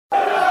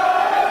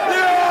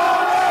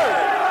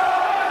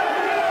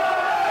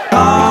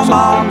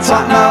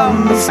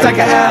Tottenham, stick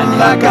it in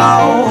the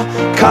goal.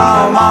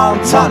 Come on,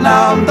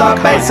 Tottenham, the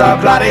beats are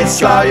bloody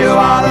slow. You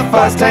are the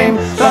first team,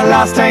 the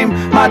last team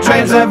my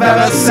dreams have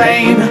ever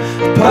seen.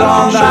 Put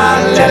on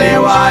that lily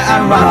white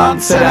and run on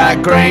to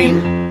that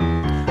green.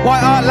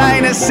 White Hart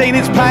Lane has seen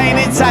its pain,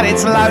 it's had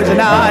its lows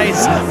and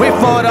highs. We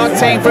fought our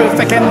team through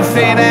thick and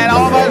thin and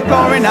all those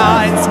glory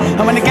nights.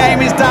 And when the game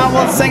is done,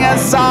 we'll sing a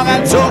song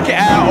and talk it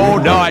out all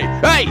night.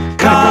 Hey!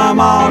 Come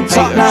on,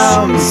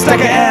 Tottenham,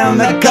 stick it in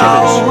the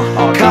goal.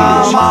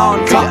 Come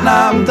on,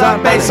 Tottenham,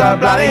 don't be so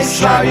bloody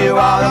slow. You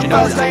are the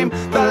first team,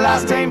 the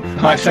last team.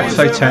 Hi, it's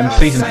episode 10,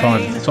 season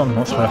 5 of the Tottenham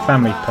Hotspur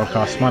Family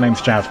Podcast. My name's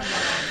Jav.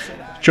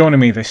 Joining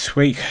me this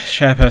week,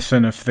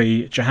 chairperson of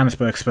the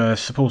Johannesburg Spurs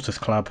Supporters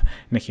Club,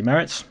 Nici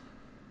Mairtz.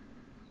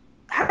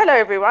 Hello,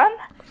 everyone.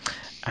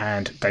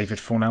 And David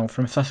Fournel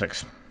from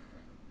Sussex.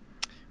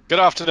 Good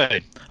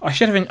afternoon. I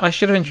should have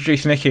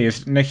introduced Nici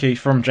as Nici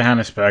from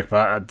Johannesburg,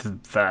 but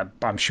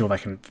I'm sure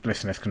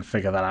listeners can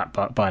figure that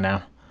out by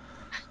now.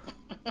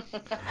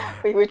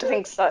 We would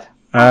think so.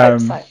 I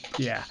hope so.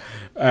 Yeah.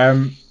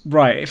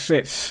 Right.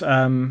 It's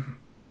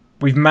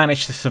we've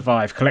managed to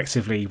survive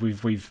collectively.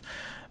 We've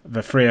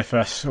the three of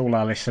us, all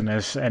our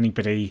listeners,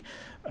 anybody,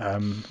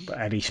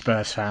 any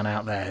Spurs fan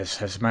out there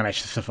has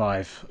managed to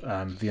survive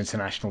the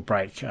international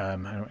break,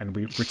 and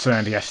we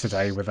returned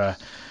yesterday with a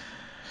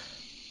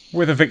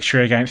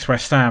victory against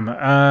West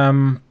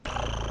Ham.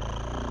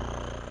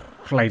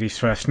 Ladies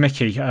first,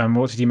 Nici,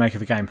 what did you make of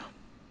the game?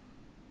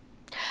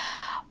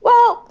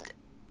 Well,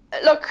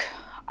 look,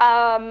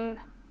 I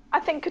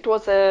think it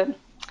was I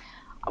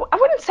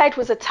wouldn't say it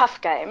was a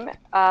tough game,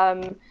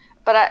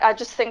 but I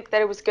just think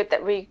that it was good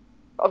that we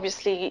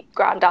obviously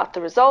ground out the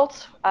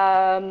result.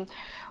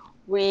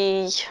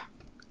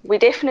 We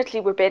definitely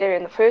were better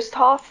in the first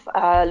half.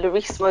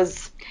 Lloris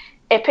was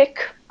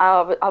epic.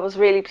 I was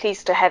really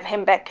pleased to have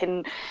him back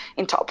in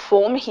top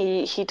form.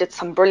 He did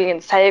some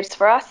brilliant saves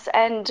for us,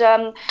 and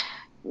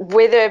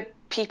whether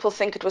people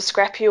think it was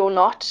scrappy or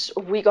not,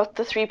 we got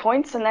the 3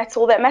 points, and that's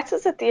all that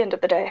matters at the end of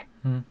the day.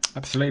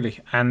 Absolutely.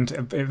 And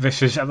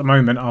this is at the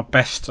moment our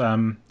best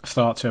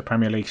start to a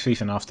Premier League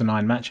season after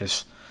 9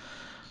 matches.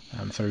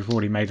 So we've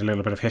already made a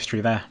little bit of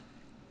history there.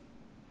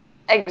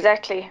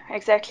 Exactly.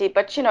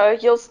 But,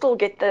 you'll still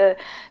get the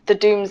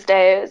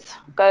doomsdayers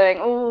going,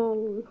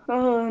 oh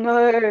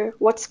no,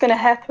 what's going to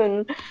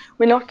happen?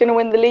 We're not going to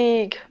win the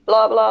league,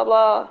 blah, blah,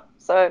 blah.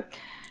 So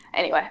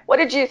anyway, what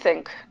did you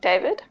think,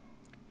 David?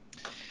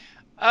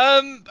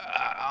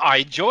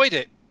 I enjoyed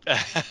it.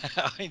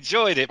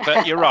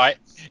 But you're right.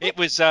 It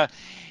was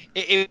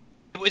it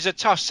was a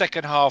tough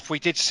second half. We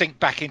did sink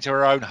back into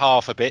our own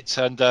half a bit,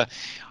 and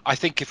I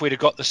think if we'd have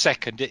got the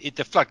second,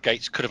 the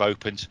floodgates could have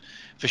opened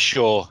for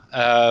sure.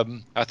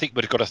 I think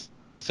we'd have got a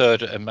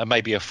third and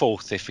maybe a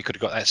fourth if we could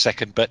have got that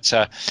second, but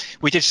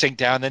we did sink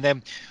down, and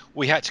then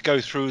we had to go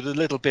through the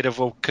little bit of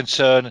a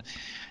concern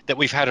that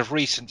we've had of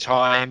recent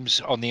times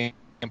on the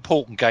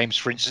important games,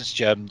 for instance,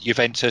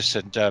 Juventus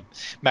and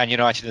Man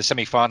United in the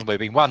semi-final. We've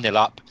been 1-0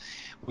 up.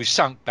 We've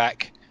sunk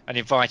back and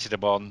invited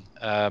them on,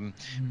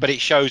 but it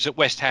shows that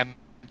West Ham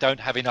don't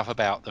have enough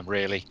about them,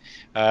 really.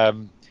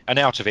 And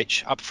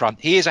Arnautovic up front,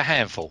 he is a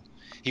handful.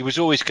 He was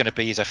always going to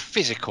be. He's a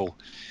physical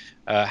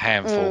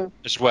handful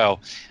as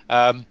well.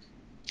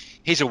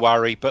 He's a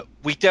worry, but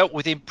we dealt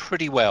with him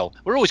pretty well.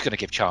 We're always going to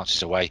give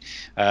chances away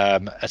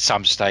at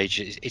some stage.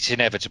 It's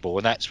inevitable,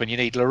 and that's when you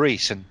need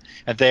Lloris, and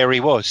there he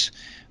was,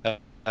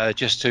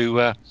 just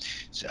to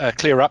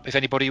clear up if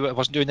anybody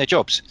wasn't doing their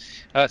jobs.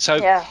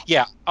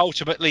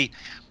 Ultimately,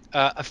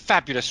 a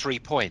fabulous 3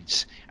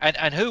 points.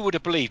 And who would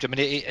have believed? I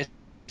mean,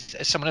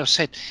 as someone else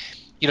said,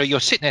 you're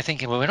sitting there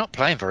thinking, well, we're not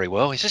playing very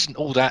well. It isn't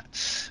all that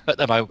at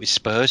the moment with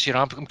Spurs.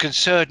 I'm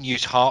concerned.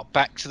 Use heart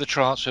back to the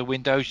transfer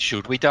window.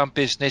 Should we done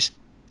business?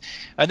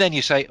 And then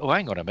you say, oh,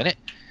 hang on a minute.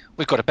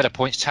 We've got a better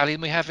points tally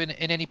than we have in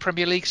any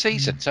Premier League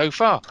season so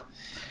far.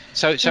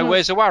 So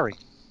where's the worry?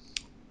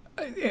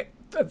 Right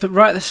at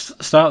the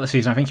start of the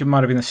season, I think it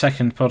might have been the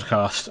second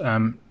podcast,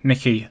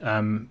 Nici,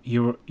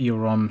 you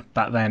were on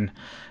back then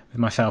with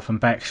myself and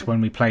Bex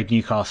when we played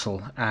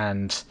Newcastle,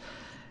 and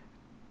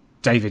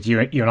David, you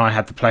and I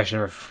had the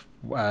pleasure of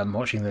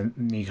watching the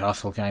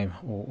Newcastle game,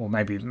 or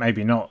maybe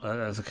not,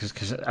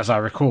 because as I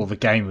recall, the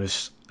game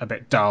was a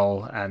bit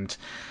dull, and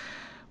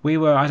we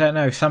were, I don't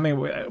know,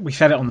 we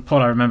said it on the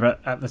pod. I remember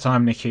at the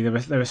time, Nici,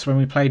 there was when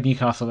we played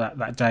Newcastle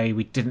that day,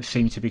 we didn't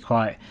seem to be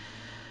quite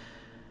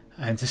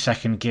into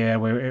second gear,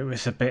 where it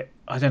was a bit,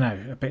 I don't know,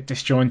 a bit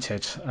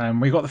disjointed.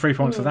 We got the 3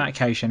 points on that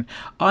occasion.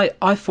 I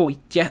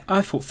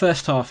thought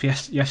first half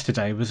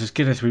yesterday was as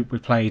good as we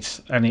played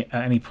at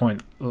any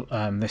point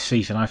this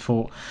season. I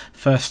thought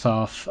first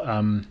half,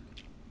 some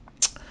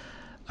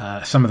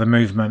of the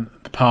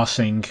movement, the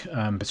passing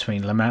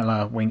between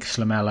Winks,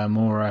 Lamela,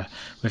 Moura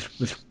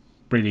was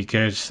really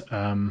good.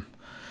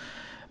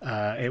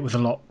 It was a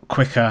lot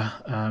quicker.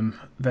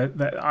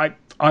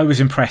 I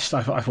was impressed.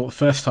 I thought the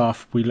first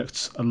half we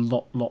looked a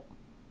lot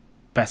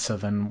better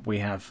than we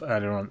have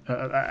earlier on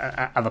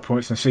at other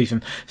points in the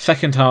season.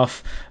 Second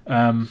half,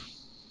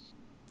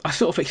 I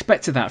sort of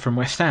expected that from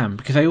West Ham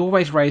because they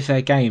always raise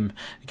their game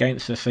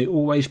against us. They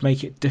always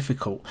make it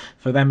difficult.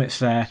 For them, it's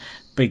their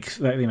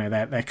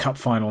their cup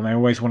final, and they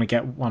always want to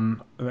get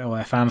one. Or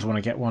their fans want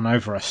to get one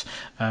over us.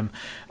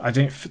 I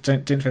didn't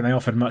think they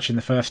offered much in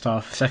the first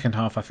half. Second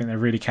half, I think they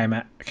really came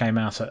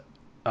out at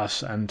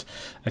us, and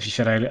as you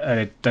said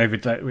earlier,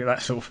 David,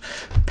 that sort of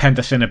penned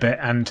us in a bit,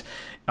 and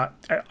I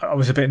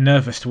was a bit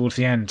nervous towards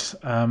the end,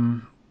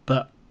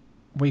 but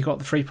we got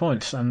the 3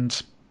 points,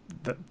 and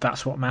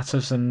that's what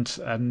matters. And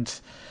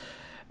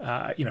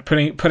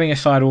putting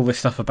aside all this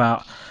stuff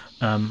about,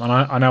 and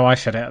I know I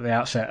said it at the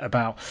outset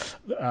about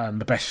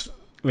the best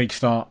league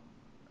start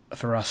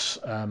for us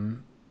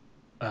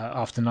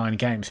after 9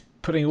 games,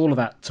 putting all of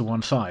that to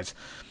one side.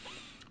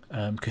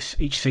 Because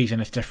each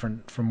season is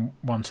different from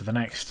one to the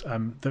next.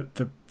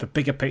 The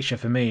bigger picture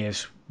for me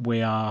is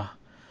we are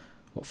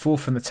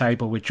fourth in the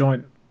table. We're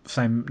joint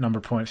same number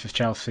of points as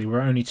Chelsea. We're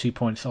only 2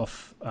 points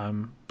off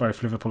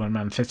both Liverpool and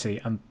Man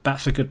City, and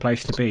that's a good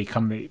place to be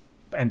come the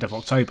end of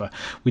October.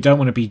 We don't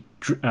want to be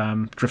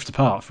drift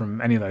apart from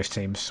any of those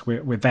teams.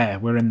 We're there.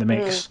 We're in the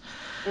mix.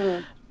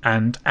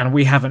 And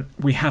we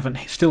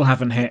still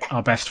haven't hit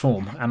our best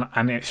form,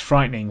 and it's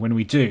frightening when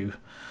we do.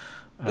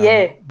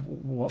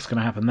 What's going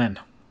to happen then?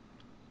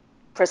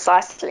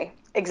 Precisely.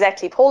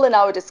 Exactly. Paul and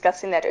I were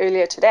discussing that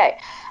earlier today.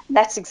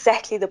 That's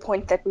exactly the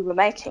point that we were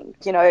making.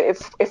 You know,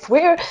 if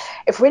we're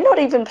not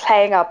even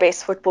playing our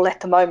best football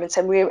at the moment,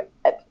 and we're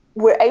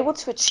able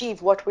to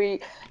achieve what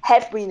we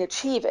have been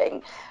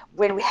achieving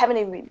when we haven't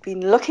even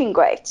been looking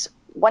great,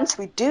 once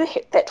we do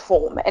hit that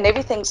form and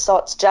everything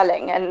starts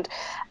gelling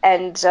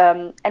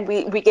and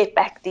we get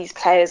back these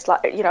players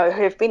like, you know,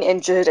 who have been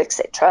injured,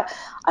 etc.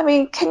 I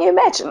mean, can you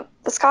imagine?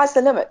 The sky's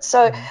the limit.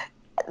 So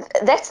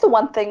that's the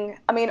one thing.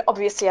 I mean,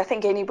 obviously, I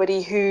think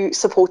anybody who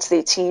supports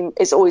their team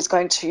is always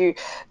going to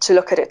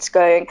look at it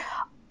going,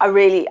 I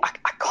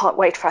can't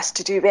wait for us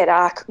to do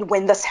better.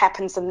 When this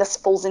happens and this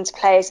falls into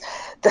place,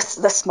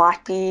 this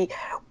might be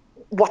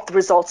what the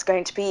result's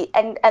going to be.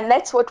 And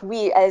that's what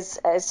we as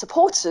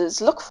supporters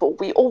look for.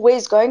 We're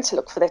always going to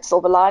look for that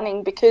silver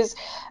lining because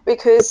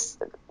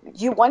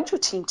you want your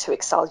team to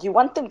excel. You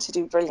want them to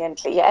do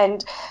brilliantly.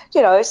 And,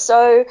 you know,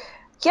 so...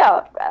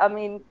 yeah, I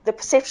mean, the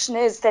perception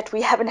is that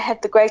we haven't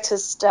had the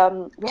greatest,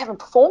 we haven't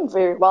performed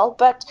very well,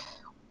 but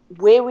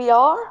where we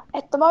are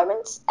at the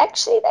moment,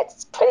 actually,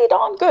 that's pretty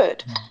darn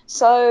good.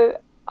 So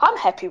I'm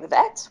happy with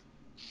that.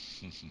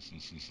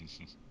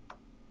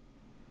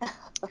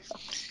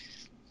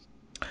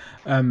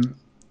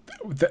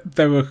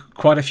 There were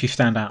quite a few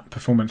standout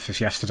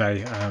performances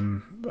yesterday.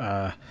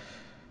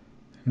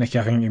 Nici,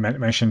 I think you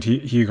mentioned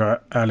Hugo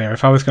earlier.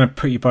 If I was going to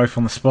put you both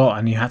on the spot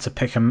and you had to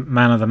pick a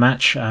man of the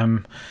match,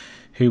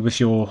 who was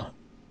your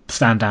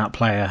standout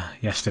player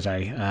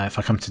yesterday? If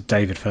I come to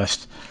David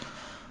first.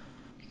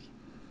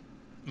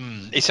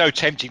 It's so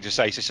tempting to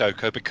say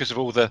Sissoko because of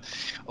all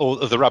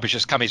of the rubbish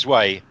that's come his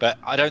way, but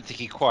I don't think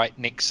he quite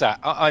nicks that.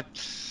 I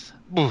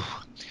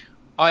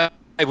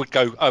would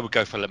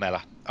go for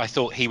Lamela. I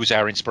thought he was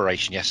our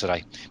inspiration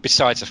yesterday.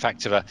 Besides the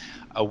fact of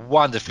a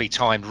wonderfully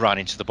timed run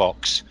into the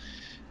box,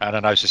 and I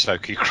know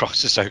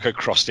Sissoko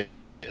crossed it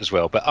as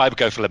well, but I would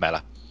go for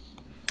Lamela.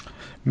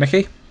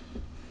 Nici?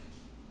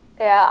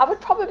 Yeah, I would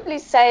probably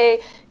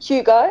say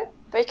Hugo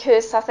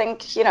because I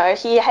think, you know,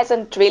 he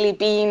hasn't really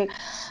been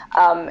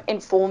in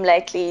form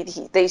lately.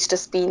 There's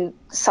just been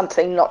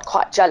something not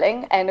quite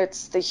gelling, and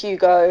it's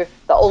the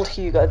old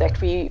Hugo that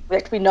we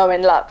know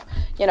and love.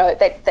 You know,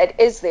 that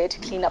is there to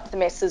clean up the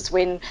messes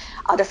when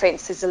our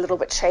defence is a little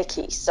bit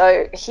shaky.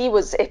 So he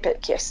was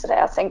epic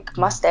yesterday. I think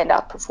my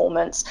standout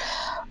performance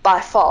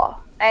by far.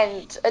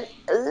 And a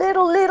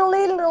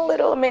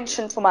little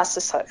mention for my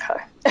Sissoko,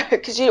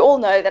 because you all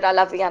know that I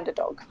love the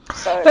underdog.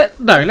 So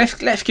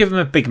let's give him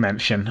a big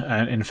mention.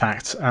 In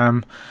fact,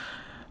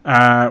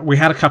 we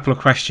had a couple of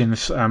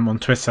questions on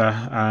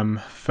Twitter.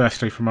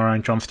 Firstly, from our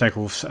own John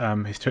Stegles.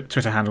 His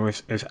Twitter handle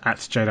is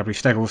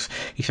 @JW_Stegles.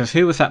 He says,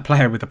 "Who was that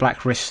player with the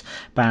black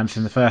wristbands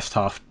in the first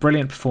half?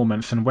 Brilliant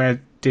performance, and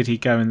where did he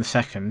go in the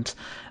second?"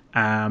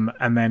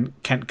 And then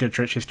Kent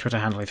Goodrich's Twitter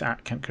handle is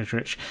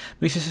 @KentGoodrich.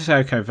 Musa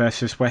Sissoko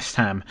versus West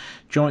Ham.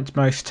 Joint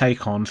most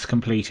take-ons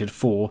completed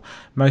 4.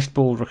 Most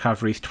ball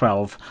recoveries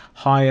 12.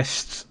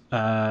 Highest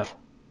pass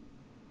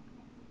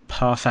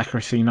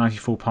accuracy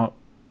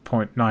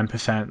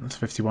 94.9%. That's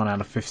 51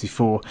 out of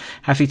 54.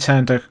 Has he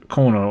turned a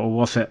corner or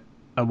was it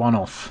a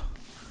one-off?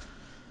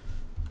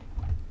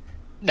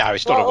 No,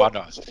 it's not a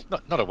one-off.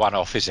 Not a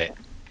one-off, is it?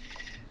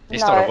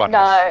 It's not a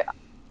one-off. No.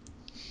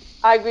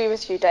 I agree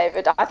with you,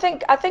 David. I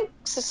think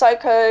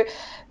Sissoko,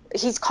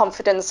 his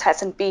confidence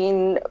hasn't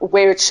been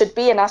where it should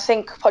be, and I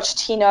think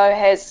Pochettino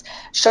has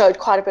showed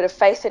quite a bit of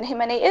faith in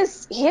him, and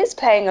he is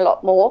playing a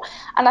lot more,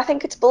 and I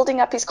think it's building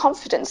up his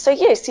confidence. So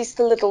yes, he's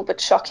still a little bit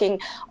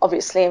shocking,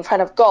 obviously in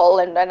front of goal,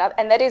 and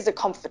that is a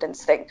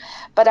confidence thing.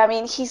 But I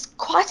mean, he's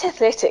quite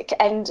athletic,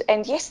 and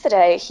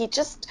yesterday he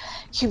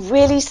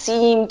really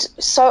seemed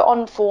so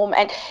on form,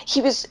 and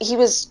he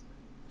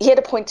had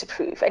a point to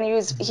prove, and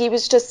he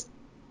was just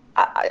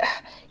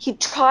he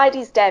tried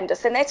his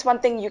damnedest, and that's one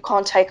thing you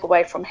can't take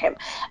away from him.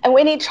 And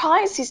when he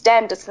tries his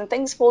damnedest and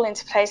things fall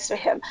into place for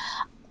him,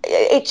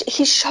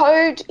 he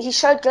showed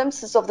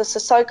glimpses of the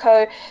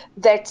Sissoko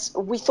that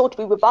we thought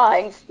we were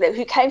buying,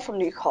 who came from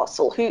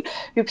Newcastle, who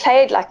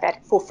played like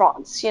that for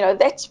France.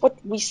 That's what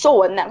we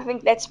saw, and I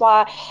think that's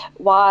why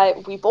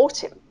we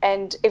bought him.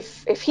 And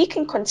if he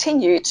can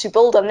continue to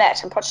build on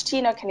that, and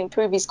Pochettino can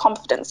improve his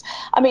confidence,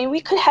 I mean,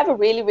 we could have a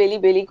really, really,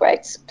 really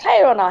great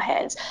player on our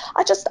hands.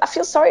 I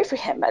feel sorry for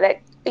him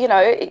that,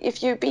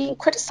 if you're being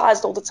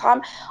criticised all the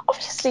time,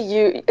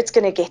 obviously it's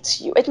going to get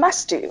to you. It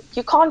must do.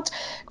 You can't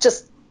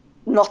just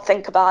not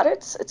think about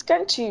it. It's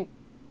going to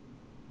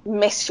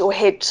mess your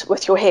head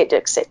with your head,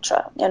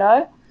 etc.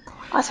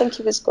 I think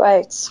he was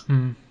great.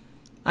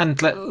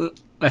 And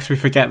lest we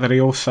forget that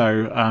he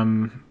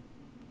also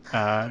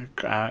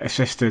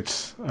assisted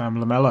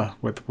Lamela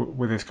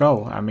with his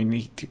goal. I mean,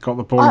 he got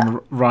the ball on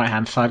the right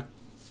hand side,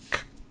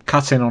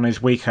 cut in on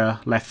his weaker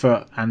left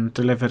foot, and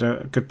delivered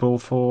a good ball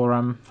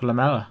for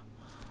Lamela.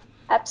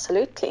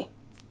 Absolutely.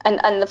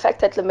 And the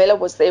fact that Lamela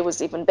was there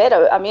was even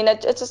better. I mean,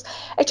 it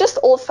just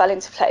all fell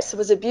into place. It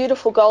was a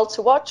beautiful goal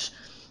to watch.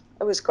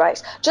 It was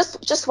great.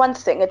 Just one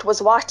thing. It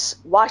was white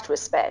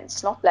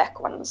wristbands, not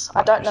black ones.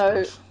 I don't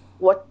know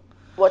what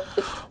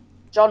if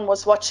John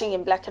was watching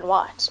in black and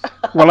white.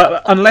 Well,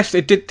 unless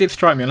it did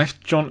strike me, unless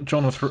John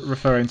was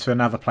referring to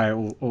another player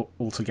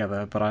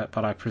altogether, but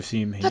I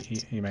presume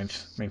he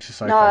means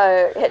Sissoko.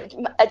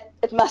 No,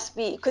 it must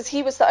be, because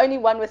he was the only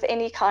one with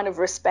any kind of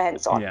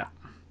wristbands on. Yeah.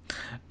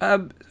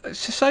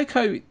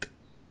 Sissoko,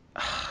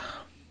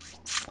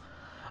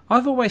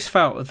 I've always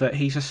felt that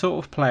he's a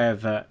sort of player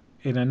that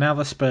in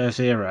another Spurs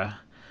era,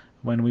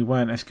 when we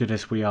weren't as good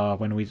as we are,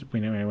 when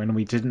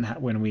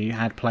we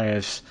had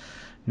players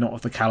not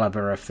of the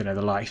calibre of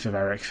the likes of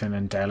Eriksen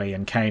and Dele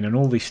and Kane and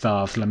all these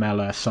stars,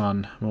 Lamela,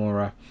 Son,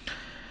 Moura,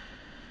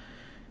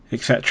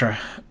 etc.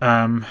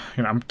 I'm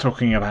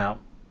talking about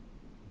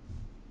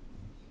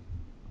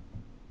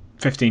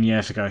 15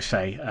 years ago,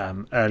 say,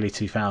 early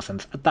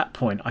 2000s. At that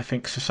point, I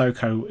think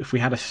Sissoko, if we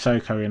had a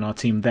Sissoko in our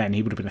team then,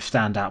 he would have been a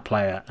standout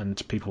player, and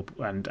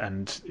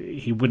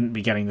he wouldn't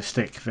be getting the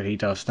stick that he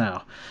does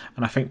now.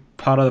 And I think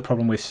part of the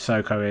problem with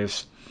Sissoko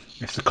is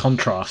the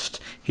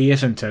contrast. He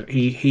isn't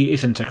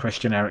a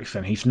Christian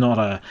Eriksen. He's not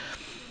a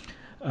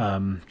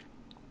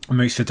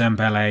Moussa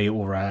Dembele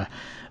or a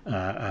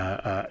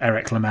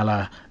Eric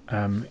Lamela.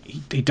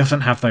 He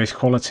doesn't have those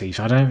qualities.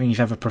 I don't think he's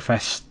ever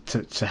professed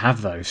to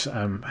have those.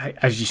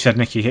 As you said,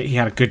 Nici, he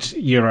had a good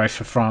Euro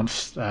for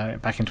France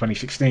back in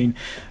 2016.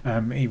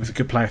 He was a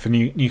good player for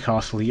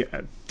Newcastle. He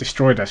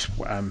destroyed us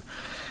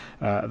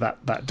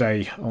that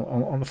day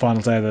on the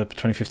final day of the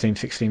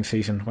 2015-16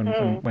 season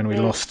when we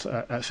lost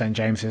at St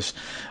James's.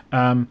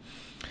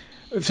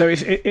 So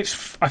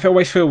it's I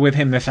always feel with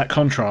him there's that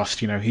contrast.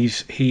 He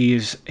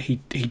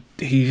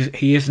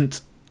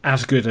isn't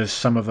as good as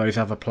some of those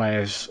other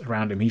players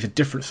around him. He's a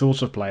different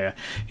sort of player.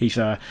 He's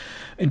a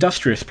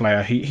industrious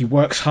player. He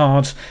works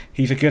hard.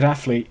 He's a good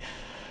athlete.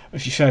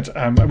 As you said,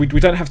 we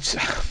don't have.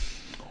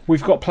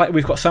 We've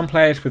got some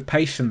players with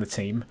pace in the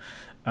team,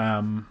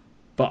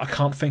 but I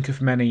can't think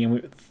of many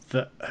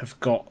that have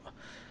got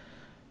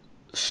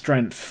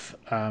strength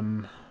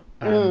and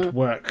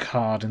work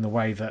hard in the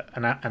way that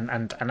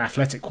and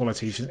athletic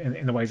qualities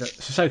in the way that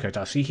Sissoko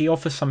does. He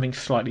offers something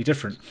slightly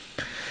different.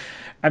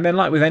 And then,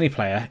 like with any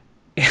player,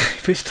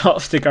 if it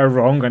starts to go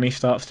wrong and he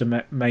starts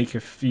to make a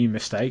few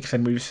mistakes,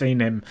 and we've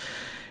seen him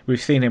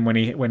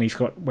when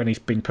he's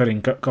been put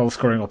in goal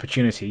scoring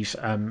opportunities.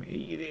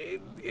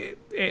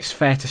 It's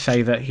fair to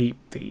say that he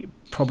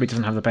probably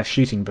doesn't have the best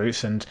shooting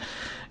boots, and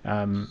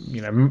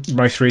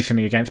most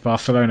recently against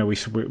Barcelona we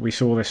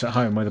saw this at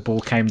home where the ball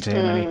came to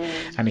him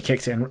and he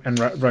kicked it and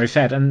rose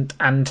head,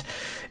 and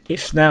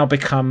it's now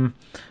become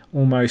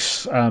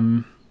almost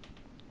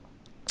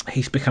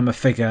he's become a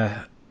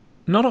figure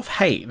not of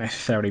hate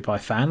necessarily by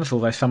fans,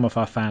 although some of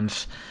our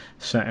fans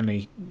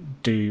certainly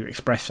do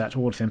express that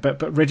towards him,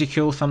 but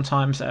ridicule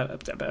sometimes,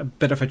 a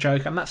bit of a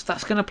joke, and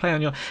that's going to play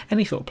on your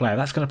any sort of player.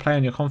 That's going to play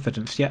on your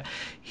confidence. Yet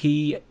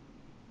he's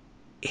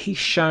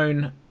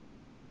shown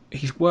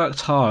he's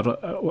worked hard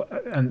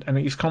and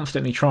he's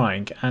constantly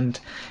trying, and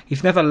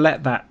he's never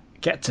let that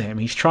get to him.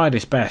 He's tried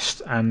his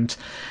best, and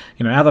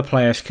other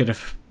players could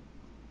have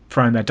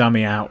thrown their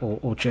dummy out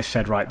or just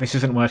said, right, this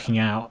isn't working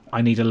out,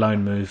 I need a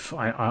loan move,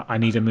 I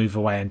need to move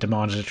away, and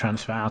demanded a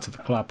transfer out of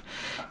the club.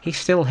 He's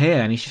still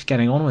here and he's just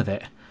getting on with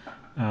it.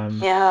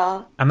 And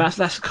that's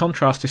a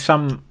contrast to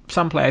some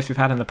players we've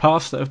had in the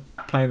past that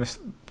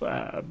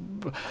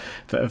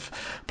have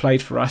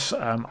played for us.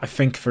 I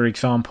think, for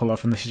example,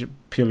 and this is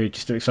purely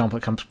just an example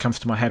that comes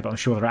to my head, but I'm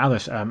sure there are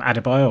others.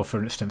 Adebayo,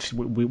 for instance,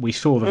 we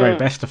saw the very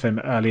best of him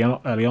early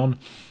on,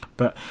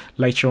 but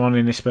later on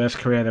in his Spurs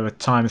career, there were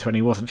times when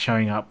he wasn't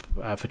showing up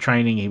for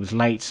training. He was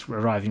late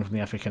arriving from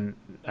the African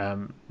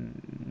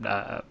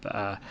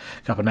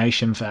Cup of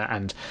Nations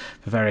and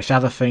for various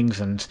other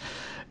things, and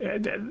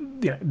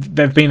there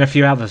have been a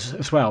few others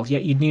as well.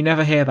 Yet you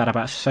never hear that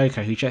about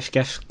Sissoko, who just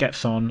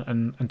gets on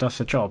and does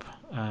the job.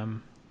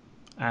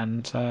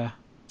 and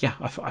yeah,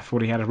 I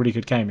thought he had a really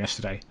good game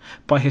yesterday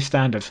by his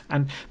standards.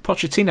 And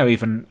Pochettino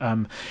even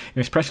in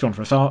his press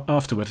conference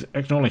afterwards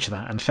acknowledged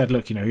that and said,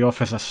 look, he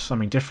offers us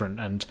something different.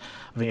 And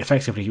I think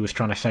effectively he was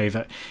trying to say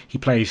that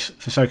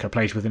Sissoko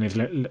plays within his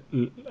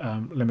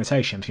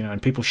limitations,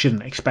 and people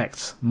shouldn't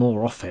expect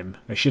more of him.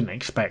 They shouldn't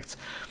expect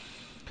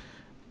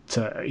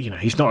to,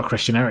 he's not a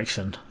Christian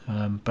Eriksen,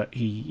 but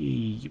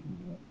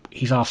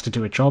he's asked to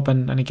do a job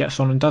and he gets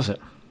on and does it.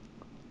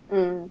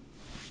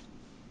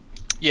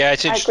 Yeah,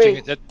 it's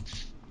interesting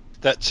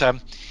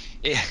that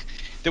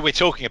we're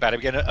talking about him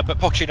again. But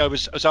Pochettino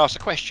was asked a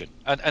question,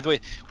 and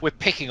we're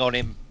picking on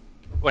him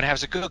when he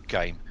has a good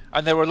game,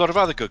 and there were a lot of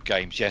other good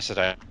games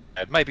yesterday.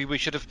 Maybe we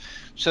should have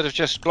sort of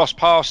just glossed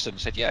past them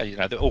and said,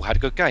 yeah, they all had a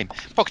good game.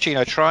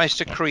 Pochettino tries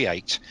to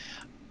create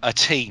a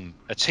team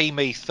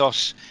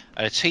ethos,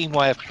 and a team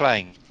way of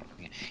playing.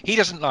 He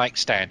doesn't like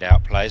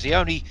standout players. He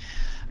only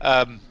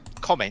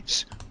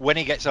comments when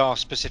he gets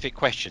asked specific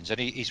questions, and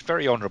he's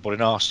very honourable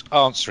in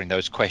answering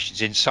those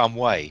questions in some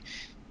way.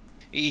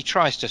 He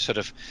tries to sort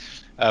of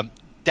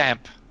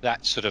damp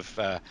that sort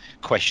of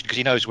question because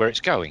he knows where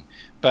it's going.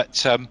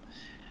 But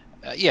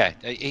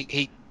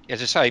he,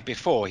 as I say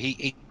before,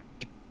 he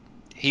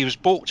was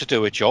bought to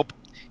do a job.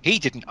 He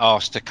didn't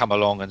ask to come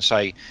along and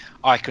say,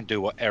 I can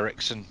do what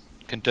Eriksen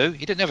can do.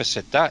 He never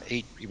said that.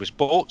 He was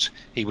bought.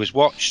 He was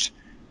watched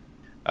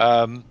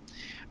at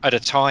a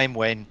time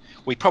when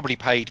we probably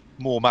paid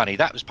more money.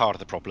 That was part of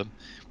the problem.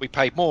 We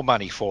paid more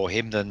money for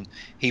him than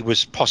he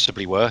was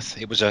possibly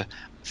worth. It was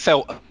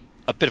felt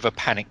a bit of a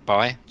panic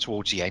buy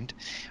towards the end.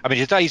 I mean,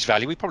 today's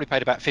value, we probably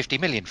paid about 50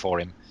 million for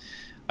him.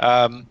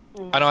 And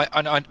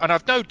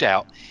I've no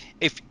doubt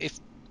if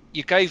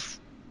you gave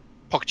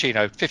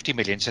Pochettino 50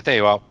 million, said there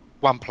you are,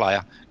 one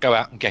player, go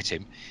out and get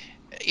him,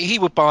 he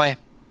would buy a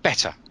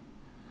better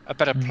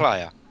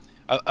player,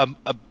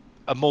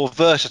 a more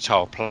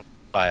versatile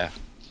player.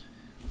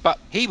 But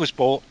he was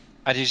bought,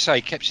 and as you say,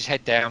 kept his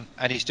head down,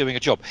 and he's doing a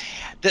job.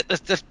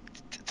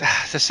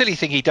 The silly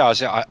thing he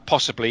does,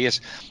 possibly,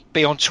 is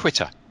be on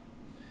Twitter,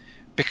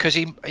 because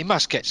he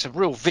must get some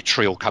real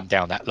vitriol come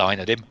down that line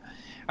at him.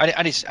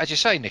 And it's, as you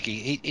say,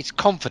 Nici, his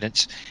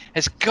confidence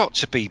has got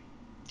to be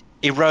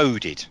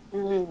eroded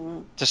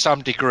to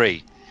some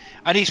degree.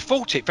 And he's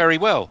fought it very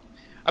well.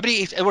 I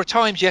mean, there were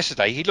times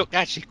yesterday he looked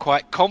actually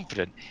quite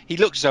confident. He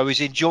looked as though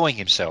he's enjoying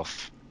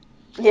himself.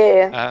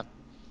 Yeah.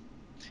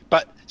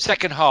 But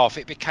second half,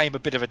 it became a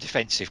bit of a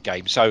defensive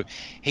game. So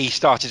he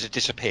started to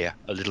disappear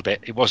a little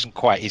bit. It wasn't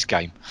quite his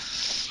game.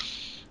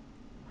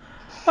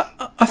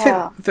 I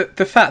think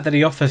the fact that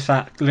he offers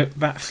that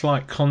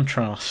slight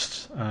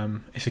contrast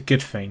is a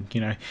good thing.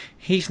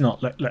 He's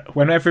not. Look,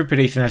 when there's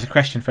a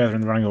question further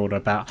in the running order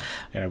about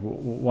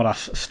what our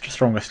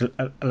strongest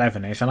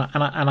 11 is, and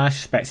I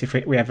suspect if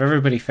we have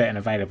everybody fit and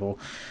available,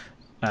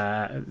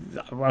 I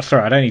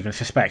don't even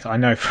suspect. I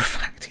know for a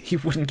fact he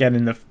wouldn't get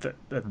in the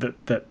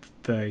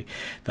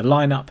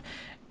lineup.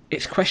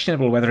 It's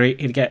questionable whether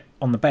he'd get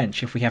on the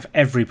bench if we have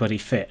everybody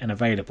fit and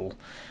available.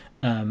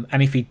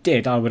 And if he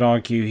did, I would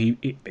argue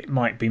it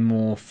might be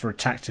more for a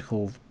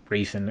tactical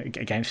reason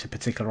against a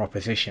particular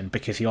opposition,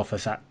 because he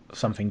offers that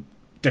something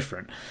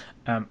different.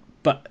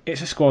 But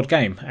it's a squad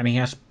game, and he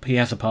has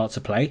a part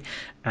to play.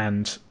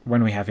 And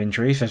when we have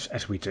injuries,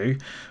 as we do,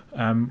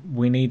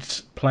 we need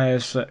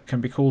players that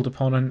can be called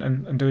upon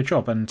and do a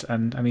job.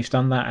 And he's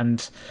done that,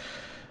 and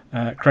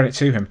credit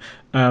to him.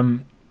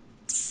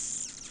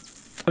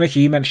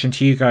 Nici, you mentioned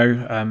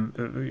Hugo,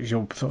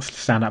 your sort of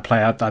stand-up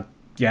player. I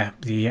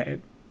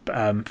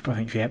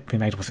think he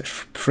made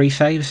 3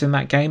 saves in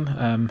that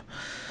game.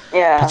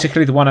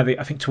 Particularly the one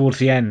I think towards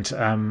the end.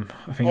 I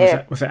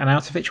think was it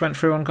Arnautovic went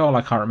through on goal?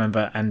 I can't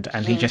remember. And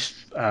he just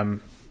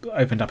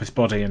opened up his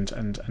body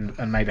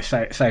and made a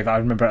save. I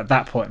remember at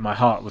that point my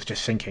heart was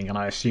just sinking, and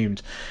I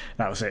assumed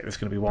that was it. It was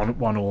going to be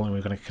 1-1, and we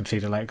were going to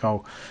concede a late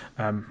goal.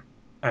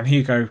 And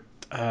Hugo,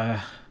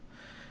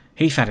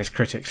 he's had his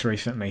critics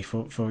recently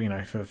for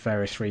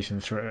various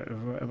reasons.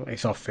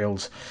 It's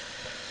off-field,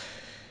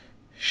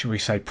 should we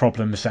say,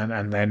 problems,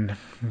 and then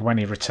when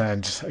he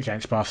returned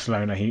against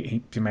Barcelona,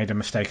 he made a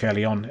mistake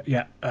early on.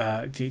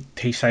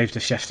 He saved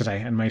us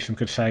yesterday and made some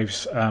good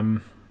saves.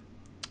 The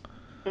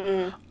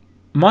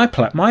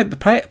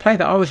player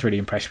that I was really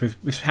impressed with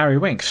was Harry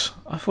Winks.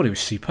 I thought he was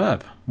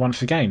superb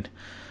once again,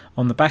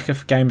 on the back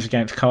of games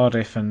against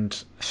Cardiff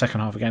and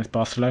second half against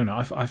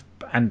Barcelona.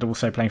 And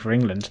also playing for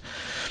England.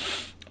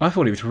 I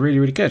thought he was really,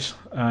 really good.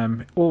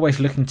 Always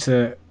looking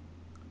for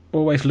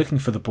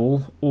the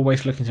ball,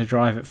 always looking to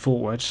drive it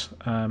forward,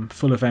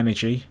 full of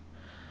energy.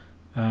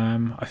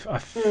 I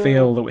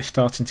feel that we're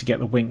starting to get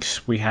the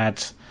Winks we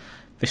had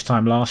this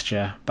time last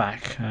year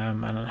back,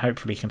 and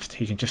hopefully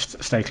he can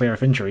just stay clear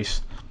of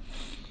injuries.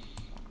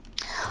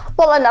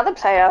 Well, another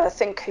player I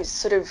think who's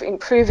sort of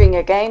improving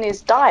again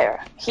is Dyer.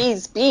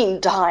 He's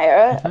been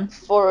Dyer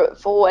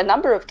for a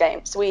number of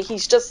games where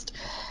he's just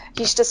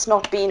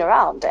not been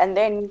around, and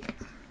then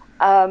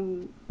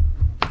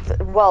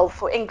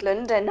for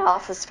England and now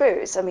for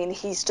Spurs, I mean,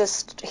 he's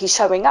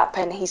showing up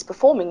and he's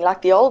performing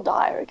like the old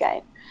Dyer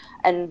again.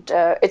 and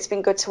it's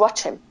been good to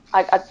watch him.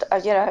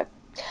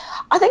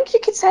 I think you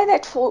could say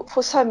that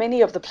for so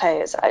many of the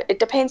players. It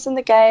depends on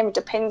the game, it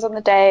depends on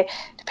the day,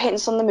 it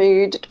depends on the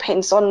mood, it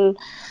depends on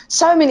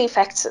so many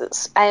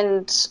factors.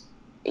 And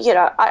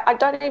I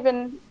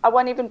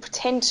won't even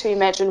pretend to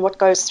imagine what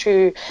goes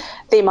through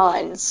their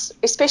minds,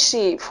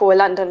 especially for a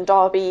London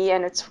derby,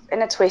 and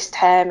it's West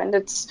Ham, and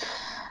it's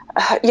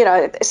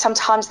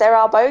sometimes they're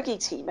our bogey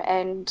team,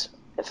 and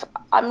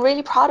I'm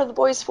really proud of the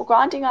boys for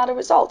grinding out a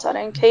result. I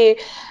don't care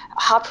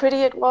how pretty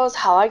it was,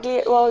 how ugly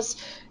it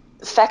was.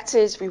 The fact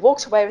is, we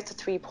walked away with the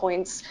 3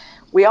 points.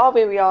 We are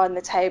where we are in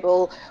the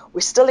table. We're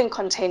still in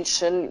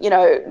contention.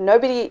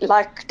 Nobody,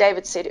 like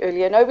David said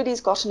earlier, nobody's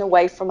gotten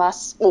away from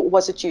us. Or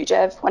was it you,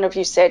 Jav? One of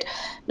you said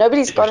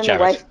nobody's gotten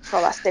away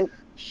from us in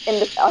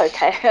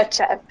the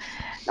Jav.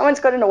 No one's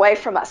gotten away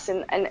from us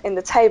in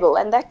the table,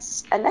 and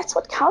that's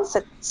what counts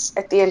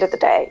at the end of the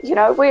day.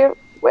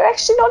 We're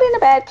actually not in a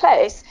bad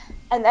place,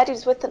 and that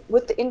is with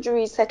the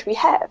injuries that we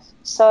have.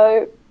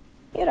 So,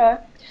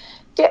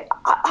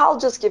 I'll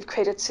just give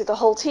credit to the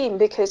whole team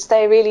because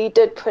they really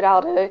did put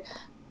out a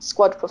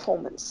squad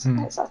performance,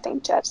 as I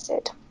think Jav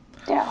said.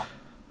 Yeah.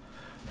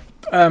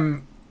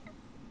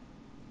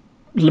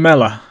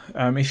 Lamela,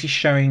 is he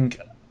showing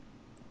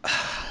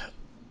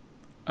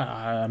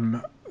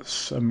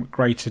some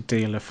greater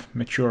deal of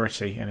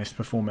maturity in his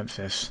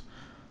performances?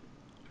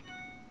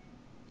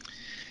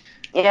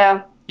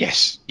 Yeah.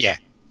 Yes. Yeah.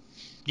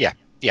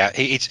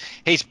 He's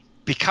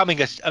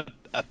becoming a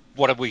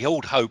what we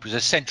all hope is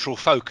a central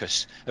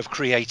focus of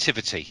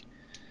creativity,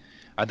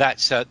 and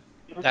that's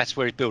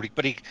where he's building.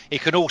 But he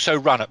can also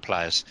run at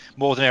players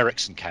more than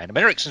Eriksen can. I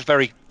mean, Eriksen's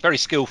very, very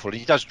skillful, and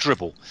he does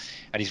dribble,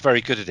 and he's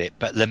very good at it.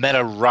 But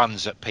Lamela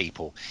runs at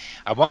people,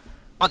 and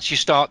once you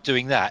start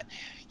doing that,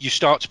 you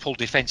start to pull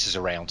defences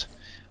around,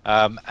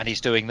 and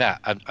he's doing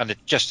that. And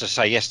just to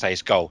say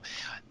yesterday's goal,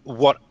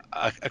 what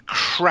a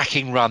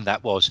cracking run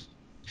that was.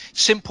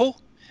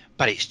 Simple,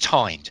 but it's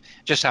timed.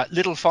 Just that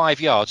little 5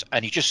 yards,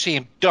 and you just see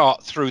him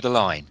dart through the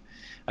line.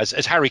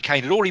 As Harry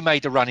Kane had already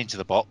made the run into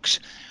the box,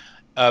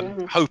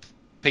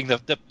 hoping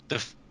the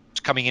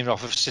coming in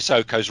off of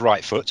Sissoko's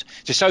right foot.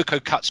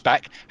 Sissoko cuts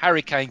back.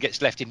 Harry Kane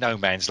gets left in no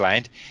man's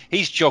land.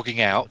 He's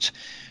jogging out,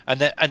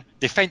 and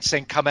defence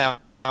then come out,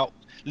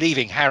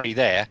 leaving Harry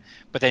there.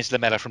 But then it's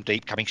Lamela from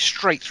deep coming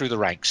straight through the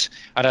ranks,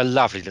 and a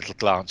lovely little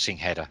glancing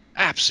header.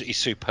 Absolutely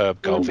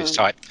superb goal of its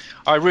type.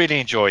 I really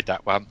enjoyed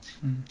that one.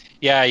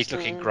 Yeah, he's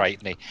looking great,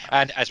 isn't he?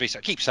 And as we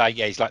keep saying,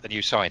 he's like the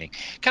new signing.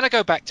 Can I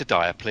go back to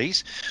Dyer,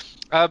 please?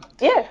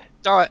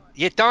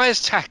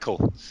 Dyer's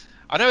tackle.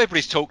 I know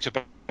everybody's talked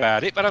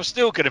about it, but I'm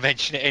still going to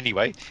mention it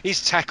anyway.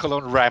 His tackle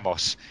on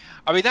Ramos.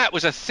 I mean, that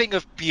was a thing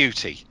of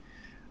beauty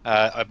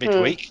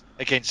midweek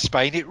against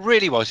Spain. It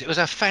really was. It was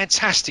a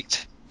fantastic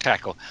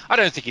tackle. I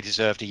don't think he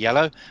deserved a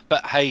yellow,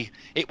 but hey,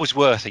 it was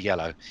worth a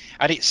yellow,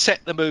 and it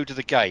set the mood of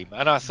the game.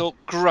 And I thought,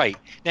 great,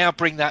 now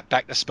bring that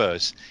back to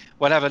Spurs.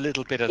 We'll have a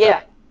little bit of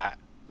that.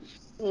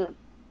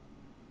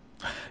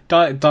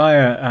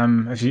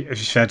 Dyer, as you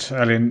said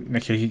earlier,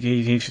 Nici,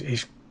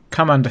 he's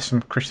come under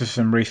some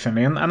criticism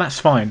recently, and that's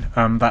fine.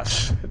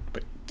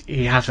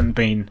 He hasn't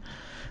been,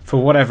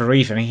 for whatever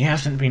reason, he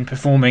hasn't been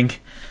performing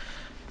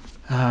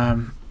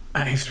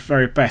at his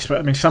very best. But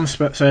I mean, some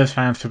Spurs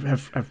fans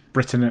have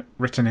written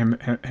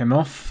him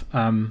off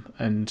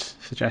and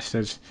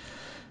suggested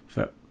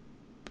that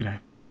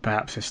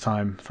perhaps it's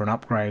time for an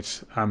upgrade.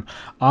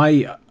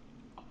 I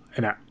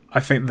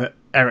think that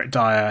Eric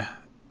Dyer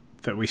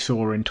that we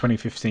saw in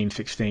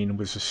 2015-16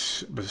 was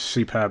a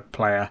superb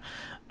player.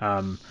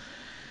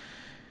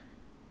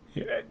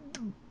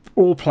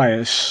 All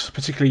players,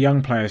 particularly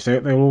young players,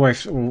 they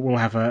always will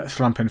have a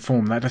slump in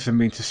form. That doesn't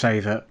mean to say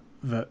that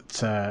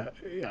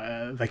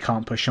they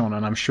can't push on,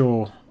 and I'm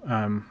sure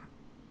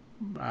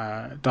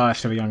Dyer's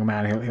still a young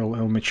man.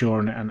 He'll mature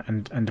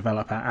and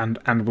develop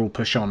and will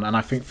push on. And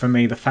I think for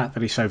me, the fact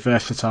that he's so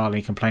versatile and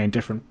he can play in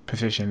different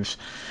positions,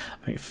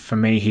 I think for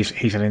me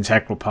he's an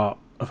integral part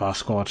of our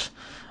squad.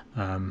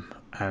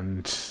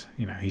 And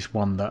he's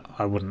one that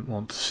I wouldn't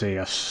want to see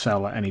us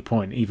sell at any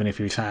point, even if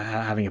he was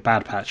having a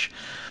bad patch,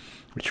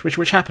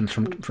 which happens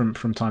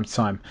from time to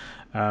time.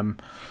 On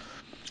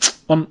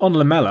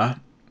Lamela,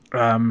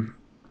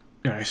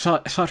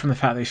 aside from the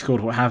fact that he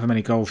scored however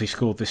many goals he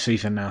scored this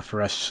season now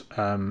for us,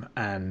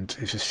 and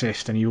his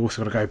assist, and you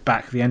also got to go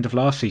back to the end of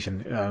last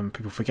season.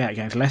 People forget,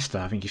 against Leicester,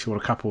 I think he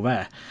scored a couple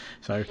there.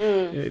 So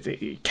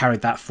he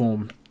carried that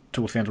form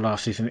towards the end of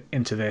last season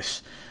into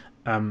this.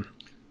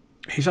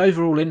 His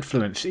overall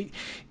influence,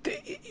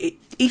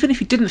 even if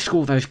he didn't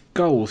score those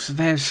goals,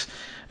 I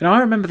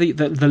remember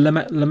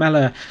the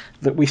Lamela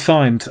that we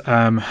signed,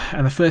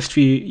 and the first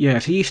few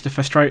years he used to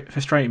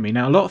frustrate me.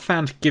 Now a lot of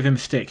fans give him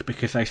stick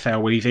because they say,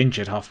 "Oh, well, he's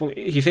injured." Well,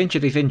 he's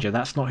injured.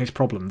 That's not his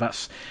problem.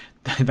 That's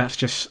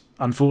just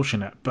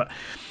unfortunate. But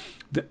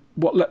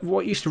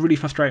what used to really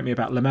frustrate me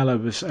about Lamela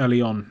was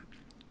early on.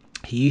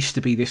 He used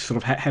to be this sort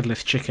of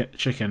headless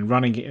chicken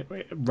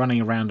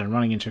running around and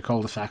running into a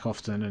cul-de-sac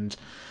often,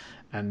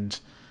 and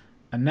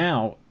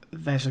now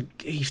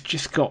he's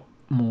just got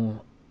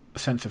more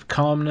sense of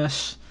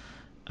calmness.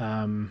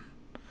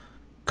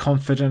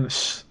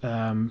 confidence,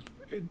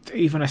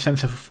 even a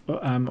sense of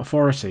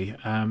authority,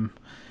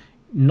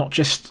 not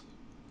just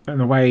in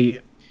the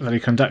way that he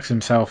conducts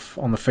himself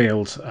on the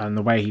field and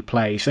the way he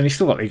plays, and he's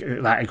still got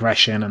that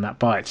aggression and that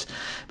bite.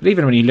 But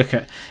even when you look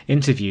at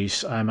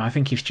interviews, I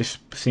think he just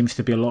seems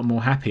to be a lot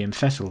more happy and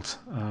settled.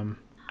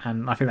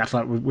 And I think that's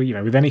like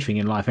with anything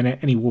in life, in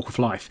any walk of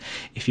life.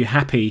 If you're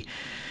happy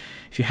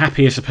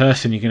as a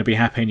person, you're going to be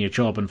happy in your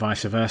job, and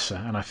vice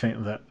versa. And I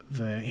think that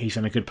he's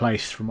in a good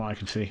place from what I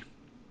can see.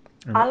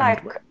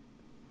 I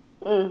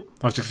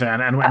was just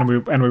saying, and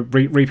we're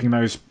reaping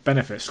those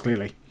benefits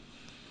clearly.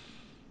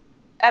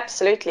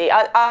 Absolutely.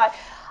 I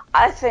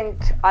think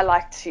I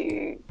like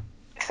to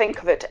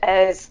think of it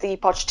as the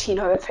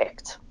Pochettino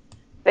effect,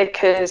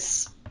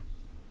 because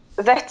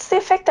that's the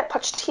effect that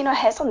Pochettino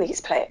has on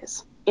these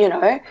players.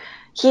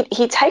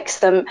 He takes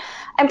them,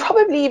 and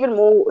probably even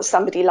more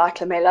somebody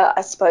like Lamela,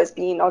 I suppose,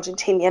 being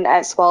Argentinian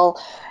as well.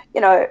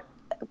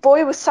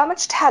 Boy with so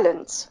much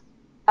talent,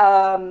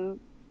 but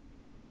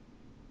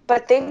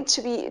then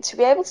to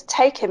be able to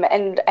take him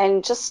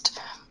and just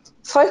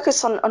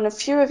focus on a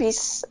few of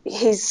his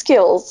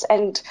skills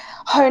and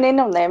hone in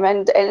on them,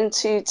 and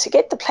to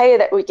get the player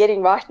that we're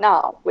getting right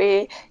now,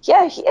 where he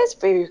is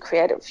very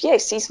creative.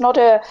 Yes, he's not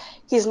an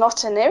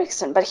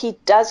Eriksen, but he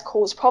does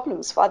cause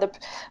problems for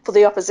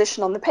the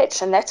opposition on the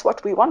pitch, and that's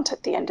what we want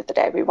at the end of the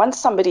day. We want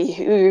somebody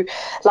who,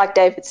 like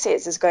David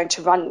says, is going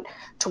to run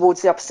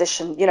towards the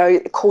opposition,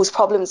 cause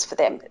problems for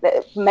them,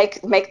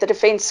 make the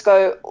defence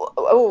go,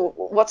 oh,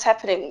 what's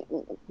happening?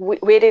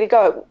 Where did it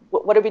go?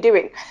 What are we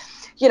doing?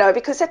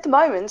 Because at the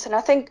moment, and I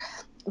think,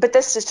 but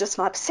this is just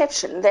my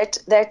perception,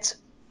 that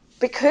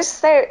because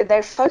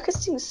they're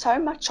focusing so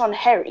much on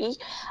Harry,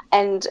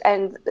 and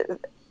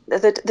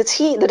the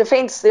team, the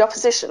defence, the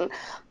opposition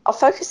are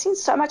focusing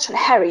so much on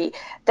Harry,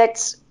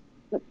 that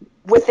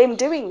with them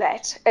doing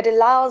that, it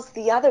allows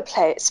the other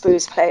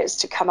Spurs players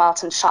to come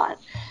out and shine.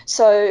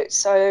 So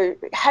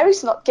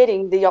Harry's not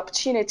getting the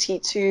opportunity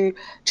to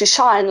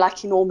shine like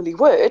he normally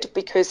would,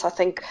 because I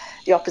think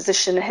the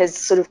opposition has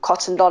sort of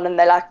cottoned on and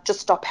they're like, just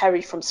stop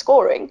Harry from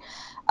scoring.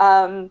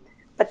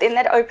 But then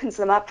that opens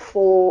them up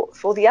for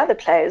the other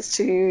players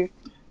to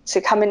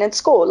come in and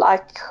score,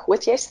 like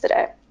with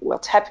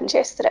what happened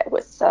yesterday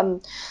with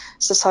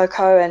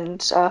Sissoko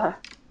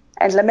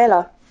and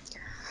Lamela.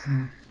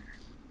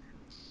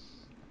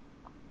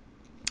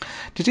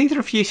 Did either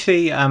of you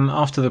see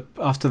after the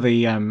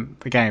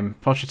game,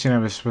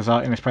 Pochettino was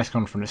out in his press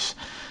conference,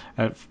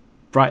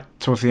 right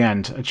towards the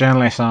end, a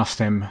journalist asked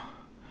him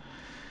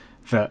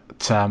that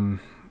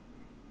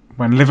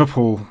when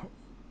Liverpool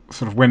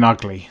sort of win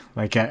ugly,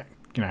 they get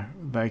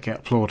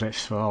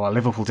plaudits for,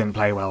 Liverpool didn't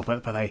play well,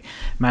 but they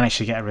managed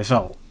to get a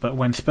result. But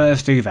when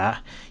Spurs do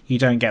that, you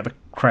don't get the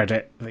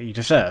credit that you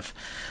deserve.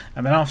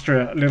 And then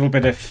after a little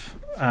bit of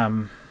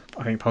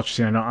I think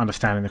Pochettino not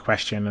understanding the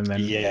question and then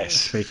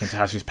speaking to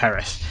Jesus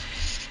Perez,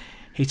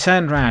 he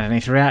turned around and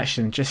his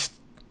reaction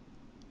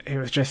it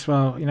was just,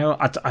 well,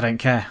 I don't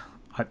care.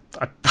 I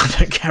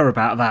don't care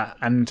about that.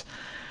 And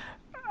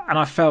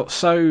I felt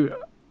so,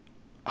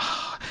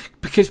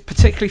 because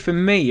particularly for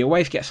me, it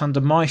always gets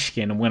under my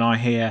skin when I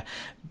hear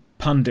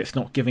pundits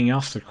not giving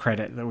us the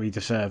credit that we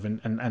deserve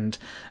and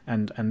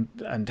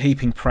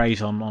heaping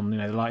praise on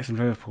the likes of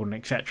Liverpool and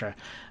etc.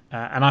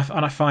 And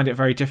I find it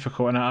very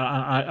difficult, and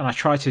I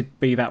try to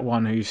be that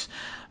one who's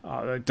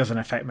it doesn't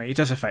affect me. It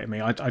does affect me.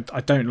 I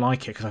don't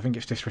like it because I think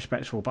it's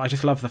disrespectful. But I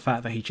just love the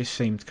fact that he just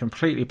seemed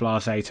completely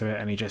blasé to it,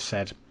 and he just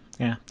said,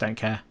 "Yeah, don't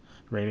care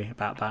really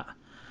about that."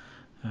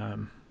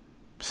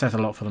 Says a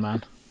lot for the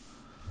man.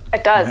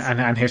 It does,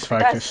 and his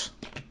focus.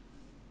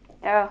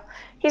 Yeah,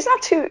 he's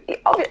not too.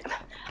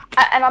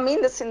 And I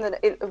mean this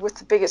with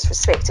the biggest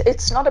respect.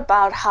 It's not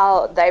about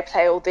how they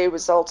play or their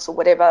results or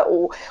whatever,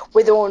 or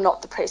whether or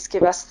not the press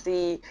give us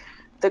the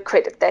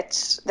credit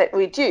that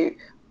we do.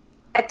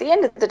 At the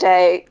end of the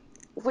day,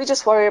 we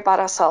just worry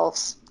about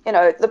ourselves.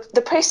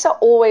 The press are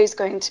always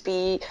going to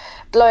be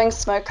blowing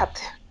smoke up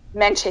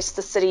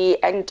Manchester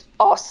City and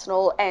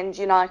Arsenal and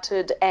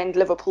United and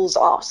Liverpool's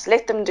arse.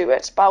 Let them do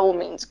it. By all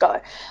means, go.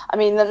 I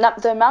mean,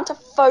 the amount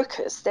of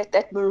focus that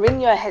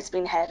Mourinho has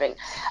been having.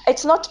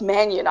 It's not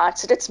Man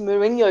United, it's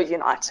Mourinho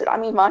United. I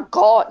mean, my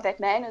God, that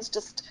man is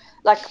just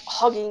like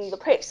hogging the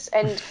press.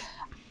 And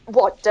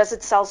what, does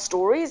it sell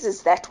stories?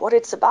 Is that what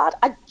it's about?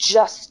 I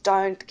just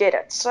don't get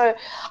it. So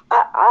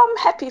I'm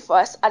happy for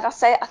us, and I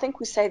think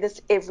we say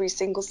this every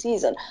single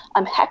season.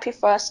 I'm happy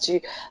for us to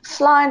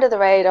fly under the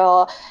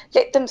radar,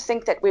 let them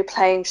think that we're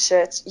playing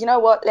shit. You know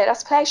what? Let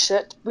us play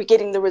shit. We're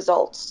getting the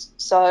results.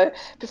 So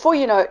before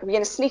you know it, we're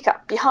going to sneak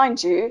up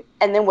behind you,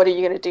 and then what are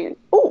you going to do?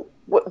 Oh,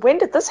 when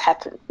did this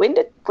happen?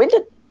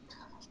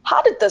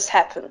 How did this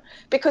happen?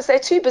 Because they're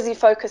too busy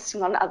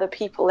focusing on other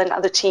people and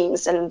other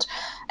teams and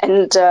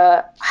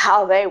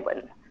how they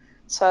win.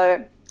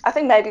 So I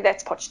think maybe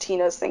that's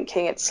Pochettino's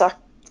thinking. It's like,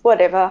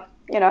 whatever,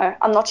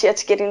 I'm not here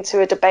to get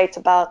into a debate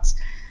about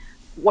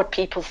what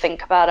people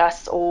think about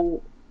us or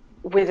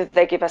whether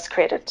they give us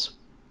credit.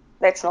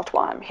 That's not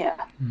why I'm here.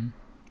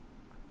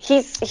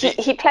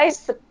 he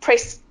plays the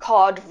press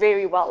card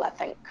very well, I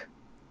think.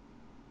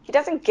 He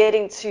doesn't get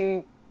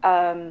into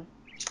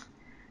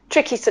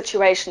tricky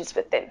situations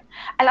with them.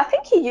 And I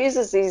think he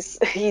uses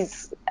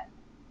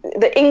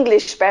the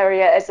English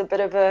barrier as a bit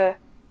of a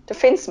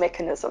defense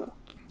mechanism.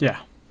 Yeah.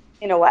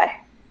 In a way.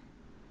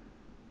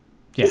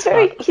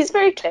 Yeah. He's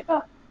very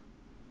clever.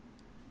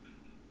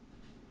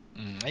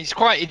 He's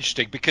quite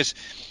interesting because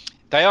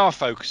they are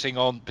focusing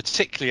on,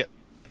 particularly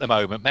at the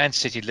moment, Man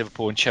City,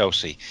 Liverpool and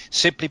Chelsea,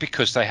 simply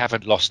because they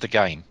haven't lost a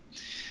game.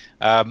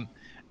 And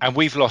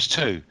we've lost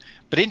 2.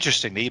 But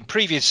interestingly, in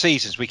previous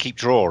seasons, we keep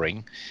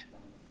drawing.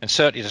 And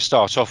certainly to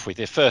start off with,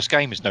 their first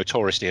game is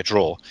notoriously a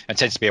draw and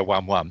tends to be a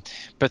 1-1.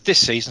 But this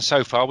season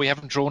so far, we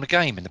haven't drawn a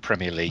game in the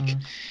Premier League.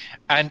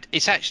 And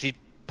it's actually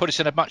put us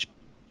in a much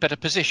better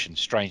position,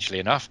 strangely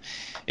enough.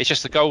 It's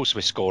just the goals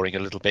we're scoring a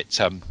little bit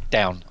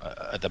down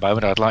at the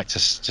moment. I'd like to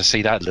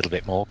see that a little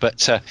bit more.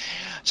 But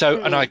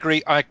and I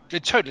agree. I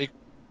totally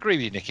agree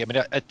with you, Nici. I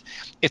mean,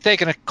 if they're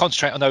going to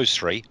concentrate on those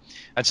 3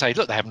 and say,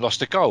 look, they haven't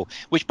lost a goal,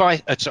 which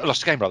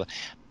lost a game rather,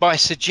 by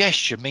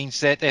suggestion means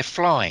they're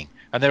flying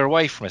and they're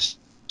away from us.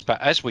 But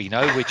as we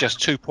know, we're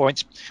just 2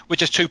 points. We're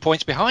just 2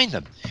 points behind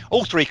them.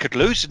 All 3 could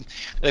lose, and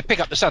they pick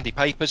up the Sunday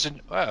papers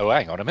and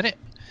hang on a minute,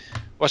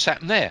 what's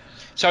happened there?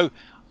 So,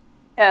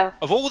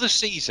 of all the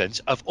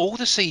seasons,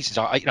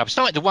 I'm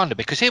starting to wonder,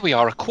 because here we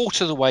are a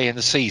quarter of the way in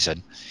the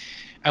season,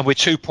 and we're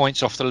 2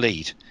 points off the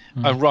lead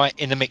and right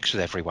in the mix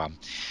with everyone.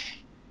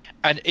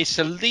 And this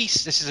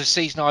is a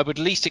season I would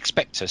least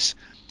expect us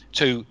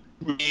to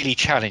really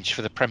challenge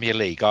for the Premier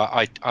League.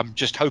 I'm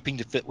just hoping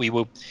that we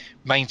will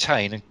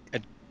maintain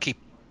and keep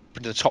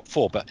into the top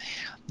 4. But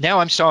now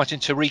I'm starting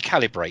to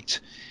recalibrate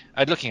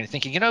and looking at it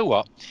thinking, you know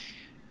what,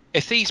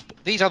 if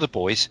these other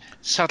boys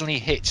suddenly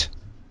hit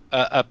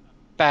a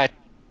bad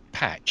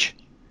patch,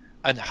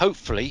 and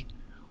hopefully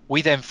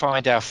we then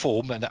find our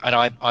form, and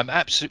I'm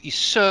absolutely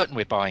certain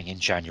we're buying in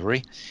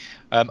January.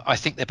 I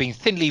think there have been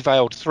thinly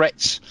veiled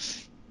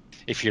threats,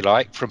 if you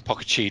like, from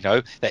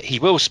Pochettino that he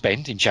will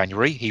spend in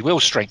January. He will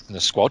strengthen the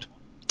squad.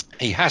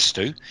 He has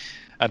to,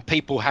 and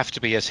people have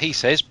to be, as he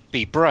says,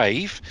 be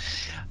brave.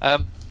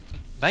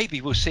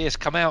 Maybe we'll see us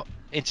come out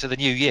into the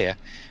new year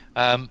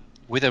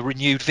with a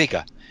renewed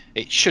vigour.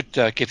 It should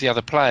give the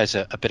other players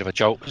a bit of a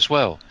jolt as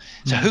well.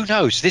 So who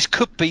knows? This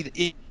could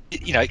be,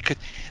 it could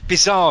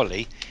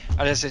bizarrely,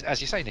 and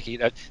as you say, Nici,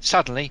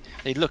 suddenly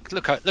they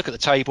look at the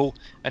table,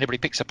 and everybody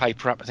picks a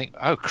paper up and think,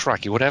 oh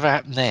crikey, whatever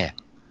happened there?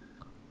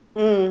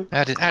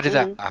 How did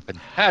that happen?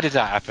 How did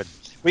that happen?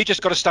 We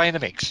just got to stay in the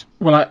mix.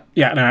 Well,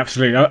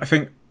 absolutely. I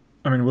think.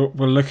 I mean,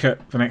 we'll look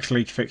at the next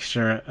league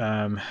fixture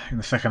in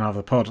the second half of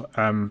the pod,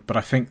 but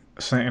I think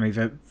certainly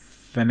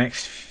the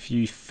next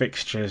few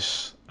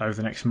fixtures over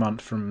the next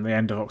month, from the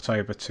end of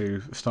October to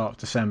the start of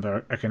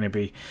December, are going to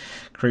be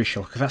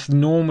crucial, because that's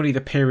normally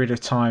the period of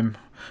time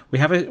we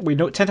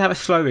tend to have a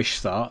slowish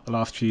start the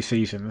last few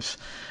seasons,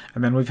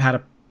 and then we've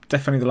had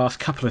definitely the last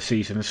couple of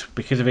seasons,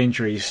 because of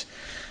injuries,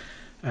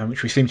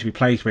 which we seem to be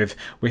plagued with.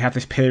 We have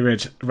this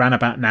period round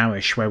about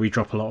nowish where we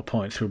drop a lot of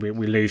points, where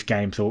we lose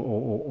games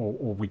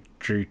or we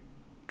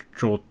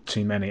draw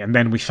too many, and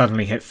then we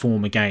suddenly hit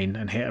form again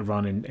and hit a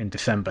run in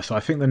December. So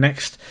I think the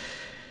next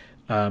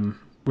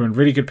we're in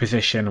really good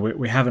position.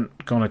 We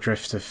haven't gone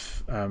adrift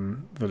of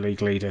the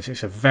league leaders.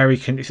 It's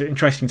an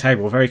interesting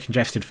table, a very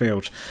congested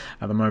field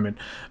at the moment.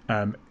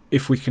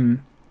 If we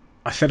can,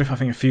 I said, I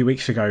think a few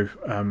weeks ago,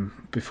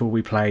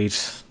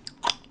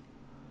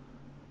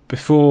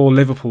 before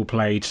Liverpool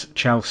played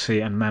Chelsea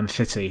and Man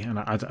City, and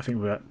I think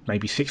we were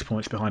maybe 6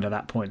 points behind at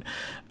that point,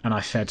 and I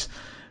said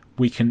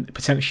we could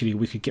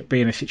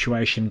be in a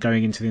situation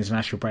going into the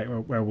international break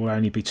where we'll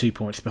only be 2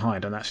 points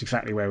behind, and that's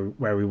exactly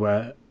where we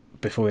were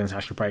before the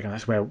international break, and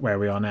that's where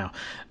we are now,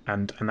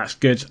 and that's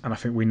good. And I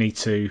think we need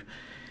to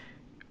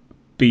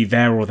be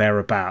there or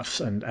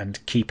thereabouts and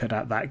keep it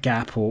at that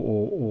gap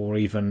or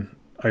even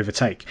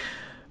overtake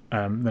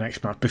the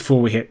next month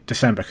before we hit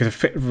December, because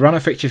the run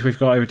of fixtures we've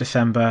got over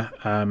December,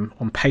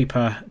 on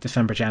paper,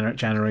 December,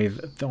 January,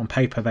 on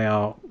paper they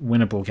are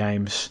winnable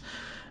games,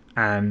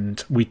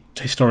 and we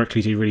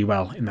historically do really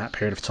well in that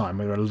period of time.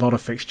 There are a lot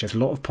of fixtures, a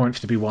lot of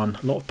points to be won,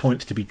 a lot of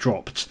points to be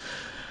dropped,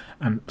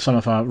 and some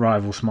of our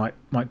rivals might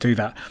do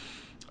that.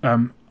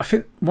 I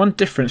think one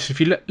difference,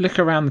 if you look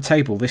around the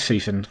table this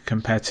season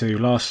compared to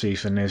last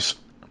season, is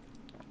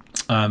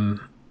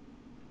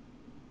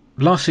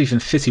last season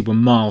City were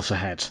miles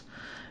ahead.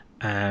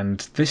 And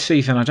this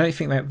season, I don't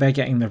think that they're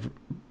getting the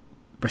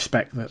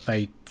respect that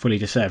they fully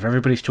deserve.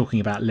 Everybody's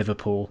talking about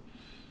Liverpool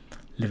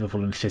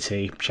and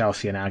City.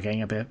 Chelsea are now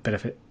getting a bit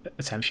of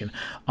attention.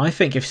 I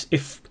think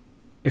if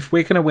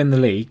we're going to win the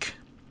league,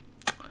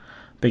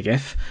 big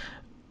if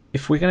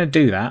we're going to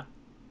do that,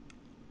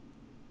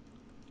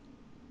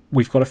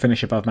 we've got to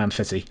finish above Man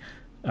City.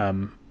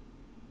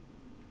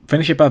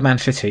 Finish above Man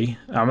City.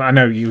 I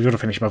know you've got to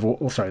finish above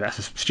all. Sorry, that's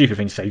a stupid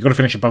thing to say. You've got to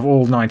finish above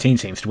all 19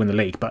 teams to win the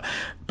league, but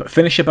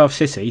finish above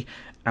City,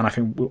 and I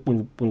think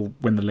we'll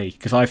win the league,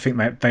 because I think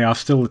that they are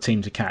still the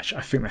team to catch.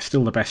 I think they're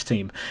still the best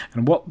team,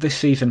 and what this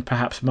season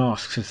perhaps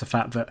masks is the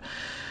fact that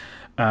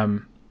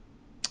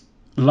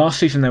last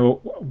season they were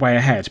way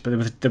ahead,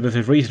 but there was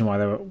a reason why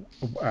they were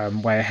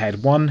way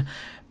ahead. One,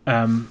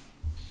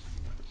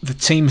 the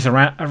teams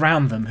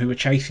around them who were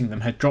chasing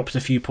them had dropped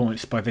a few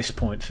points by this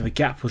point, so the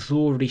gap was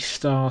already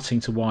starting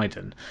to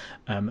widen.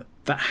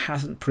 That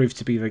hasn't proved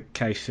to be the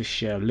case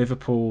this year.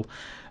 Liverpool,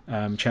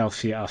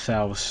 Chelsea,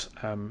 ourselves,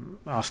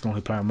 Arsenal,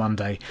 who play on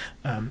Monday,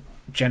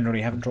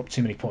 generally haven't dropped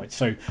too many points,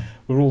 so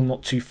we're all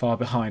not too far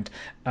behind.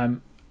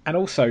 And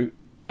also,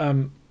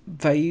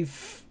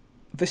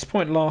 this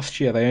point last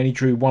year they only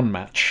drew one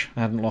match,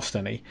 hadn't lost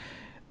any.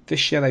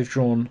 This year they've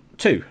drawn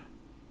two.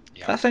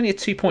 Yeah. That's only a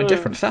 2-point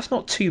difference. That's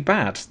not too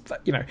bad,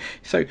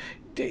 So,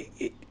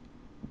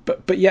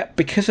 but yet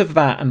because of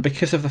that, and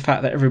because of the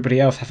fact that everybody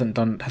else hasn't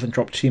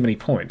dropped too many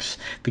points,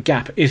 the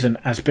gap isn't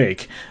as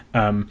big,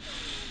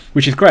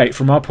 which is great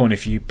from our point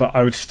of view. But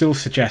I would still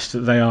suggest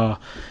that they are.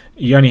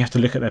 You only have to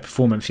look at their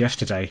performance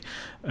yesterday,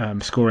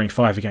 scoring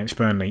 5 against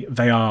Burnley.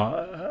 They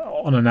are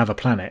on another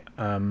planet,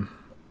 and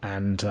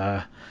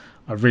I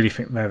really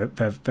think they're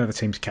the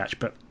team to catch.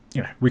 But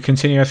we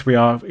continue as we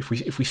are.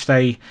 If we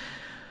stay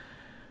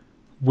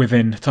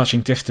within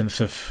touching distance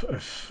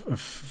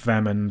of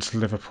them and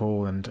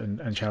Liverpool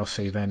and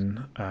Chelsea,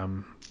 then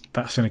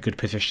that's in a good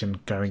position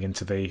going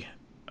into the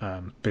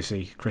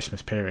busy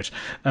Christmas period.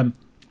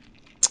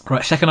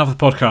 Right, second half of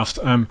the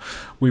podcast,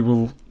 we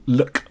will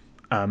look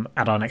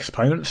at our next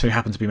opponents, who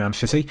happen to be Man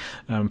City.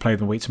 Play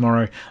them a week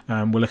tomorrow.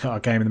 We'll look at our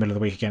game in the middle of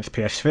the week against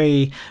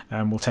PSV.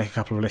 We'll take a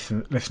couple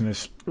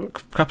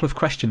of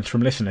questions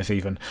from listeners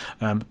even.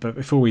 But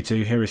before we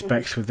do, here is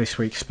Bex with this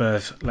week's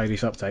Spurs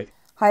Ladies Update.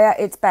 Hiya,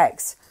 it's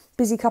Bex.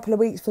 Busy couple of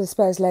weeks for the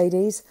Spurs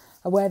ladies,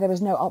 where there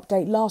was no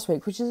update last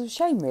week, which is a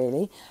shame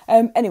really.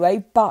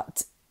 Anyway,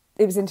 but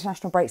it was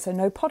international break, so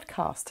no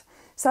podcast.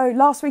 So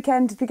last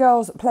weekend the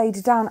girls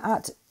played down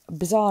at,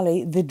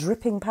 bizarrely, the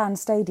Dripping Pan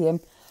Stadium.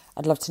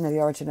 I'd love to know the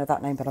origin of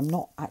that name, but I'm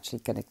not actually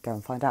going to go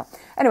and find out.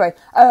 Anyway,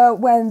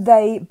 when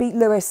they beat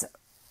Lewis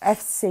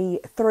FC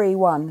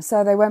 3-1.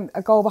 So they went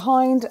a goal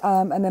behind,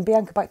 and then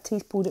Bianca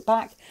Baptiste pulled it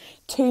back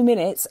 2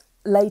 minutes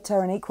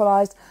later and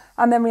equalised,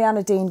 and then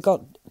Rihanna Dean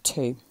got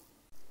 2.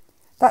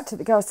 That took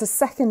the girls to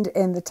second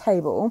in the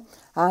table,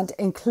 and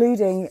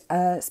including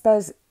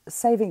Spurs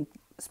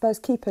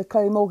keeper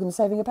Chloe Morgan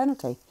saving a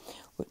penalty.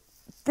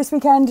 This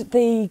weekend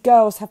the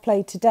girls have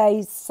played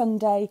today,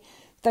 Sunday.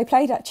 They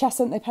played at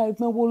Cheshunt, they played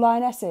Millwall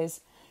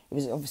Lionesses. It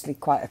was obviously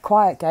quite a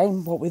quiet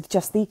game, what with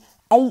just the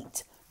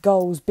 8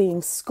 goals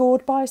being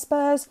scored by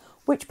Spurs,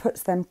 which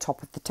puts them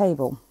top of the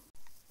table.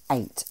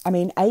 8. I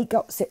mean, 8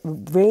 got...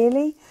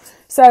 Really?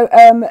 So,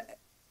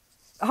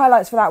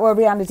 highlights for that were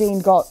Rihanna Dean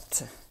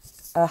got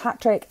a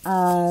hat-trick,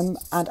 and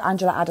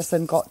Angela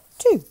Addison got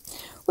 2,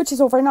 which is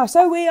all very nice.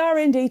 So we are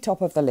indeed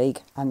top of the league,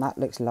 and that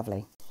looks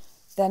lovely.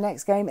 Their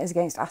next game is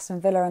against Aston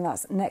Villa, and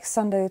that's next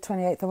Sunday, the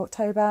 28th of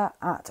October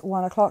at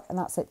 1 o'clock, and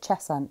that's at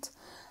Cheshunt.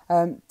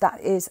 That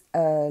is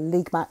a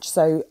league match,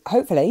 so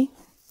hopefully,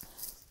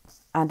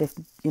 and if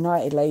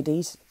United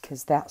ladies,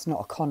 because that's not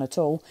a con at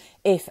all,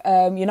 if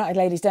United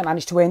ladies don't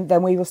manage to win,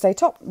 then we will stay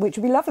top, which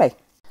would be lovely.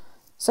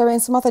 So in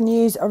some other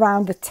news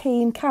around the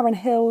team, Karen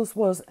Hills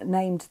was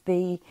named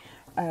the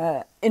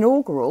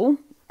inaugural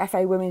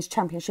FA Women's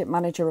Championship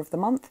Manager of the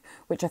Month,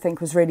 which I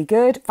think was really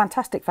good.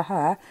 Fantastic for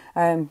her.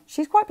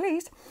 She's quite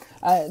pleased.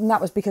 And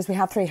that was because we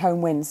had 3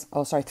 wins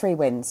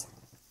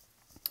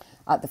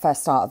at the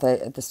start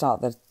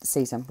of the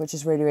season, which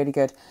is really, really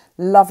good.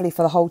 Lovely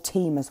for the whole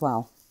team as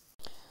well.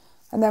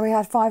 And then we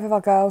had 5 of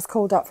our girls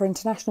called up for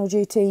international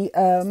duty.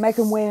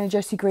 Megan Wynne and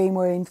Josie Green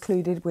were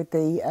included with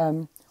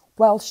the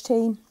Welsh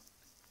team.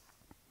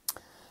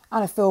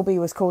 Anna Philby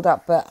was called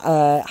up but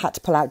had to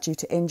pull out due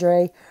to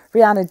injury.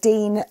 Rihanna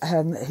Dean,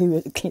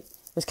 who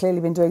has clearly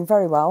been doing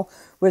very well,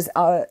 was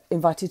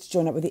invited to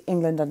join up with the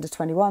England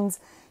under-21s.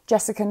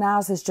 Jessica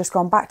Naz has just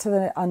gone back to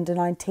the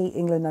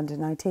England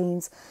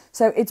under-19s.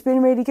 So it's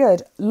been really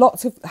good.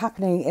 Lots of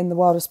happening in the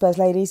world of Spurs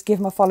ladies. Give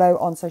them a follow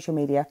on social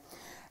media.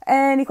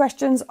 Any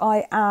questions?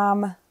 I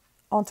am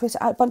on Twitter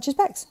at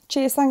BunchesBex.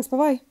 Cheers, thanks,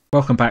 bye-bye.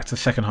 Welcome back to the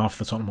second half of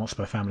the Tottenham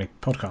Hotspur Family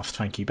Podcast.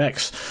 Thank you,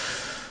 Bex.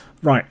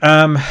 Right,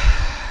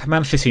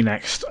 Man City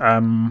next,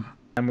 and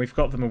we've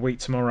got them a week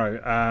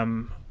tomorrow.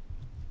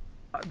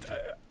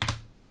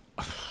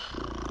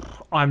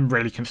 I'm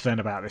really concerned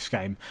about this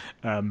game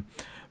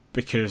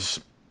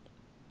because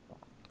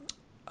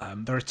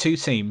there are 2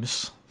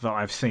 teams that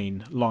I've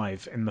seen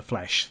live in the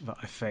flesh that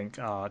I think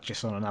are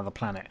just on another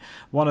planet.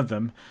 One of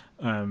them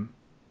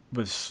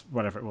was,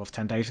 whatever it was,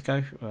 10 days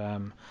ago.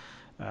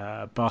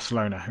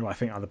 Barcelona, who I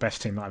think are the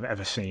best team that I've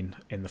ever seen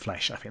in the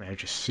flesh. I think they were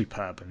just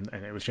superb,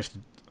 and it was just...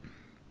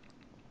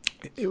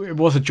 It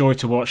was a joy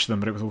to watch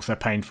them, but it was also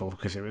painful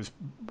because it was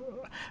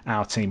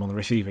our team on the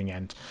receiving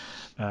end.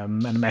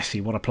 And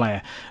Messi, what a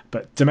player.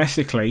 But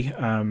domestically,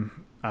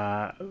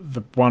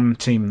 the one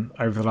team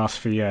over the last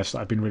few years that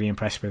I've been really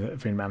impressed with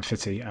have been Man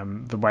City.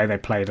 The way they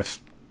played us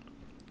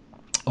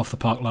off the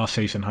park last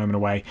season, home and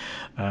away,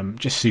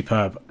 just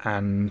superb.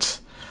 And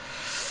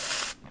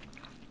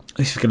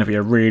this is going to be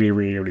a really,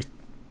 really, really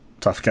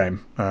tough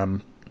game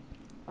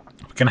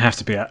going to have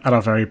to be at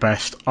our very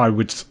best. I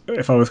would,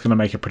 if I was going to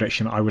make a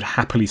prediction, I would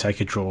happily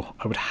take a draw.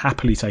 I would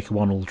happily take a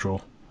 1-1 draw.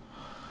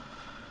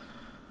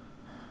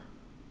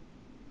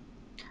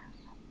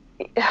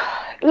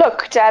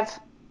 Look, Jav,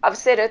 I've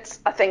said it.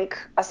 I think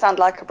I sound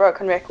like a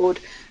broken record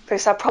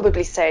because I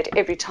probably say it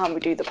every time we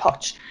do the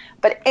Poch.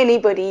 But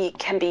anybody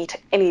can beat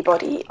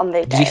anybody on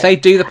their day. Did you say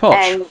do the Poch?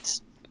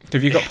 And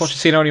have you got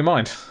Pochettino on your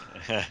mind?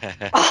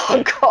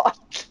 Oh, God.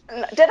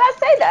 Did I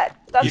say that?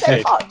 Did I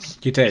say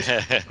Poch? You did.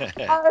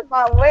 Oh,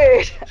 my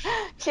word.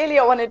 Clearly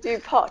I want to do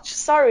Poch.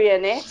 Sorry,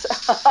 Annette.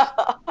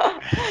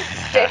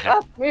 Step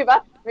up,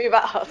 move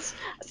out.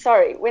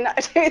 Sorry, when I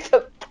do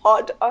the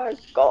pod, oh,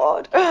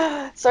 God.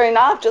 Sorry,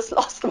 now I've just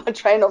lost my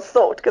train of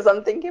thought because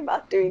I'm thinking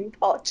about doing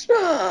Poch.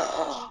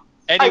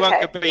 Anyone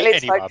okay, could beat let's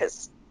anyone.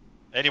 Focus.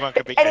 Anyone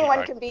can beat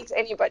anyone can beat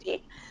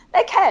anybody.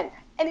 They can.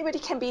 Anybody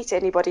can beat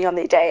anybody on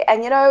their day.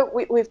 And, you know,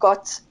 we've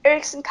got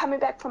Eriksen coming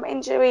back from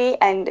injury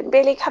and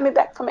Mbele coming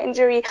back from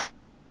injury.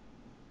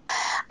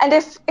 And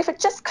if it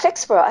just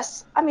clicks for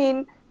us, I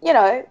mean, you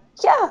know,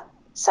 yeah,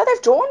 so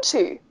they've drawn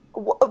to.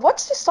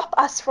 What's to stop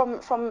us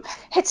from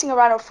hitting a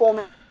run of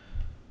form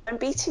and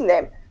beating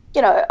them?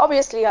 You know,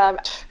 obviously a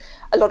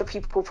lot of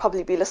people will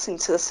probably be listening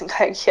to this and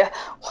going, yeah,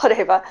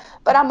 whatever.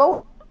 But I'm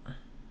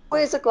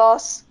always a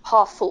glass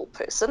half full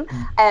person,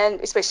 and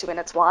especially when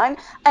it's wine.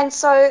 And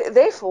so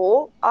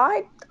therefore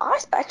I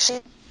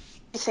actually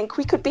think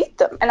we could beat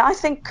them, and I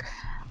think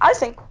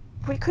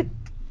we could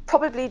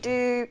probably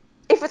do,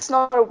 if it's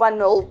not a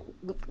 1-0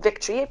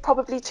 victory,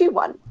 probably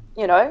 2-1,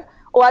 you know.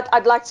 Or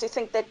I'd like to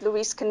think that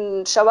Luis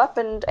can show up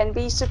and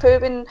be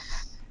superb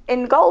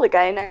in goal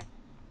again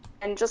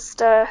and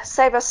just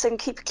save us and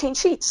keep a clean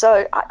sheet.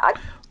 So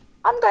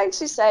I'm going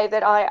to say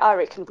that I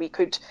reckon we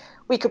could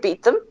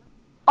beat them.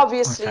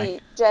 Obviously, okay.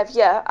 Jav,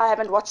 yeah, I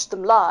haven't watched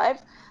them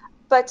live,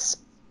 but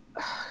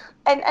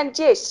and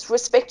yes,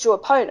 respect your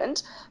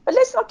opponent, but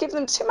let's not give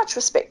them too much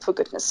respect, for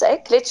goodness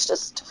sake.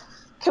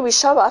 Can we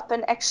show up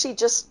and actually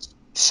just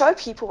show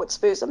people what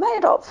Spurs are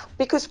made of?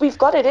 Because we've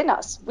got it in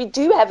us. We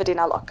do have it in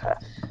our locker.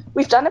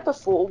 We've done it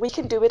before. We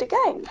can do it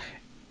again.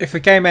 If the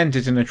game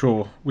ended in a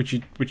draw, would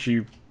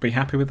you be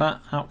happy with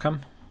that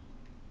outcome?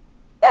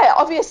 Yeah,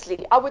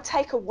 obviously, I would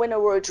take a win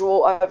or a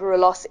draw over a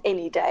loss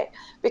any day,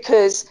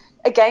 because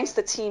against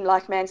a team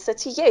like Man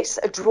City, yes,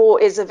 a draw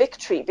is a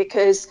victory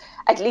because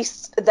at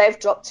least they've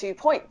dropped 2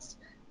 points.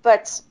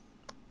 But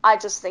I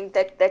just think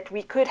that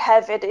we could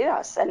have it in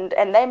us, and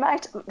they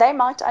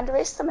might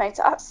underestimate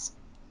us,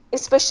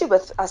 especially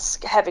with us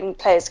having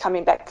players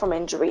coming back from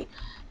injury.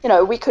 You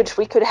know, we could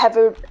have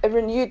a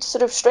renewed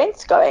sort of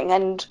strength going,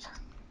 and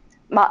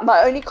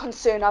my only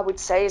concern, I would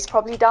say, is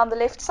probably down the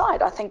left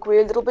side. I think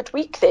we're a little bit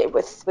weak there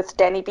with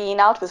Danny being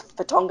out, with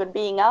Vertonghen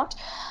being out.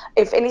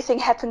 If anything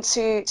happened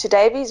to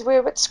Davies, we're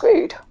a bit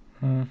screwed.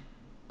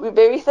 We're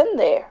very thin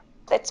there.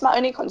 That's my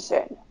only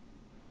concern.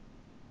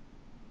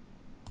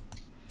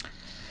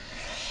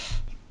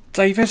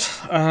 David,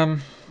 how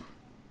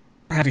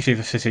do you see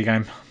the City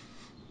game?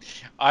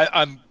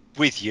 I'm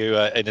with you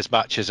in as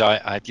much as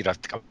I'm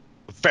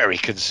very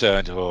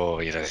concerned.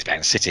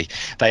 Man City,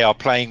 they are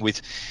playing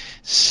with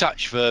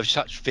such verve,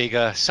 such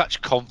vigour,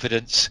 such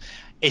confidence.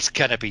 It's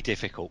going to be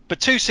difficult. But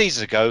 2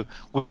 seasons ago,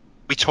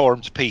 we tore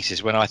them to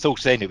pieces when I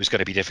thought then it was going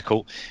to be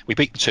difficult. We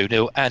beat them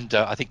 2-0, and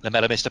I think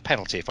Lamela missed a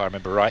penalty, if I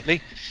remember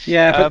rightly.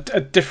 Yeah, but a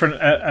different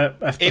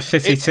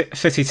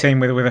City team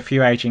with a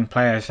few ageing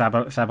players,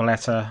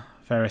 Zabaleta,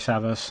 various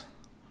others.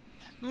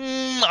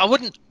 I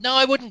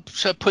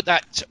wouldn't put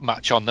that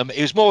much on them.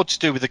 It was more to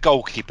do with the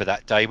goalkeeper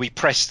that day. We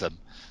pressed them.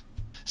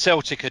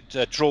 Celtic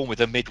had drawn with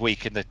them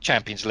midweek in the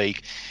Champions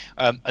League,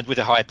 and with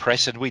a high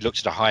press, and we looked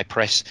at a high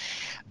press.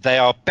 They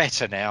are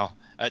better now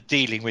at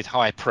dealing with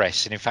high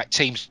press, and in fact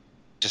teams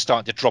are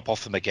starting to drop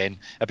off them again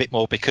a bit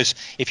more, because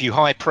if you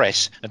high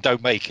press and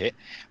don't make it,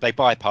 they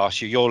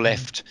bypass you. You're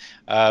left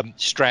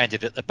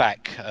stranded at the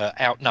back,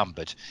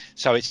 outnumbered.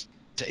 So it's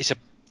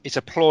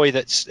a ploy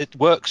it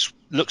works,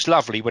 looks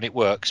lovely when it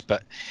works,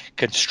 but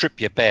can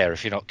strip you bare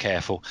if you're not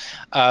careful.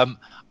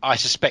 I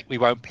suspect we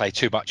won't play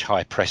too much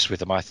high press with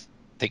them. I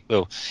think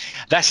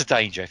that's a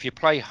danger. If you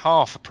play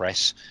half a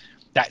press,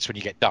 that's when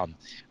you get done,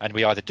 and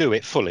we either do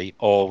it fully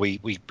or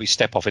we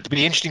step off it. It'll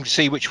be interesting to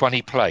see which one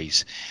he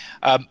plays.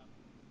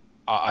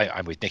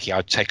 I'm with Nicky.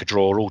 I'd take a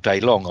draw all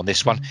day long on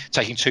this one,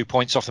 taking 2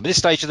 points off them. At this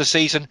stage of the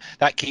season,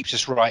 that keeps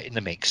us right in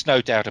the mix,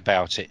 no doubt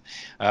about it.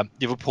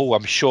 Liverpool,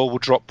 I'm sure, will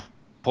drop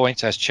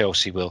points, as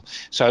Chelsea will,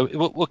 so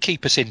will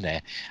keep us in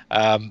there.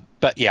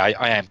 But yeah,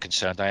 I am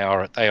concerned. They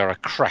are a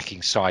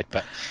cracking side,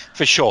 but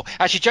for sure.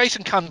 Actually,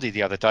 Jason Cundy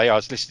the other day, I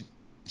was listening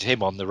to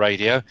him on the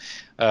radio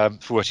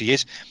for what he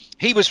is.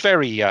 He was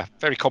very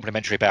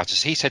complimentary about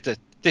us. He said that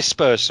this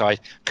Spurs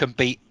side can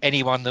beat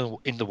anyone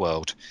in the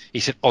world. He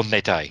said on their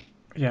day.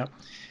 Yeah.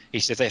 He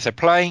said if they're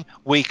playing,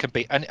 we can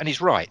beat, and he's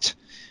right.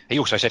 He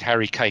also said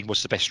Harry Kane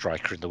was the best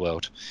striker in the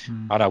world,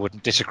 and I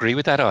wouldn't disagree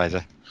with that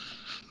either.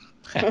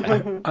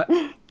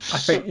 I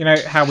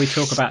think, how we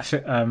talk about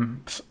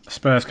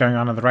Spurs going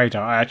under the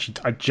radar.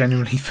 I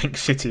genuinely think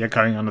City are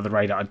going under the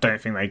radar. I don't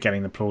think they're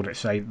getting the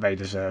plaudits they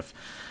deserve.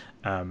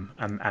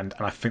 and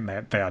I think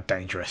they are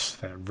dangerous.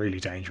 They're really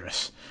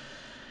dangerous.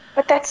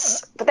 But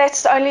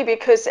that's only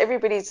because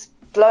everybody's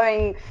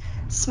blowing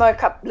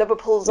smoke up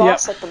Liverpool's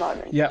arse at the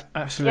moment. Yeah,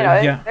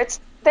 absolutely.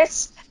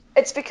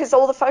 It's because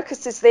all the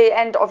focus is there,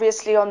 and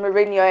obviously on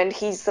Mourinho and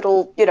his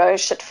little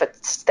shit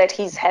fits that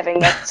he's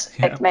having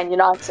at Man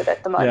United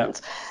at the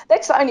moment.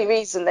 That's the only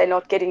reason they're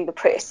not getting the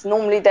press.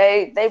 Normally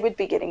they would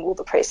be getting all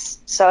the press.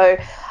 So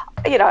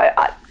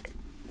they're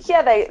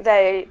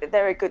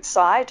a good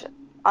side.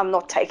 I'm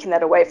not taking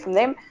that away from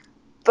them,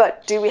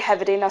 but do we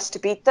have it in us to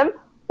beat them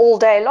all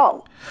day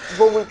long?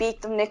 Will we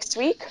beat them next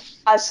week?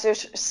 I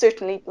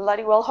certainly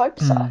bloody well hope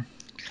so.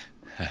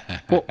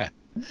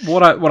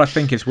 What I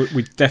think is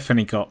we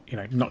definitely got,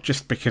 not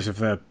just because of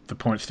the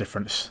points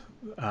difference.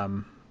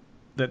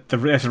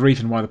 There's a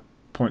reason why the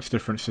points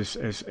difference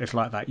is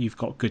like that. You've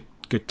got good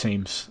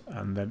teams,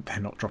 and they're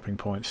not dropping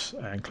points,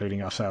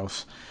 including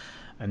ourselves.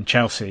 And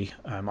Chelsea,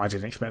 I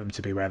didn't expect them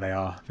to be where they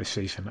are this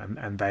season,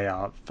 and they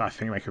are. I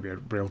think they could be a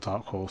real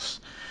dark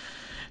horse.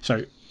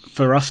 So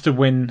for us to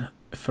win,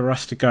 for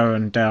us to go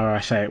and, dare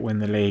I say it, win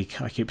the league,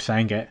 I keep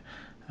saying it,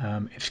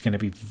 it's going to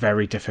be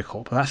very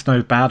difficult. But that's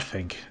no bad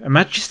thing.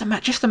 Just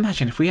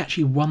imagine if we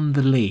actually won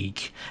the league,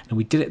 and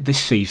we did it this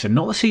season,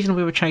 not the season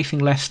we were chasing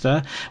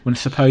Leicester, when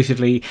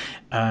supposedly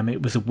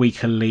it was a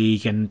weaker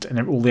league and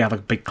all the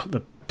other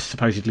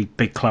supposedly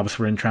big clubs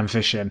were in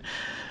transition.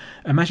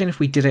 Imagine if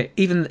we did it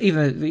even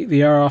the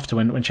year after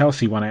when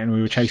Chelsea won it and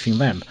we were chasing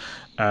them.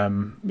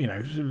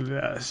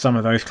 Some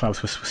of those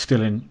clubs were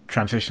still in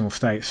transitional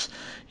states,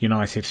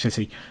 United,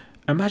 City.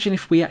 Imagine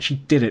if we actually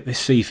did it this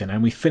season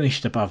and we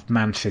finished above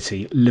Man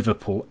City,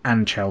 Liverpool,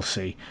 and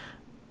Chelsea.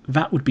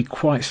 That would be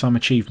quite some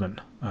achievement.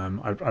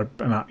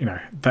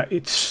 That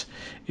it's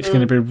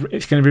going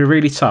to be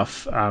really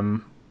tough.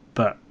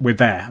 But we're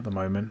there at the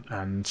moment,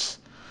 and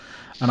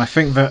I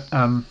think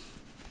that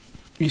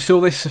you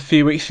saw this a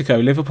few weeks ago.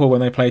 Liverpool,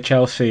 when they played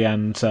Chelsea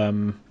and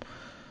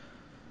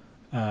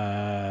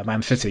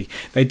Man City,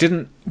 they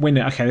didn't win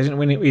it. Okay, they didn't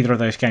win either of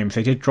those games.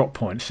 They did drop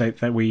points. So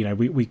that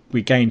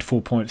we gained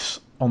 4 points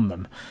on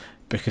them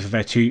because of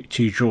their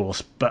two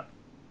draws, but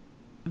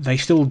they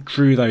still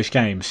drew those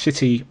games.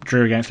 City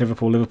drew against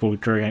Liverpool, Liverpool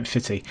drew against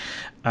City,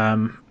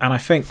 and I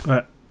think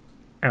that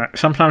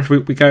sometimes we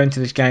go into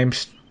these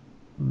games,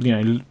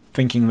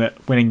 thinking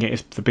that winning it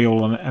is the be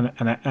all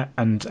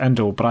and end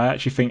all. But I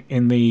actually think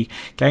in the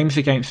games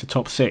against the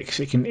top six,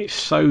 it's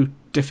so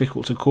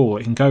difficult to call.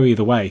 It can go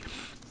either way,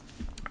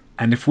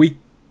 and if we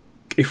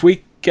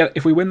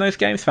win those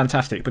games,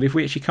 fantastic. But if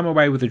we actually come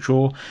away with a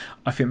draw,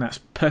 I think that's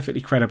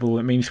perfectly credible.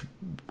 It means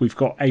we've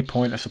got a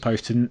point as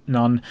opposed to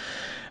none,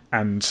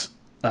 and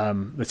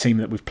the team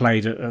that we've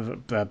played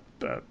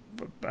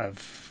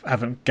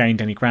haven't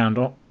gained any ground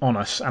on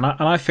us. And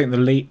I think the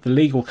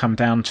league will come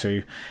down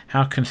to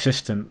how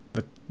consistent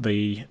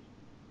you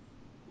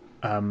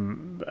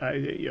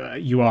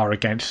are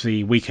against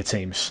the weaker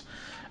teams.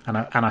 And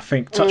I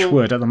think, touch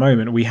wood, at the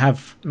moment we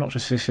have, not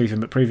just this season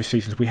but previous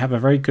seasons, we have a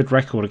very good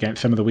record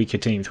against some of the weaker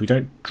teams. We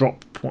don't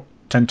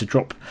tend to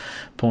drop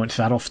points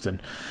that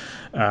often.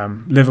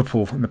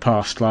 Liverpool in the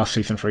past, last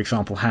season for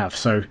example, have.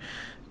 So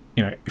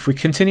if we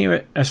continue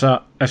it as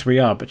we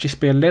are, but just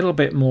be a little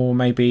bit more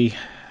maybe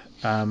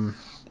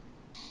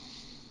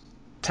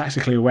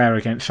tactically aware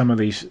against some of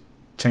these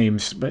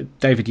teams. But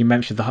David, you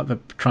mentioned the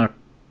trying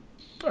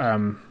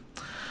to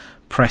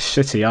press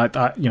City. I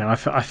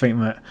think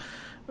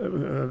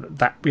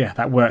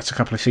that worked a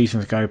couple of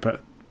seasons ago,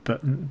 but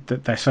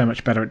they're so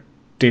much better at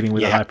dealing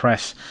with the high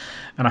press.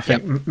 And I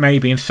think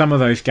maybe in some of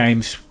those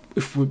games,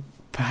 if we're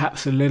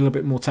perhaps a little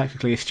bit more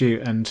tactically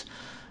astute and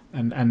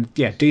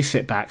do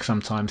sit back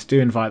sometimes, do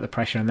invite the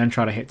pressure, and then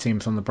try to hit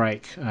teams on the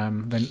break,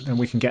 then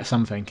we can get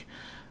something,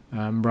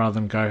 rather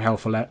than go hell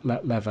for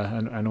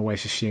leather and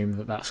always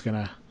assume that's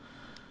the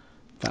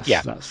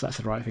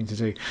right thing to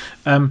do.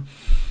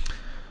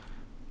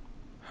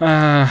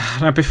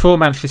 Now, before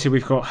Man City,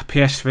 we've got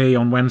PSV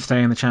on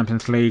Wednesday in the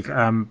Champions League.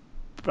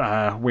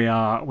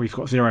 We've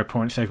got 0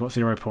 points. They've got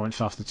 0 points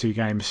after 2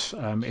 games.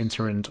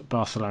 Inter and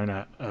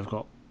Barcelona have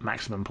got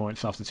maximum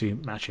points after 2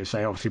 matches.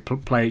 They obviously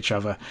play each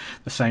other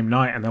the same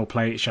night, and they'll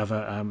play each other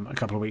a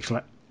couple of weeks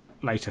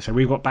later. So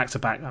we've got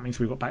back-to-back. That means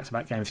we've got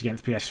back-to-back games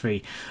against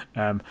PSV.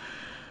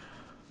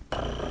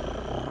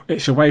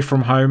 It's away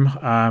from home.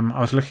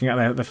 I was looking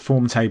at the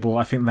form table.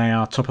 I think they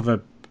are top of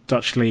the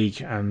Dutch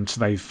league, and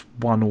they've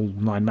won all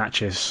 9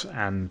 matches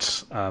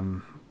and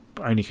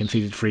only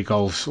conceded 3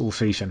 goals all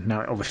season.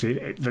 Now,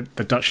 obviously,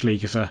 the Dutch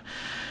league is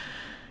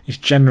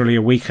generally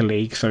a weaker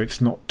league, so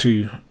it's not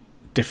too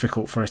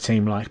difficult for a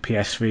team like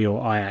PSV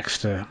or Ajax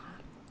to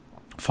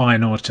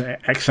find or to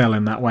excel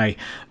in that way.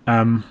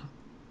 Are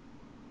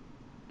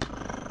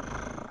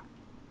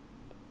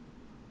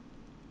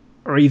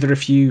either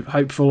of you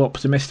hopeful,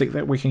 optimistic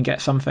that we can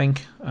get something?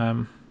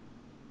 I'm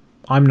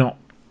not.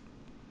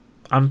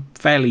 I'm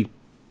fairly.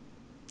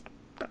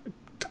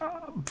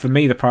 For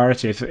me, the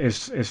priority is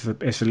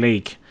the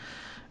league,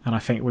 and I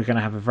think we're going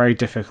to have a very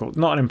difficult,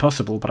 not an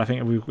impossible, but I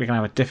think we're going to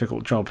have a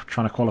difficult job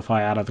trying to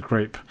qualify out of the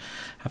group,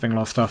 having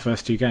lost our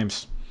first 2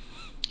 games.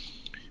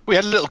 We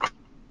had a little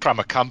crumb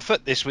of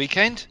comfort this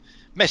weekend.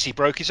 Messi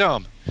broke his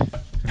arm.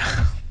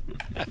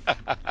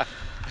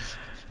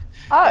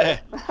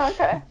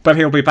 Okay. But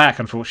he'll be back,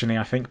 unfortunately,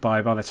 I think,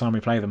 by the time we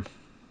play them.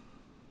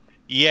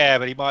 Yeah,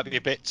 but he might be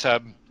a bit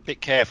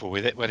careful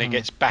with it when he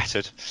gets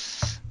battered,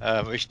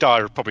 which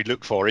Dyer would probably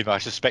look for him, I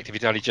suspect, if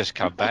he'd only just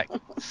come back.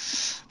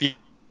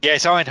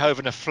 Yes,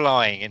 Eindhoven are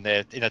flying in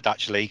the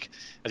Dutch league,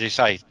 as you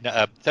say.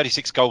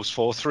 36 goals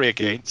for, 3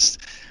 against.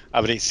 I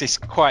mean, it's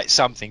quite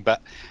something,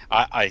 but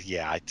I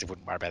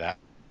wouldn't worry about that.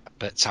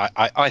 But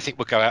I think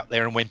we'll go out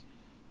there and win.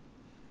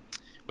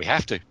 We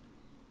have to.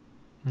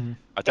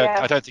 I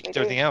don't think do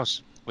anything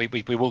else. We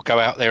will go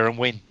out there and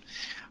win,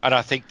 and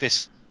I think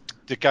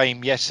the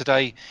game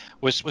yesterday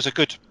was a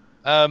good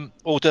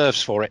hors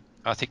d'oeuvres for it.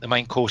 I think the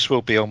main course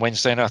will be on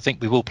Wednesday, and I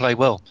think we will play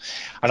well.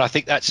 And I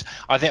think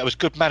it was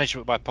good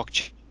management by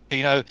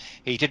Pochettino.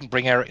 He didn't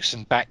bring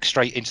Eriksen back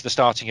straight into the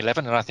starting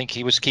 11, and I think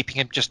he was keeping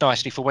him just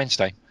nicely for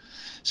Wednesday.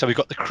 So we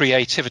got the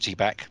creativity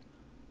back,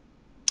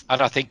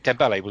 and I think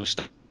Dembele will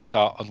start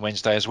on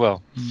Wednesday as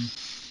well.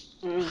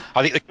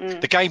 I think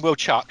the game we'll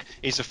chuck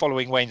is the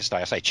following Wednesday.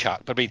 I say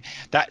chuck, but I mean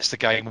that's the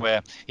game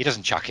where he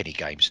doesn't chuck any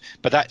games,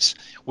 but that's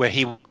where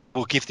he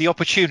will give the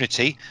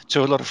opportunity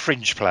to a lot of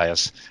fringe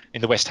players in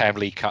the West Ham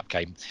League Cup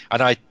game,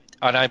 and I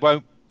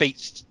won't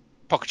beat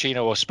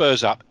Pochettino or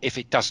Spurs up if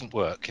it doesn't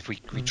work. If we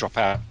drop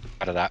out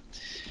of that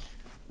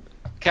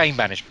game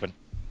management.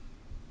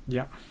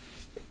 Yeah.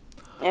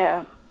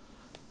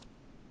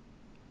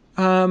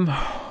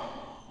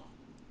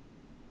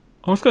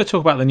 I was going to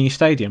talk about the new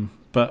stadium,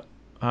 but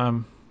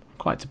I'm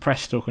quite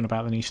depressed talking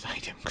about the new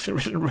stadium because there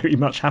isn't really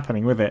much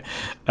happening with it.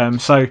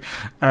 So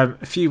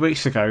a few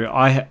weeks ago,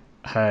 I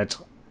heard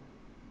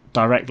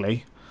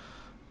directly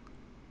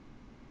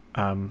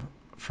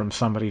from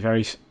somebody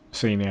very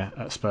senior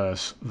at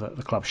Spurs that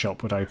the club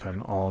shop would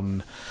open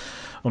on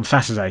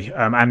Saturday.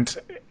 And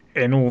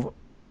in all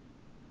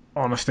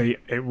honesty,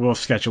 it was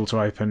scheduled to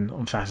open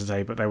on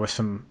Saturday, but there were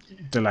some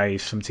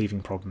delays, some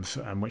teething problems,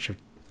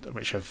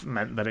 which have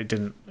meant that it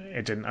didn't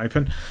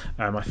open.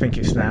 I think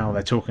it's now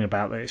they're talking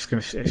about that it's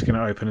going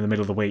to open in the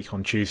middle of the week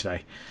on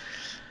Tuesday.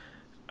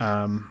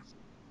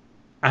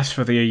 As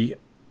for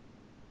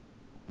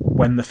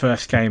when the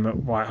first game at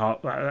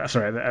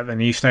at the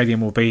new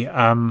stadium will be,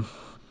 I've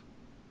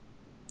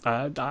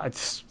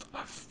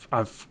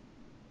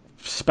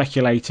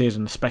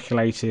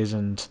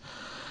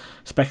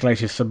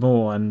speculated some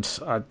more, and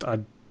I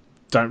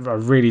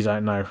really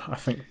don't know. I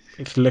think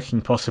it's looking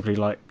possibly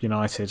like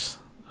United.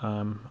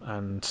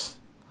 And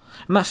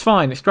that's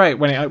fine. It's great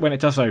when it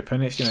does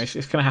open. It's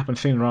it's going to happen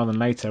sooner rather than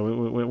later.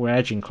 We're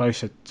edging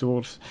closer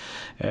towards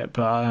it.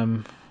 But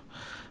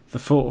the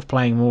thought of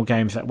playing more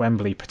games at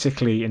Wembley,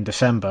 particularly in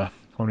December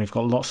when we've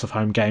got lots of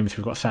home games,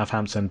 we've got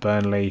Southampton,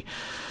 Burnley,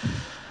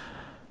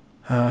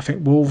 I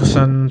think Wolves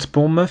and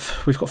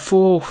Bournemouth. We've got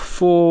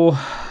four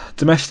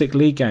domestic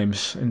league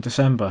games in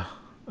December.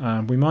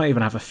 We might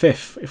even have a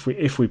fifth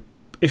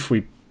if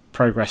we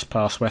progress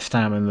past West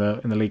Ham in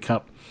the League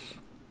Cup.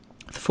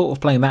 The thought of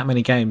playing that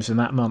many games in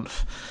that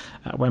month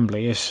at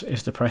Wembley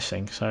is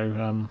depressing.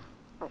 So,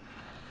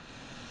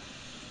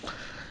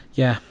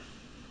 yeah.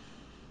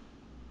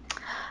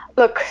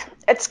 Look,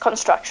 it's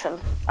construction.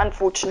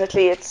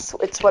 Unfortunately, it's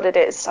what it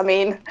is. I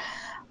mean,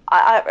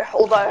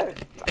 although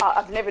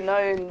I've never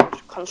known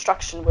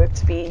construction work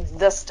to be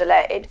this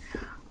delayed,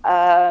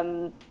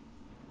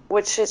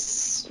 which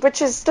is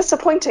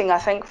disappointing, I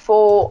think,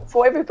 for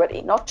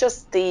everybody, not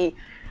just the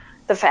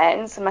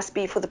fans. It must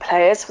be for the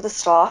players, for the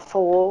staff,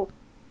 for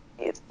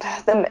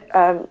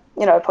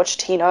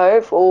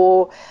Pochettino,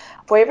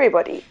 for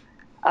everybody.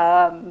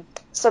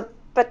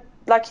 But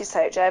like you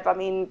say, Jab, I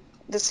mean,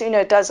 the sooner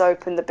it does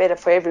open, the better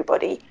for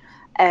everybody.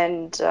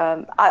 And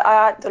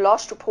the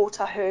last report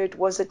I heard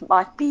was it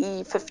might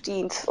be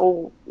 15th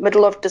or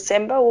middle of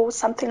December or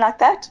something like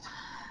that.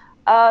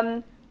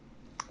 But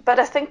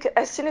I think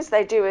as soon as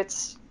they do it,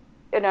 so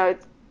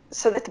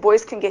that the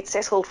boys can get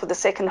settled for the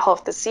second half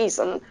of the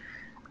season,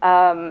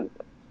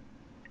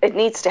 it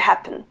needs to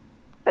happen,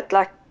 but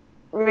like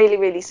really,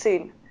 really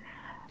soon.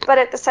 But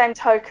at the same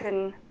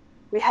token,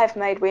 we have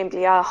made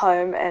Wembley our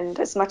home, and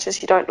as much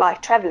as you don't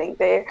like travelling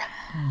there,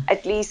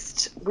 at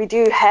least we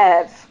do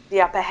have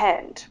the upper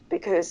hand,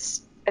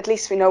 because at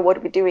least we know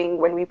what we're doing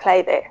when we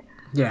play there.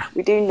 Yeah.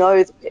 We do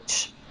know the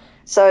pitch.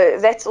 So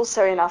that's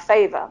also in our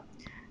favour.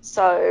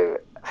 So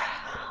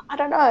I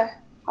don't know.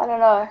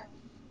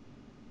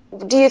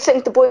 Do you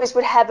think the boys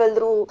would have a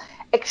little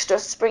extra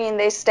spring in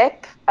their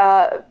step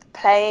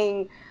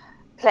playing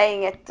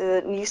at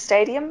the new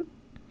stadium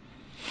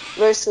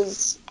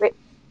versus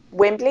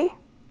Wembley?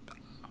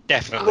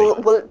 Definitely.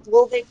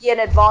 Will there be an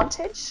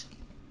advantage?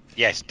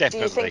 Yes,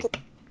 definitely.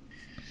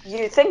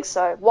 You think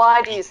so?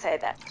 Why do you say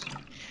that?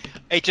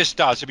 It just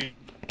does. I mean,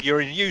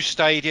 you're in a new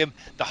stadium.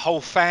 The whole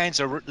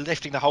fans are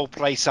lifting the whole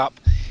place up.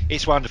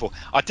 It's wonderful.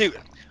 I'm going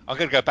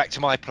to go back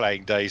to my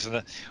playing days,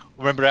 and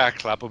remember our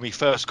club when we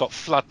first got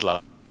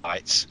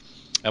floodlights,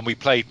 and we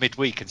played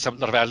midweek in a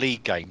lot of our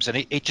league games, and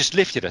it just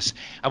lifted us.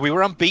 And we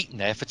were unbeaten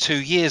there for 2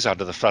 years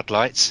under the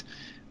floodlights.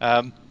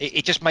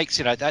 It just makes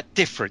that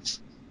difference.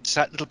 It's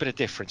that little bit of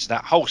difference,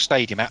 that whole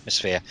stadium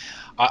atmosphere,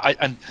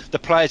 and the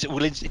players.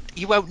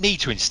 You won't need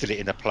to instill it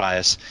in the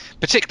players,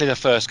 particularly the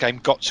first game.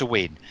 Got to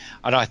win,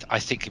 and I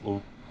think it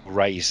will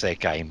raise their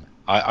game.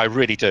 I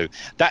really do.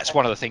 That's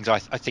one of the things I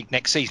think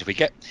next season, if we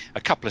get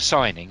a couple of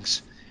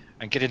signings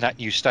and get in that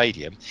new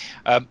stadium.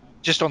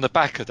 Just on the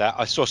back of that,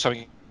 I saw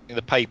something in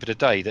the paper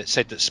today that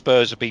said that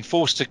Spurs have been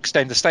forced to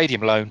extend the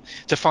stadium loan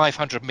to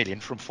 500 million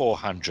from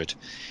 400.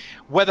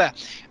 Whether,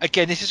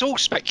 again, this is all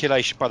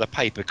speculation by the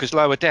paper, because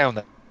lower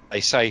down they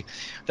say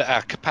that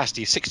our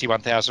capacity is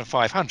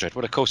 61,500.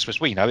 Well, of course,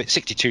 as we know, it's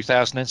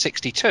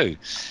 62,062.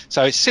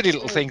 So it's silly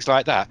little things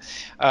like that.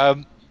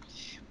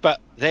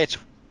 But they're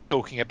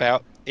talking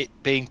about it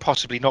being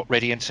possibly not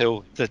ready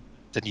until the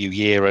new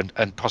year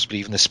and possibly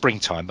even the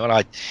springtime.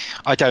 Well,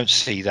 I don't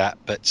see that,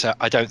 but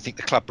I don't think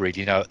the club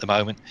really know at the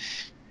moment.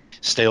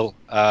 Still,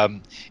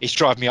 it's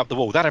driving me up the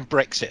wall. That and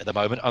Brexit at the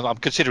moment. I'm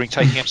considering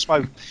taking up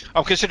smoke.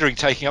 I'm considering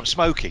taking up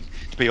smoking,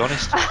 to be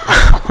honest.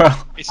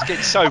 Well, It's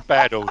getting so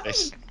bad, all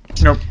this.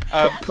 nope.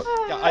 But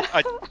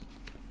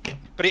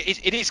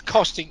it is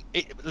costing.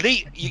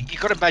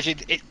 You've got to imagine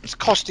it's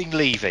costing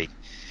Levy,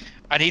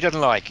 and he doesn't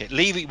like it.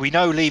 We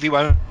know Levy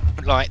won't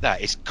like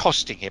that. It's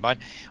costing him.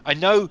 I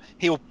know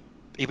he'll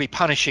be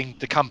punishing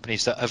the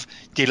companies that have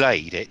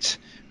delayed it,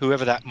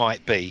 whoever that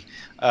might be,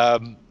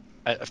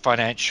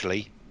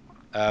 financially.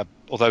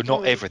 Although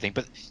not everything,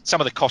 but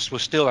some of the costs will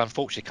still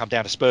unfortunately come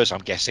down to Spurs, I'm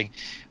guessing.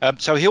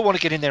 So he'll want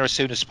to get in there as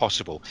soon as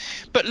possible.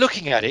 But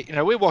looking at it,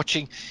 we're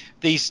watching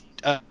these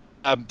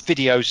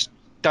videos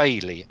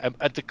daily, and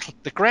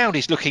the ground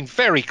is looking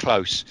very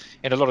close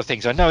in a lot of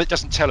things. I know it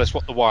doesn't tell us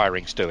what the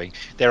wiring's doing.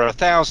 There are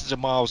thousands of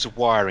miles of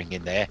wiring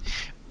in there,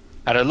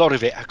 and a lot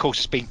of it, of course,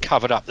 has been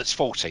covered up that's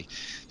faulty.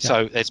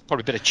 So there's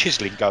probably a bit of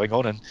chiselling going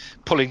on and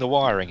pulling the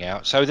wiring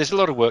out. So there's a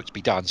lot of work to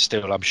be done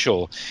still, I'm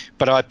sure.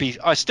 But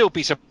I'd still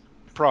be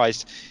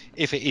surprised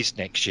if it is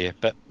next year.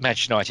 But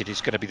Manchester United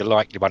is going to be the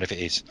likely one if it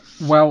is.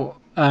 Well,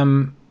 I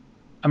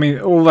mean,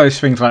 all those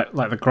things like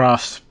the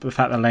grass, the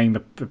fact they're laying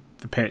the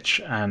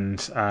pitch, and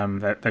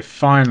they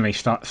finally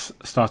started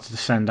to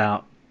send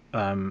out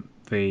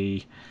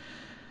the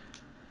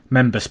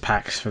members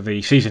packs for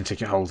the season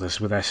ticket holders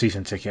with their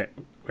season ticket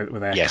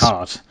with their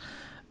card.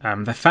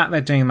 The fact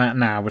they're doing that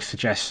now would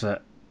suggest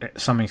that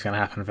something's going to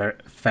happen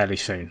fairly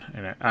soon.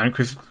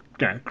 Because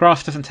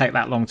grass doesn't take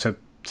that long to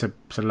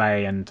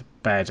lay and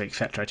bed,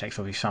 etc. It takes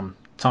obviously some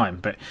time,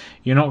 but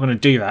you're not going to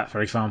do that,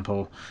 for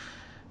example,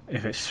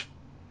 if it's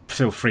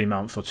still 3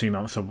 months or 2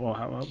 months or what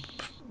are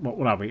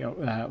we?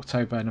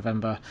 October,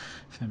 November,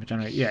 December,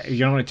 January. Yeah,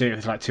 you're not going to do it if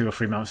it's like 2 or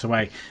 3 months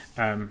away.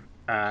 The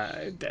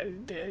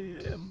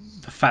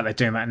fact they're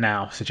doing that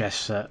now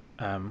suggests that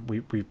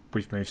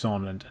we've moved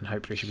on and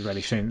hopefully should be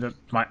ready soon.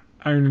 My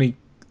only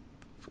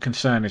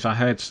concern is I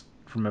heard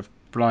from a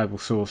reliable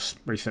source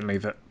recently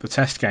that the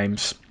test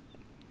games,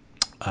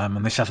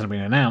 and this hasn't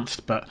been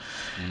announced, but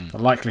the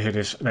likelihood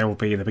is they will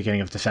be at the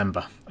beginning of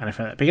December. And if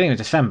at the beginning of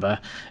December,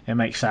 it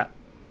makes that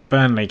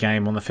Burnley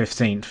game on the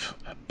 15th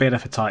a bit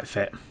of a tight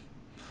fit.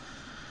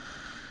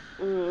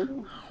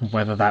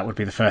 Whether that would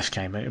be the first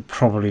game, it would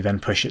probably then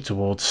push it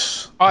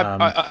towards. I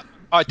don't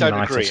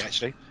United. agree.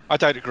 Actually, I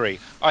don't agree.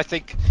 I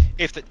think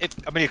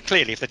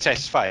clearly if the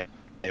tests fail,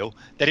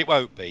 then it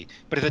won't be.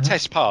 But if the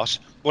tests pass,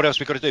 what else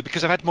have we got to do?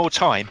 Because I've had more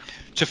time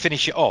to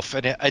finish it off,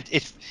 and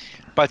if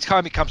by the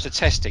time it comes to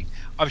testing,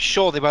 I'm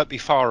sure they won't be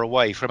far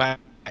away from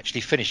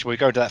actually finished when we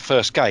go to that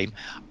first game,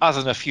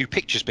 other than a few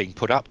pictures being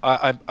put up.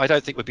 I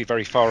don't think we'd be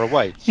very far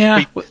away.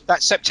 Yeah.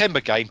 That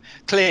September game,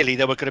 clearly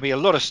there were going to be a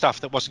lot of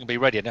stuff that wasn't going to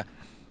be ready. Now,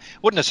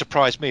 wouldn't have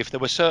surprised me if there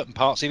were certain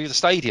parts of the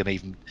stadium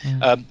even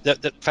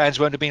that fans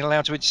weren't being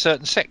allowed to in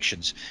certain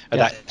sections at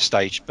that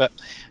stage. But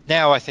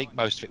now I think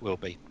most of it will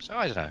be. So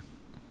I don't know.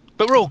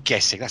 But we're all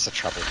guessing. That's the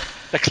trouble.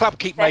 The club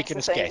keep making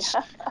us guess.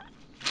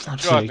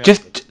 Absolutely.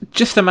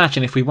 Just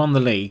imagine if we won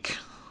the league.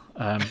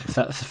 That's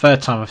the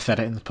third time I've said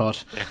it in the pod.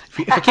 Yeah.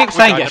 If I keep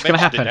saying it's going to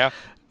happen.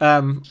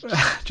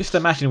 Just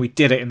imagine we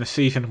did it in the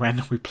season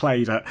when we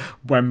played at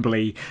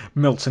Wembley,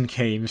 Milton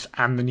Keynes,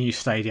 and the new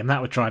stadium.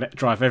 That would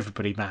drive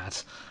everybody mad.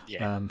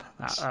 Yeah.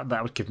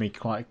 That would give me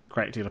quite a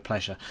great deal of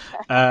pleasure.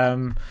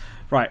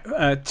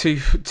 Right,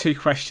 two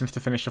questions to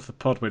finish off the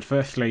pod with.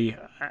 Firstly,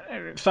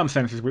 in some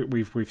senses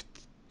we've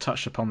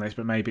touched upon this,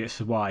 but maybe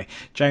it's why.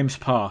 James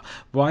Parr,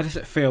 why does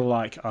it feel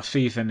like our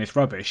season is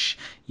rubbish,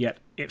 yet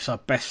it's our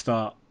best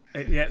start?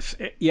 Yet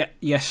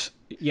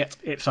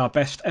it's our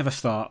best ever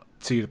start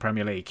to the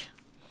Premier League.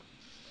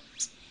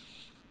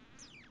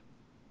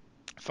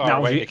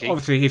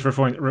 Obviously, he's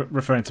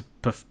referring to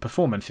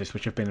performances,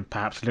 which have been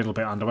perhaps a little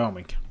bit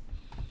underwhelming.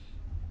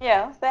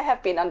 Yeah, they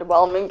have been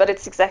underwhelming, but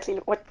it's exactly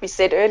what we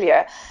said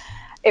earlier.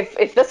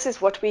 If this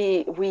is what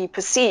we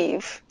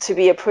perceive to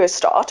be a poor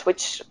start,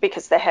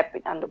 because they have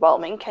been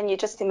underwhelming, can you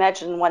just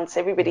imagine once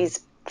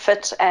everybody's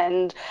fit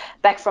and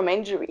back from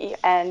injury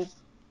and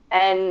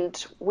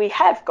we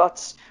have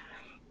got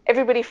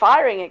everybody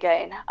firing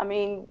again? I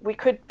mean, we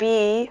could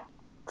be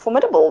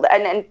formidable,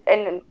 and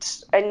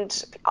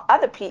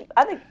other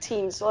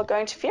teams are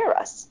going to fear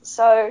us.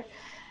 So,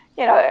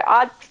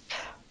 I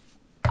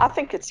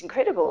think it's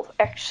incredible,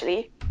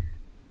 actually.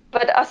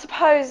 But I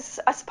suppose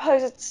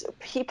it's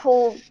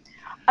people.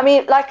 I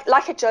mean, like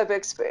at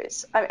Joburg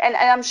Spurs, and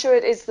I'm sure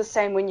it is the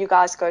same when you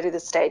guys go to the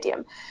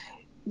stadium.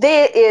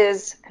 There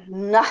is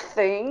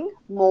nothing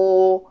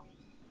more,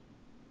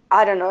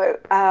 I don't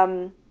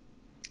know,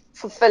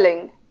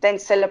 fulfilling than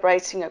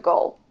celebrating a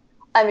goal.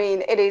 I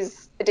mean, it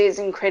is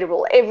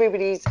incredible.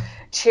 Everybody's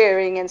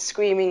cheering and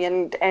screaming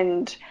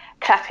and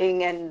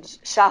clapping and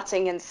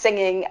shouting and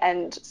singing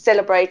and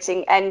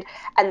celebrating, and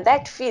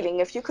that feeling,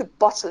 if you could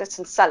bottle it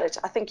and sell it,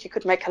 I think you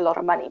could make a lot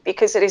of money,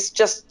 because it is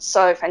just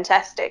so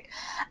fantastic.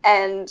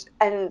 And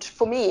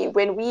for me,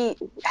 when we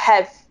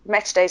have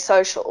match day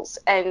socials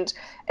and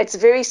it's a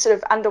very sort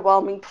of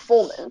underwhelming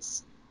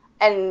performance,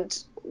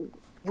 and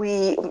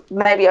we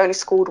maybe only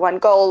scored one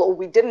goal, or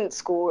we didn't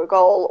score a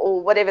goal,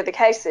 or whatever the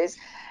case is,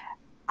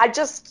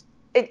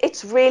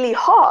 it's really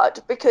hard,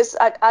 because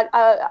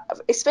I,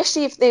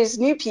 especially if there's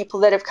new people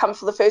that have come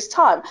for the first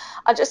time,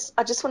 I just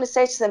want to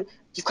say to them,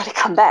 you've got to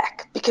come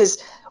back,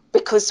 because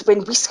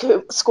when we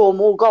score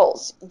more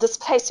goals, this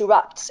place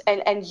erupts,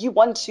 and you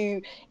want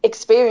to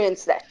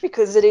experience that,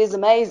 because it is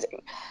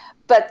amazing.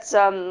 But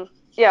so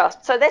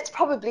that's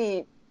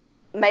probably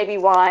maybe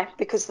why,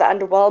 because the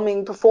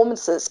underwhelming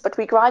performances, but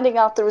we're grinding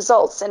out the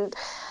results. And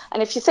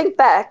if you think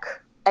back,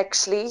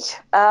 actually,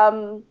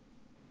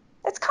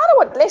 that's kind of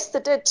what Leicester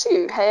did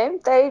too. Hey,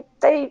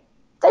 they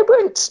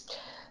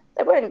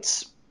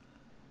weren't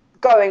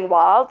going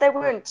wild. They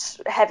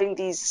weren't having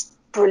these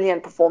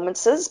brilliant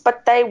performances,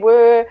 but they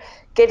were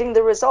getting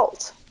the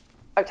result.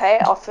 Okay,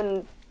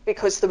 often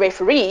because the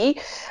referee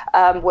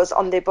was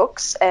on their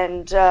books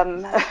and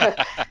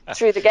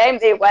threw the game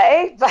their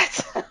way,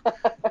 but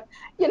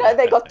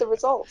they got the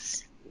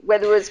results.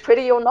 Whether it was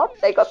pretty or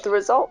not, they got the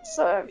results.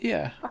 So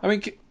yeah, I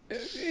mean,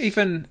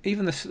 even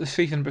the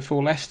season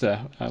before Leicester,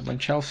 when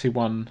Chelsea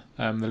won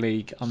the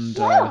league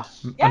under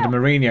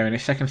Mourinho in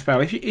his second spell,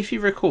 if you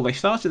recall, they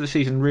started the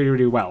season really,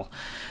 really well,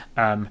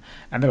 and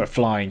they were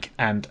flying,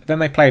 and then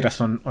they played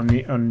us on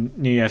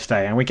New Year's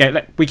Day, and we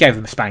gave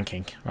them a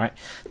spanking, right?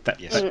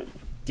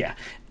 Yeah,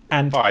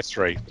 and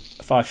 5-3.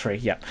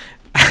 5-3, yeah,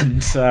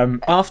 and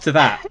after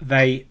that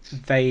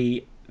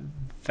they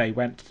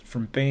went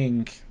from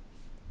being,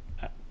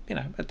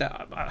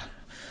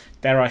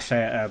 dare I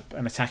say,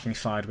 an attacking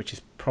side, which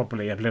is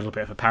probably a little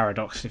bit of a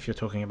paradox if you're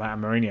talking about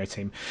a Mourinho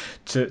team,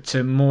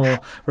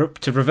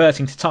 to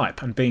reverting to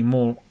type and being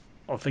more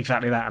of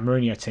exactly that, a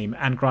Mourinho team,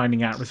 and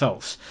grinding out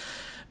results.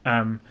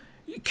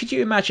 Could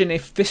you imagine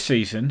if this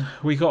season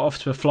we got off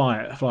to a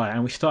flyer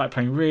and we started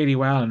playing really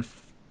well and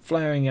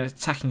flowing and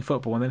attacking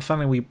football, and then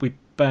suddenly we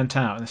burnt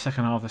out in the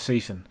second half of the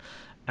season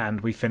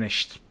and we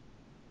finished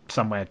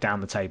somewhere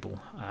down the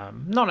table,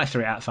 not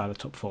necessarily outside the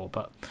top four,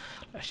 but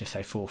let's just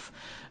say fourth.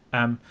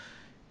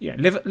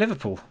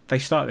 Liverpool, they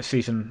started the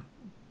season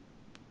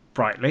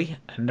brightly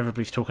and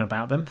everybody's talking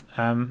about them.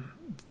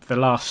 The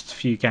last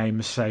few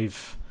games, I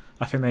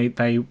think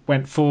they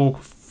went four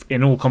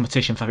in all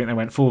competitions. I think they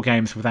went 4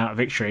 games without a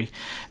victory.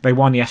 They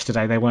won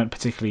yesterday. They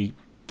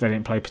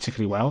didn't play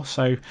particularly well.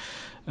 So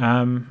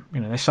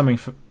there's something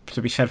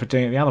to be said for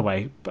doing it the other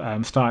way,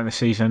 starting the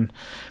season,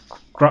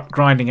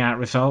 grinding out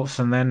results,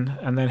 and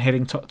then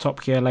hitting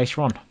top gear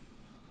later on.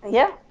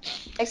 Yeah,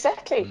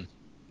 exactly.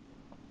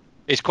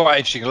 It's quite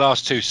interesting. The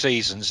last 2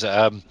 seasons,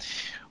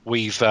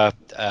 we've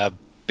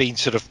been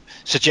sort of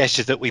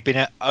suggested that we've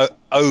been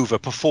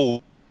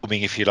overperforming,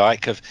 if you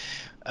like, of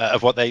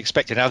what they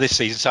expected. Now this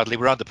season, suddenly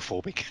we're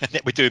underperforming,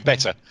 and we're doing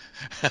better.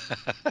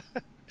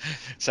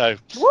 So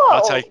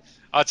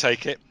I'll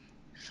take it.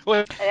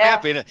 Well, we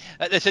have been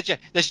the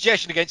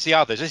suggestion against the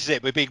others. This is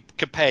it. We're being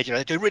compared.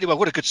 They're doing really well.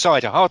 What a good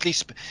side. I hardly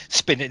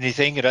spin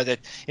anything.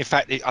 In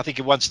fact, I think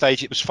at one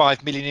stage it was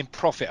 5 million in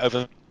profit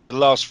over the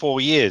last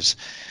 4 years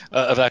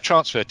of our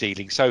transfer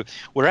dealing. So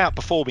we're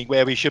outperforming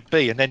where we should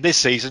be. And then this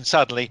season,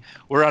 suddenly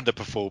we're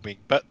underperforming.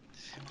 But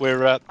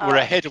we're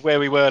ahead of where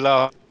we were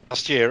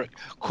last year,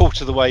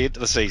 quarter of the way into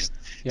the season.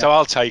 Yeah. So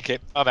I'll take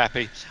it. I'm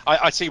happy.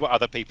 I see what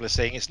other people are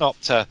seeing. It's not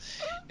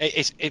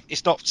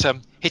it's not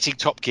hitting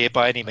top gear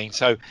by any means.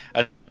 So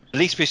at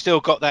least we've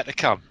still got that to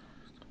come.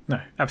 No,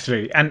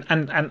 absolutely.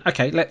 And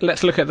okay,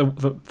 let's look at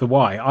the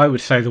why. I would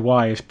say the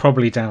why is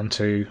probably down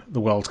to the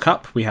World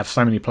Cup. We have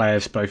so many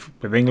players both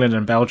with England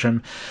and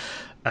Belgium,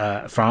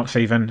 France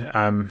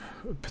even.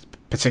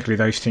 Particularly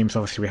those teams.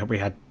 Obviously, we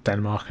had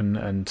Denmark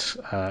and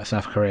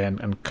South Korea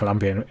and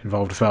Colombia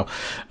involved as well.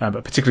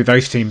 But particularly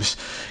those teams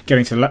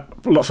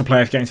lots of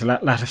players getting to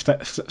latter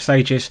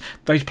stages.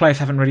 Those players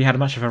haven't really had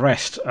much of a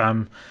rest.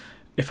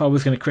 If I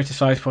was going to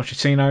criticise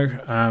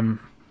Pochettino,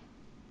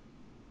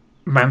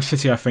 Man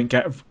City, I think,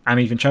 and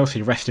even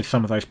Chelsea rested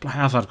some of those players.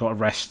 Hazard got a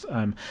rest,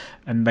 and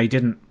they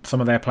didn't.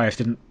 Some of their players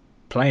didn't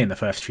play in the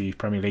first few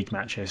Premier League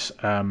matches.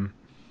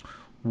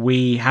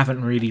 We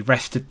haven't really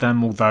rested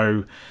them,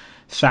 although.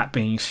 That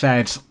being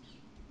said,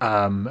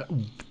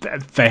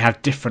 they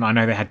have different. I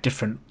know they had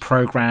different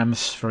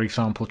programs. For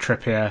example,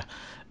 Trippier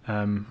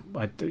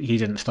He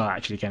didn't start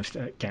actually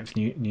against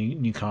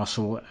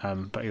Newcastle,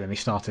 but then he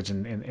started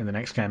in the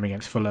next game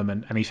against Fulham,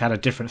 and he's had a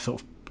different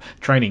sort of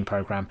training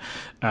program.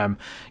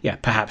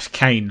 Perhaps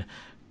Kane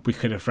we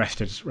could have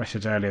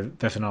rested earlier.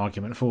 There's an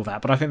argument for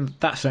that, but I think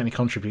that certainly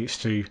contributes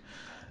to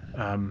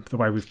the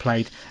way we've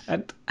played,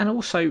 and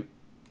also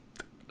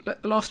the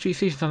last few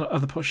seasons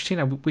of the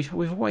Pochettino,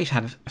 we've always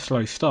had a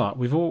slow start.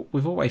 We've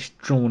always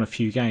drawn a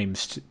few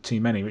games too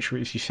many, which,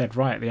 as you said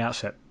right at the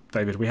outset,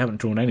 David, we haven't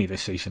drawn any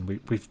this season.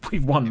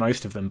 We've won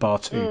most of them, bar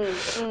two.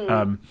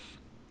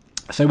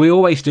 So we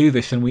always do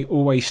this, and we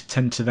always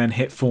tend to then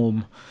hit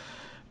form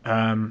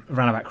around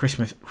about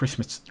Christmas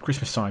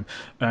time.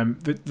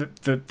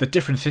 The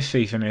difference this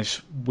season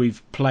is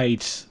we've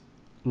played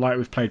like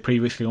we've played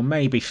previously, or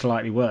maybe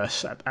slightly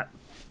worse at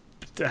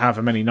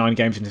however many 9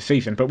 games in the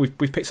season, but we've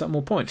picked up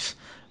more points,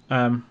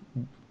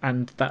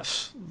 and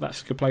that's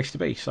a good place to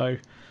be. So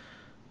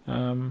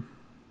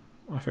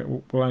I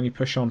think we'll only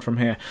push on from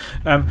here.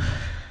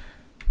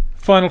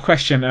 Final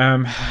question,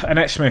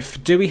 Annette Smith,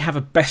 do we have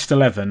a best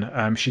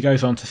 11? She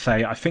goes on to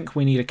say, I think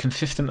we need a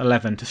consistent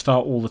 11 to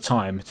start all the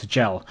time to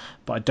gel,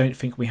 but I don't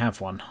think we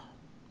have one.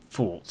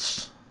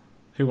 Thoughts?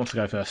 Who wants to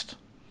go first?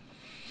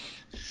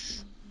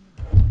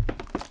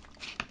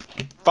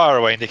 Fire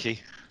away, Nici.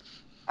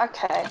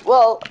 Okay,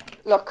 well,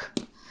 look,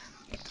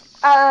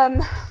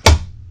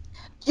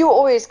 you're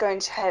always going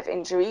to have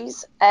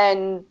injuries,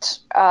 and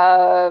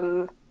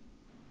I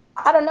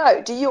don't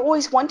know, do you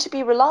always want to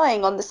be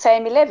relying on the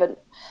same 11?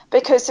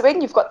 Because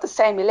when you've got the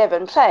same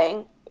 11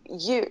 playing,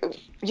 you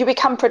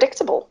become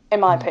predictable, in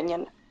my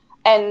opinion,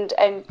 and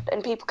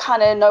people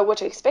kind of know what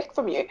to expect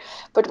from you.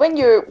 But when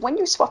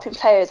you're swapping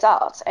players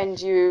out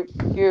and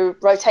you're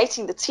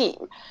rotating the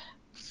team,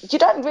 you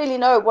don't really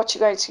know what you're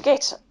going to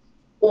get.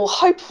 Or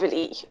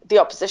hopefully the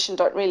opposition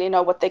don't really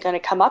know what they're going to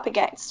come up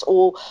against,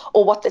 or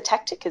what the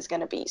tactic is going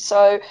to be.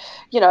 So,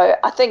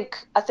 I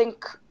think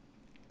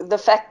the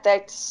fact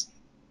that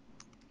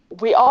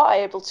we are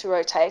able to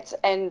rotate,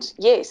 and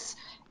yes,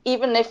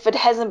 even if it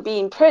hasn't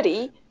been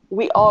pretty,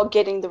 we are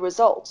getting the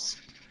results.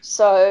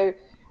 So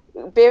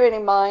bearing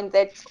in mind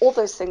that all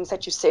those things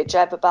that you said,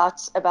 Jab,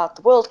 about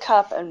the World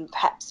Cup and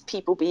perhaps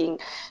people being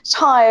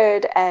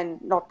tired and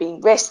not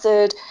being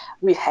rested,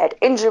 we've had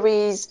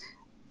injuries,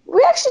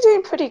 we're actually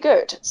doing pretty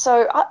good.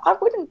 So I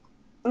wouldn't,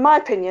 in my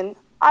opinion,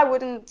 I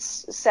wouldn't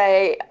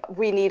say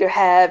we need to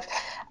have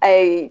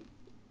a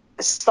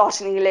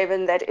starting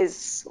 11 that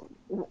is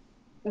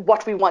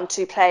what we want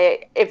to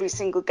play every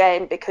single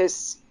game,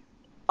 because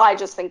I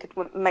just think it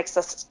makes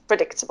us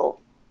predictable.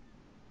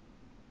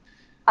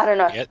 I don't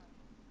know.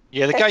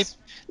 Yeah.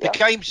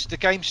 The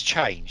game's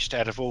changed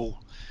out of all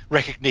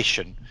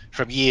recognition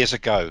from years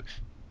ago.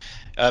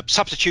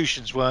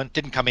 Substitutions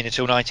didn't come in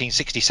until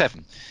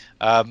 1967,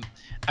 and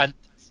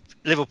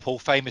Liverpool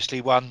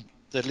famously won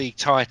the league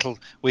title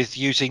with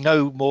using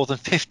no more than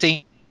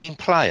 15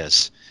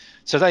 players,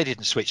 so they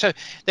didn't switch. So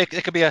there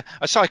could be a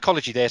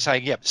psychology there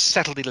saying, "Yep,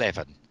 settled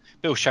 11."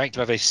 Bill Shank to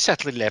have a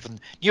settled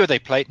 11, knew how they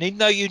played, and even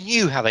though you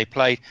knew how they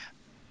played,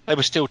 they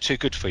were still too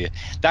good for you.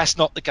 That's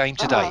not the game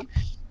today.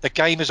 The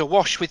game is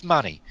awash with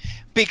money,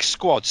 big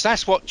squads.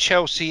 That's what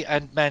Chelsea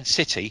and Man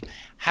City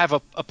have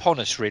upon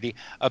us, really.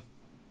 A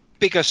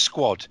bigger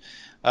squad,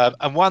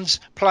 and one's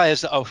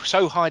players that are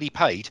so highly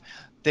paid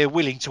they're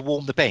willing to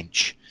warm the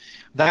bench.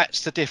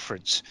 That's the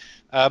difference,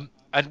 and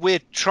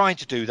we're trying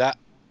to do that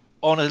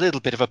on a little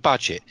bit of a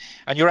budget.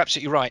 And you're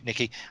absolutely right,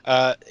 Nici.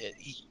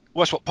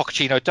 That's what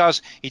Pochettino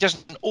does. He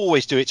doesn't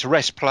always do it to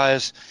rest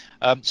players.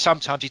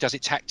 Sometimes he does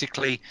it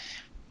tactically,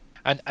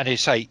 and as you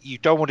say, you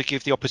don't want to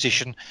give the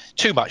opposition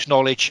too much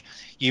knowledge.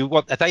 You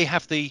want I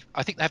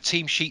think they have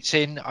team sheets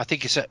in. I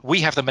think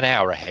we have them an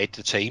hour ahead,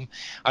 the team,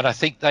 and I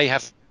think they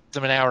have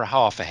them an hour and a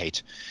half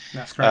ahead.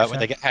 That's correct. When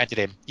they get handed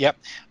in. Yep.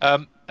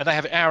 And they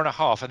have an hour and a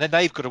half, and then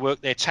they've got to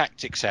work their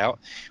tactics out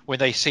when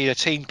they see the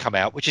team come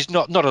out, which is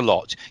not a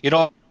lot. You're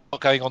not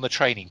going on the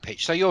training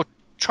pitch, so you're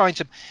trying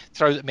to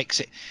throw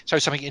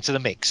something into the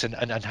mix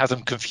and have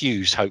them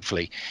confused,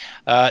 hopefully.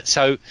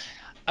 So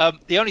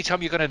the only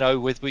time you're going to know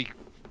whether we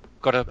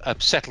got a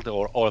settled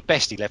or a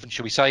best 11,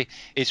 shall we say,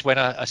 is when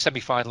a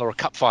semi-final or a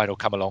cup final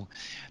come along.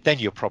 Then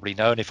you'll probably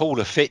know, and if all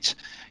are fit,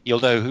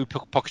 you'll know who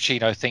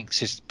Pochettino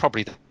thinks is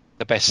probably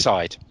the best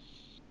side.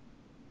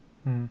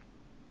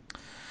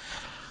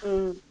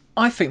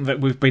 I think that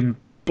we've been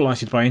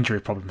blighted by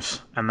injury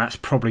problems, and that's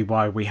probably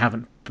why we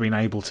haven't been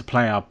able to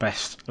play our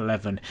best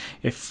 11.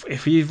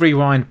 If you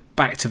rewind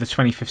back to the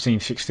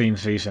 2015-16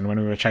 season when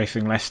we were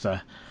chasing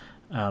Leicester,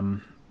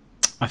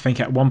 I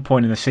think at one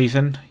point in the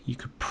season you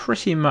could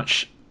pretty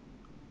much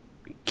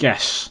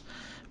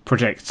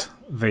predict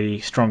the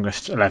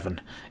strongest 11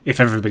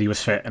 if everybody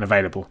was fit and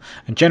available.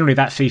 And generally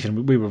that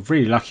season we were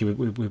really lucky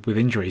with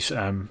injuries.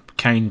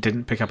 Kane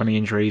didn't pick up any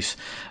injuries.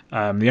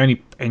 The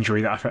only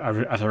injury that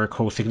as I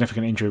recall,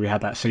 significant injury we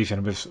had that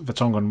season was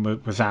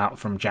Vertonghen was out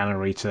from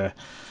January to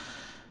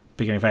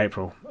beginning of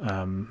April,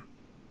 and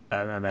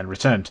then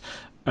returned.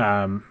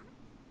 And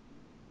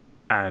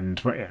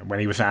when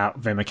he was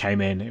out, Wimmer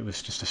came in. It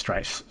was just a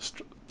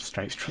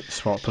straight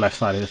swap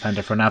left-sided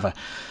defender for another.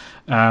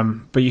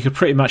 But you could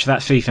pretty much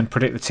that season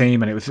predict the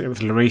team, and it was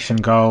Lloris in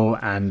goal,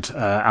 and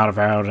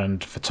Alderweireld and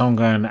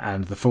Vertonghen,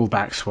 and the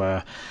fullbacks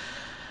were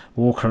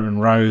Walker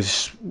and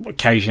Rose,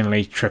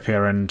 occasionally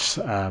Trippier and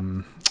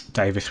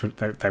Davis.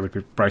 They would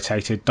be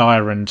rotated.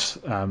 Dyer and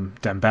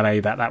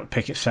Dembele, that would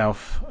pick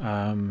itself.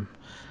 And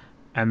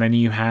then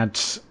you had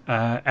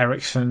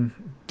Eriksen.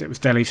 It was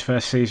Dele's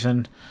first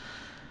season,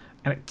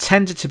 and it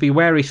tended to be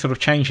where he sort of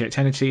changed it. It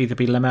tended to either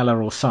be Lamela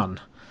or Son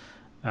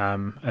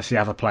as the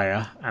other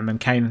player, and then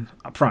Kane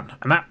up front,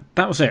 and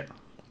that was it.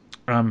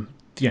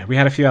 We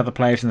had a few other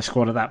players in the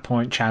squad at that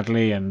point,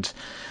 Chadley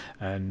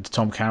and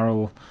Tom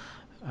Carroll,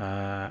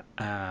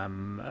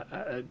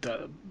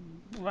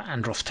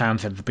 Andros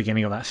Townsend at the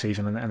beginning of that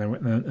season, and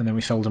then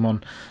we sold him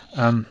on.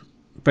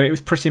 But it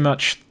was pretty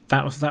much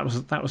that was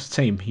the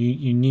team.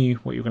 You knew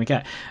what you were going to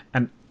get,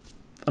 and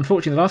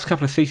unfortunately, the last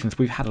couple of seasons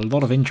we've had a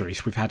lot of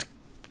injuries. We've had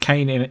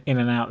Kane in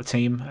and out of the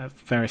team at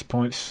various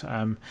points.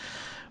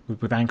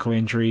 With ankle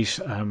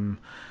injuries.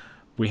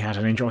 We had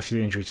an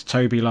injury to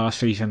Toby last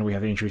season. We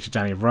had the injury to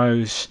Danny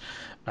Rose.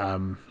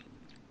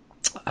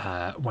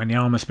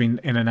 Wanyama's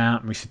been in and out.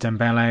 And we said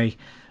Dembele.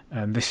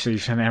 This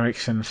season,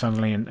 Eriksen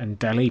suddenly and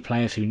Dele,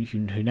 players who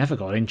never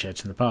got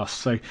injured in the past.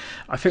 So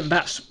I think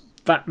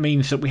that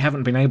means that we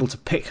haven't been able to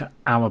pick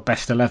our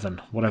best 11,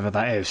 whatever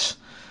that is,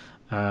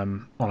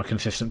 on a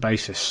consistent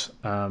basis.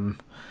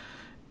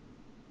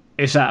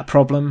 Is that a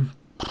problem?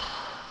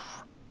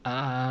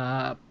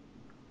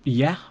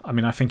 Yeah, I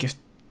mean, I think it's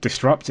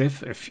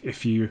disruptive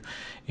if you're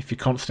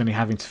constantly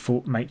having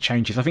to make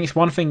changes. I think it's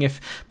one thing if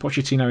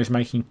Pochettino is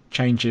making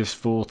changes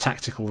for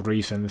tactical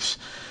reasons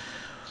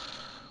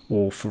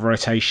or for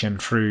rotation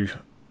through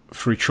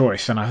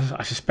choice, and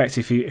I suspect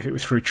if it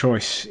was through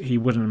choice, he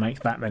wouldn't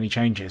make that many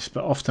changes.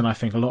 But often, I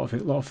think a lot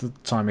of the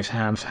time his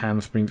hands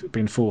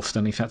been forced,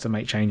 and he's had to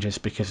make changes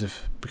because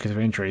of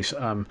injuries.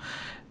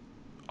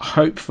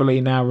 Hopefully,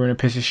 now we're in a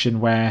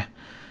position where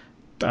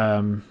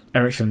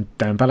Eriksen,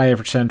 Dembele have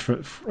returned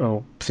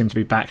or seem to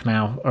be back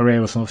now.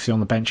 Aurier was obviously on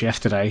the bench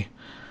yesterday.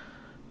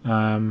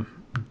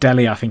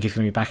 Dele, I think, is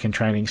going to be back in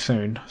training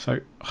soon. So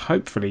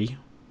hopefully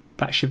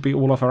that should be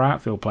all of our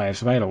outfield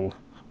players available.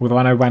 Although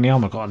I know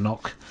Wanyama got a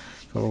knock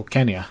for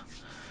Kenya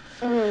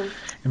in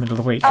the middle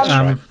of the week.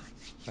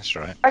 That's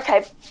right.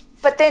 Okay,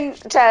 but then,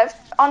 Jav,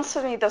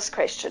 answer me this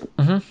question.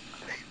 Mm-hmm.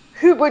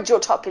 Who would your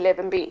top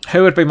 11 be?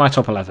 Who would be my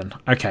top 11?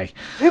 Okay.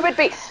 Who would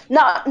be?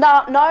 No.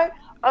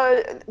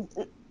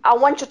 I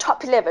want your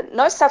top 11.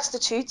 No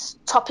substitutes,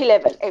 top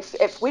 11.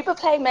 If we were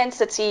playing Man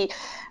City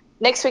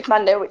next week,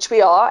 Monday, which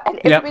we are, and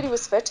everybody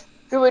was fit,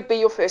 who would be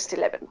your first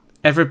 11?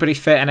 Everybody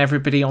fit and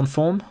everybody on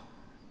form?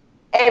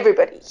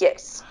 Everybody,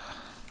 yes.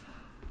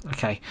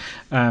 Okay.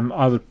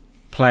 I would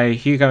play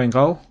Hugo in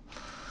goal.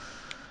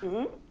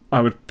 Mm-hmm.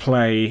 I would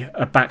play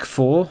a back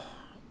four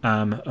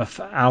of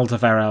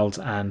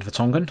Alderweireld and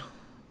Vertonghen.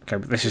 Okay,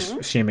 but this is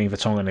assuming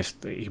Vertonghen which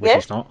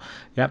he's not.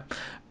 Yep.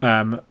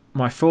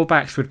 My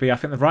full-backs would be, I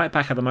think the right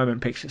back at the moment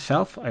picks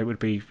itself. It would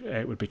be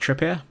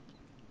Trippier.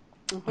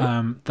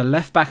 Mm-hmm. The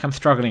left back I'm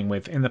struggling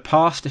with. In the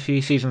past, a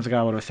few seasons ago,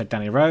 I would have said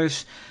Danny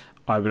Rose.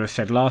 I would have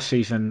said last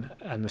season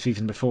and the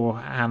season before,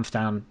 hands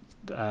down,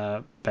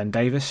 Ben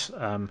Davis.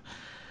 I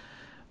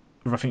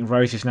think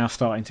Rose is now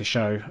starting to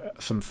show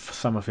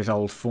some of his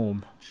old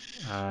form.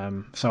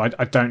 So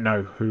I don't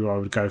know who I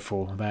would go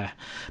for there.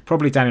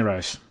 Probably Danny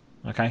Rose.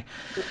 Okay,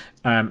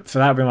 so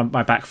that would be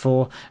my back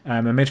four.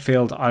 In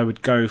midfield, I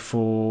would go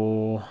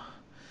for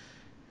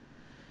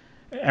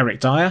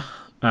Eric Dyer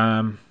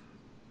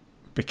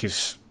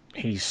because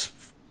he's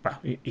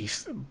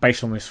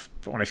based on his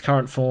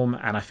current form,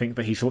 and I think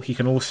that he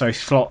can also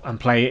slot and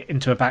play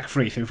into a back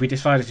three. So if we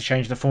decided to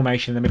change the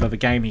formation in the middle of the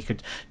game, he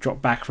could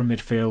drop back from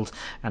midfield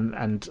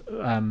and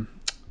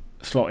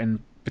slot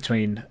in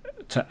between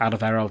to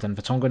Alderweireld and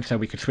Vertonghen, so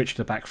we could switch to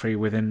the back three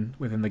within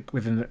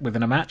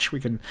a match. We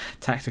can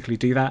tactically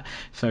do that.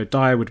 So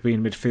Dyer would be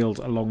in midfield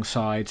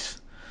alongside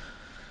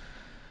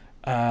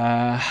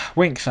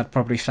Winks. I'd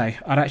probably say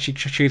I'd actually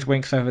choose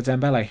Winks over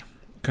Dembele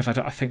because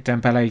I think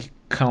Dembele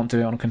can't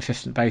do it on a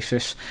consistent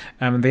basis.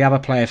 The other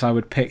players I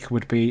would pick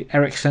would be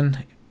Eriksen,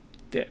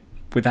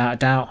 without a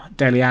doubt,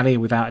 Dele Alli,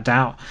 without a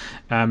doubt.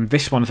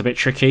 This one's a bit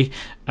tricky.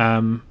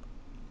 I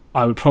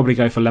would probably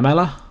go for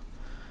Lamela,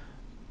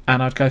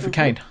 and I'd go for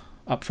Kane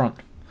up front.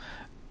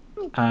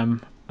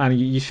 And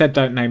you said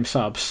don't name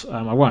subs.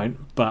 I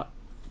won't, but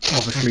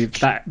obviously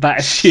that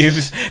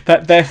assumes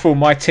that therefore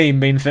my team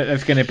means that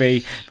there's going to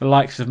be the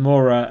likes of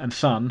Moura and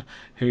Son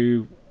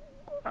who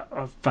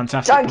are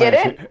fantastic don't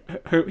players get in.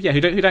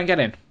 who don't get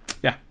in.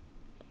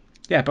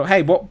 Yeah, but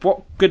hey,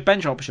 what good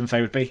bench options they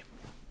would be.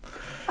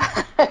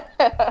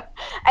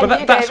 And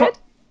that's David?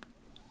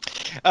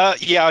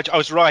 I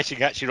was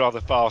writing actually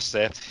rather fast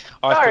there.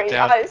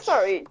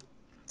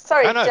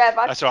 Sorry, no, Jav,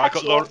 I that's all right.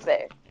 cut you off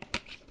there.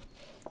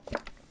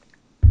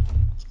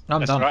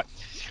 I'm That's done. right.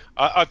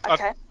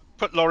 I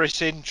put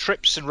Lloris in,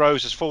 Trips and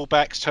Rose as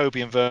fullbacks,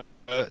 Toby and Werner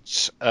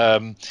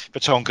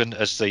Vertonghen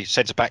as the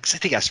centre backs. I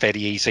think that's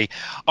fairly easy.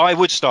 I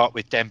would start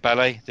with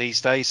Dembele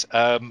these days.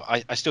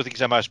 I still think he's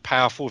the most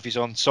powerful if he's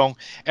on song.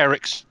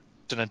 Eriksen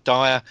and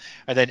Dyer,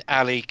 and then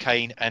Ali,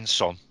 Kane, and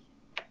Son.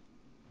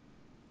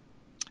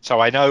 So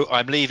I know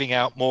I'm leaving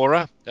out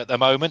Mora at the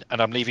moment,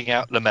 and I'm leaving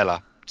out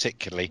Lamela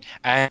particularly,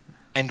 and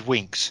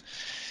Winks.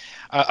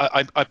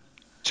 I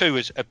too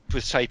would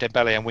say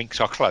Dembele and Winks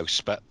are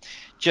close, but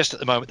just at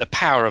the moment, the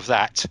power of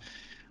that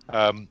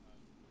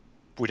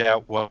would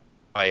outweigh,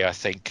 I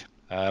think.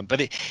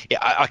 But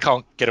I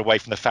can't get away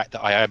from the fact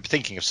that I am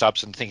thinking of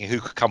subs and thinking who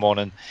could come on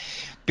and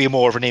be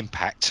more of an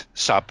impact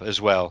sub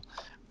as well.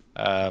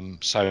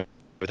 So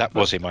that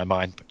was in my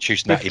mind,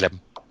 choosing that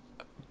 11.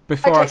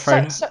 Before I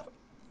phone.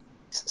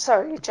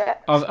 Sorry,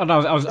 Jet. I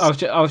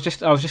was just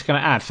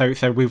going to add.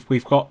 So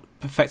we've got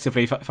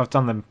effectively, if I've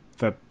done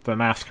the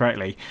maths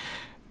correctly,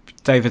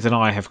 David and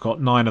I have got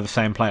 9 of the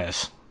same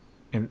players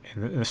in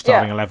the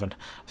starting 11.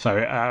 So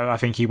I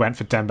think he went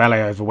for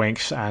Dembele over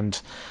Winks and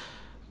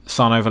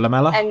Son over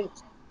Lamela. And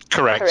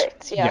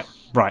correct. Yeah.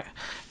 Right,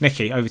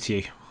 Nici, over to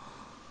you.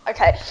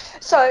 Okay,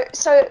 so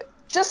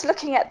just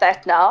looking at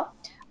that now,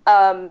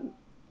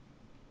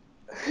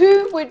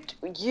 who would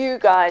you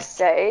guys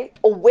say,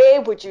 or where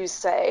would you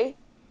say,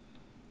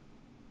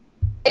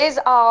 is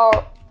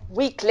our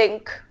weak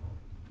link,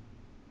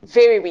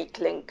 very weak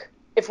link,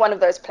 if one of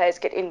those players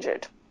get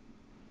injured?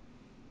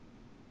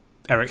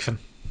 Eriksen.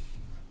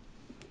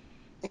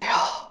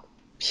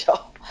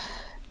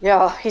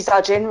 Yeah, he's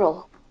our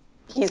general.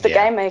 He's the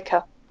game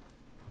maker.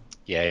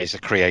 Yeah, he's a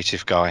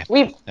creative guy.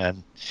 We've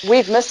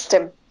missed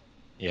him.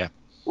 Yeah.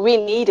 We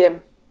need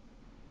him.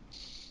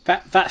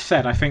 That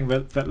said, I think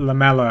that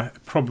Lamela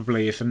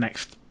probably is the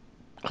next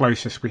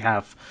closest we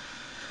have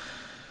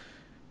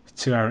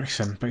to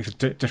Eriksen, but he's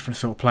a different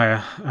sort of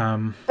player.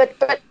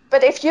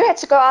 But if you had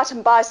to go out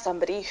and buy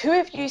somebody, who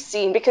have you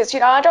seen? Because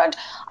I don't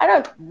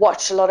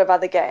watch a lot of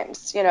other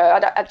games.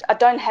 I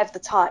don't have the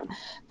time.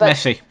 But,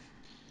 Messi.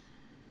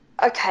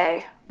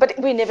 Okay, but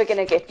we're never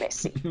going to get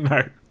Messi.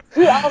 No.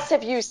 Who else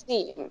have you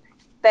seen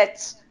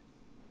that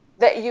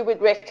you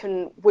would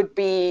reckon would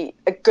be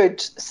a good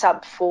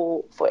sub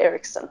for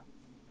Eriksen?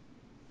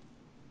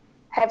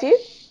 Have you?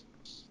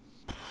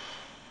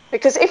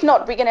 Because if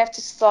not, we're going to have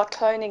to start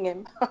cloning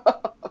him.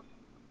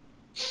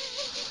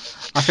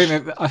 I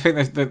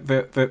think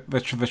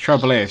the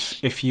trouble is,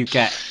 if you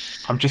get,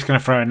 I'm just going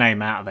to throw a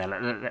name out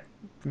there.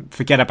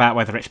 Forget about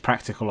whether it's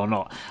practical or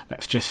not.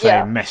 Let's just say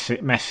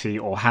Messi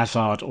or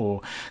Hazard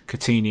or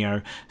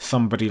Coutinho,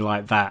 somebody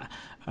like that.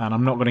 And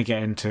I'm not going to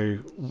get into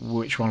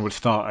which one would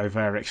start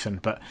over Eriksen,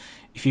 but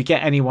if you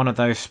get any one of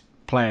those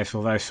players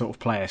or those sort of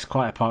players,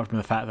 quite apart from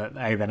the fact that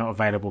A, they're not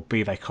available,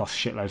 B, they cost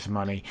shitloads of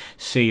money,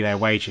 C, their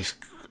wages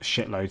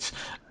shitloads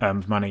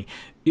of money,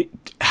 it'd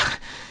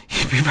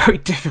be very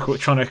difficult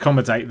trying to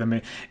accommodate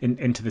them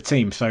into the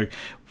team. So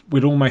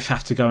we'd almost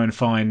have to go and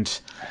find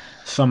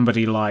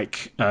somebody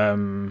like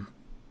the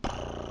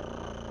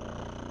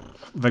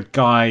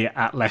guy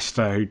at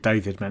Leicester who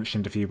David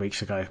mentioned a few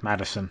weeks ago,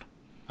 Maddison.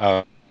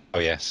 Oh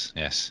yes.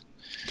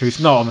 Who's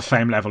not on the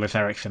same level as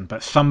Eriksen,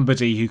 but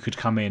somebody who could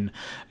come in,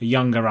 a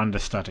younger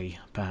understudy,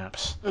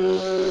 perhaps.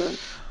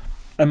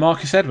 And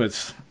Marcus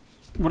Edwards,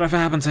 whatever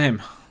happened to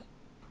him?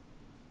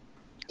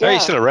 Yeah.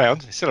 He's still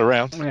around. Yeah, still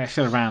around.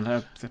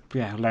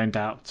 Loaned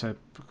out to a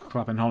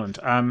club in Holland.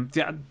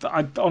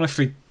 I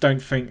honestly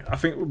don't think. I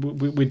think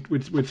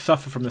we'd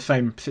suffer from the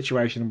same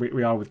situation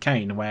we are with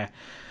Kane, where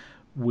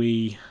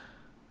we're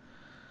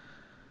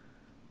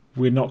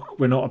not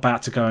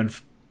about to go and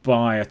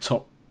buy a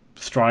top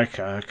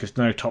striker, because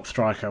no top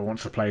striker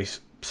wants to play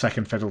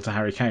second fiddle to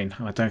Harry Kane,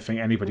 and I don't think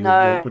anybody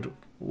would.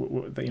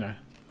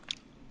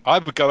 I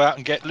would go out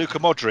and get Luka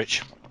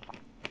Modric.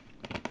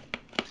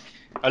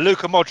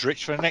 Luka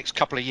Modric for the next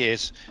couple of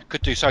years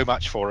could do so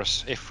much for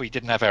us if we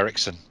didn't have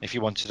Eriksen. If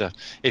you want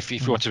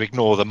to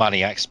ignore the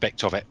money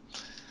aspect of it,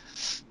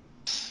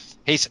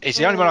 he's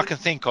the only one I can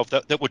think of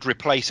that would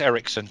replace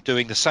Eriksen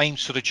doing the same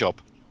sort of job.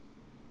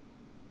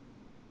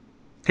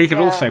 He could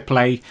also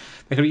play.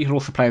 You could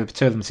also play the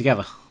two of them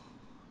together,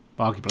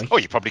 arguably. Oh,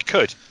 you probably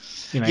could.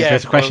 If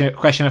there's a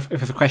question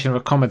of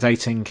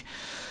accommodating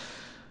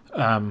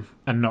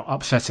and not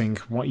upsetting,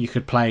 what you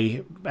could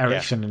play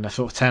Eriksen in a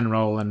sort of 10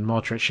 role and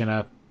Modric in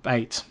a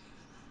 8.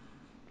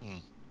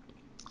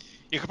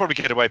 You could probably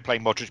get away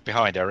playing Modric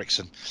behind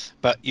Eriksen,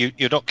 but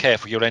you're not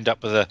careful, you'll end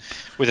up with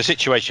a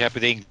situation you had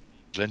with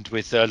England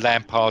with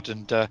Lampard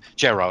and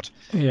Gerrard,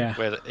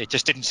 where it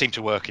just didn't seem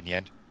to work in the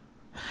end.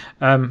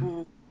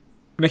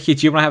 Nici,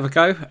 do you want to have a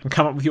go and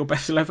come up with your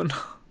best 11?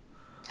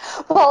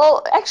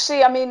 Well,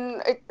 actually, I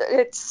mean,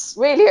 it's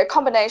really a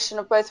combination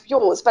of both of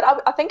yours, but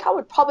I think I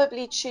would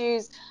probably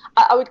choose.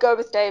 I would go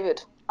with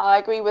David. I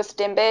agree with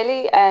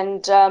Dembele,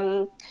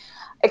 and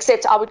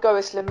except I would go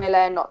with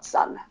Lamela and not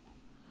Son.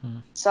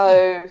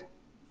 So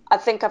I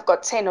think I've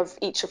got 10 of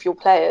each of your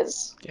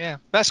players. Yeah,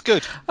 that's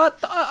good.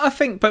 I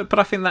think, but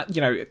I think that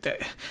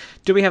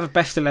do we have a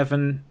best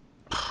 11?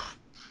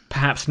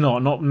 Perhaps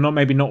not. Not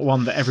maybe not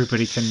one that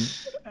everybody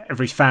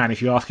every fan,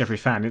 if you ask every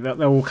fan,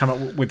 they'll all come up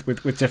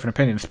with different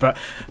opinions. But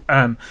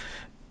and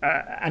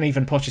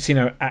even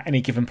Pochettino at any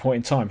given point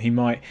in time, he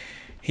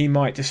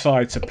might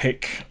decide to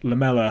pick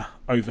Lamela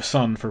over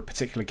Son for a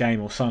particular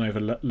game, or Son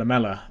over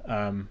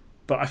Lamela.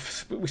 But I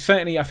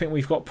think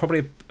we've got probably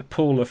a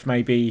pool of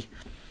maybe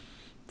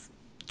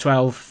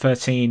 12,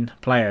 13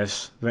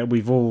 players that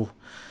we've all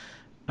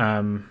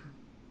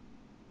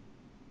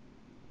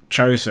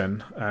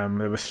chosen.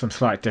 There were some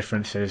slight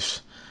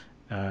differences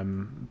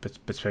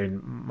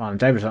between mine and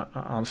David's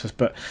answers,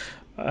 but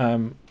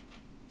I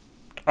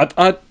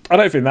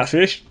don't think that's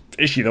the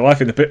issue, though. I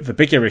think the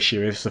bigger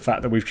issue is the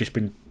fact that we've just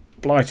been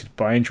blighted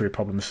by injury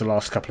problems the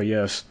last couple of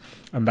years,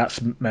 and that's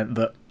meant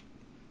that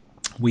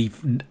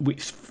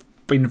it's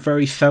been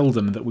very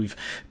seldom that we've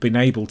been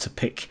able to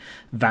pick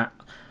that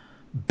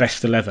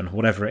best 11,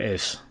 whatever it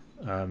is.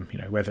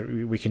 Whether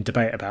we can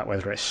debate about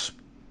whether it's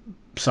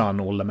Son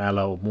or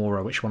Lamela or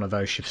Moura, which one of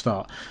those should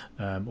start,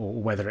 or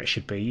whether it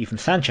should be even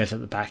Sanchez at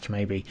the back,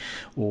 maybe,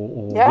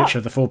 or which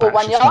of the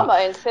fullbacks should start. Or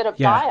Wanyama instead of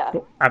Bayer.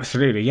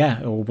 Absolutely,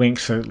 yeah, or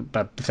Winks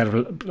instead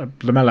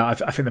of Lamela.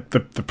 I think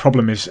the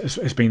problem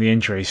has been the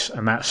injuries,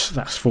 and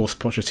that's forced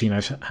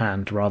Pochettino's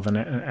hand rather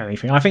than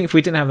anything. I think if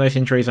we didn't have those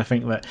injuries, I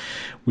think that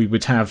we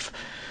would have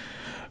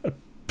a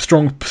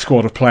strong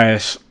squad of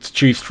players to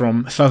choose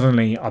from.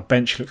 Suddenly, our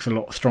bench looks a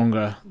lot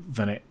stronger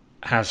than it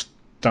has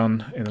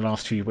done in the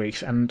last few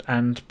weeks, and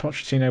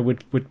Pochettino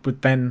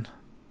would then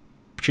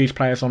choose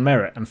players on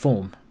merit and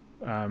form,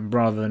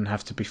 rather than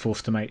have to be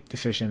forced to make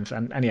decisions.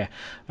 And yeah,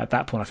 at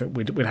that point, I think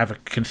we'd have a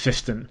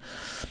consistent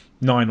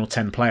 9 or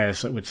 10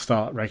 players that would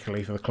start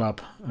regularly for the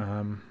club,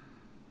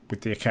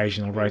 with the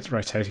occasional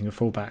rotating of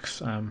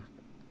fullbacks.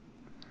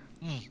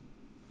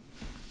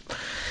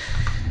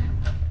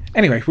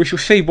 Anyway, we shall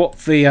see what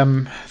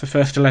the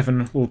first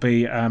 11 will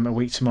be a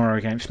week tomorrow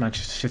against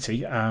Manchester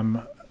City.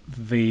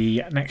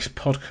 The next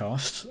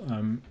podcast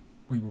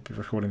we will be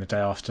recording the day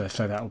after,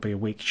 so that will be a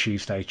week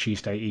Tuesday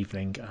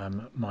evening.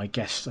 My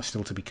guests are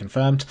still to be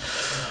confirmed.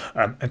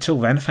 Until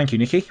then, thank you,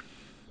 Nici.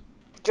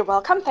 You're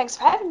welcome. Thanks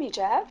for having me,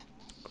 Jav.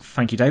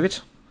 Thank you, David.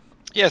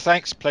 Yeah,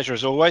 thanks. Pleasure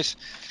as always.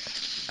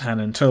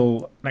 And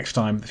until next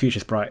time, the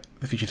future's bright,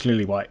 the future's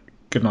lily white.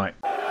 Good night.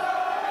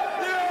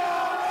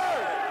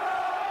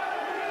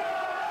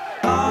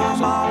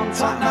 Come on,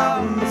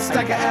 Tottenham,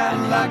 stick it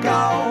in the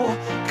goal.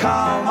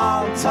 Come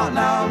on,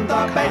 Tottenham,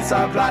 the pace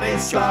are bloody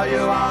slow. You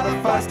are the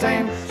first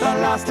team, the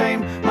last team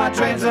my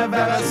dreams have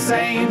ever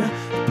seen.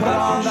 Put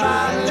on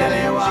that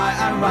lily white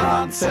and run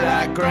on to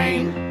that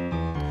green.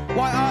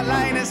 White Hart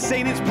Lane has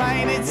seen its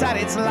pain, it's had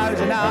its lows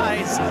and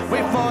highs. We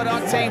fought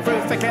our team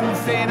through thick and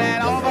thin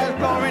and all those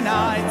glory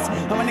nights.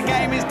 And when the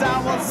game is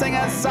done, we'll sing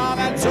a song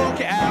and talk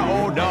it out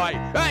all night.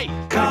 Hey!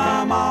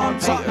 Come on,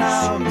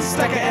 Tottenham,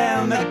 stick it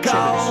in the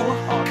goal.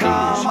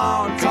 Come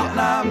on,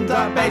 Tottenham,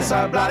 don't be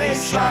so bloody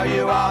slow.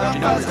 You are the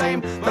first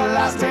team, the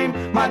last team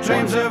my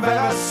dreams have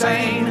ever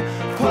seen.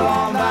 Pull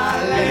on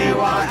that lily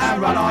white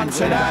and run on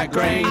to that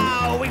green.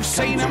 Oh, we've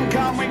seen them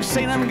come, we've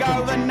seen them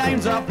go, the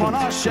names up on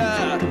our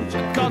shirt.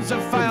 Gods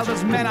have failed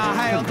as men are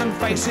hailed and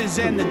faces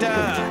in the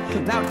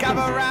dirt. Now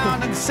gather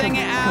round and sing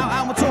it out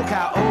and we'll talk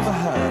out all the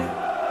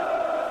hurt.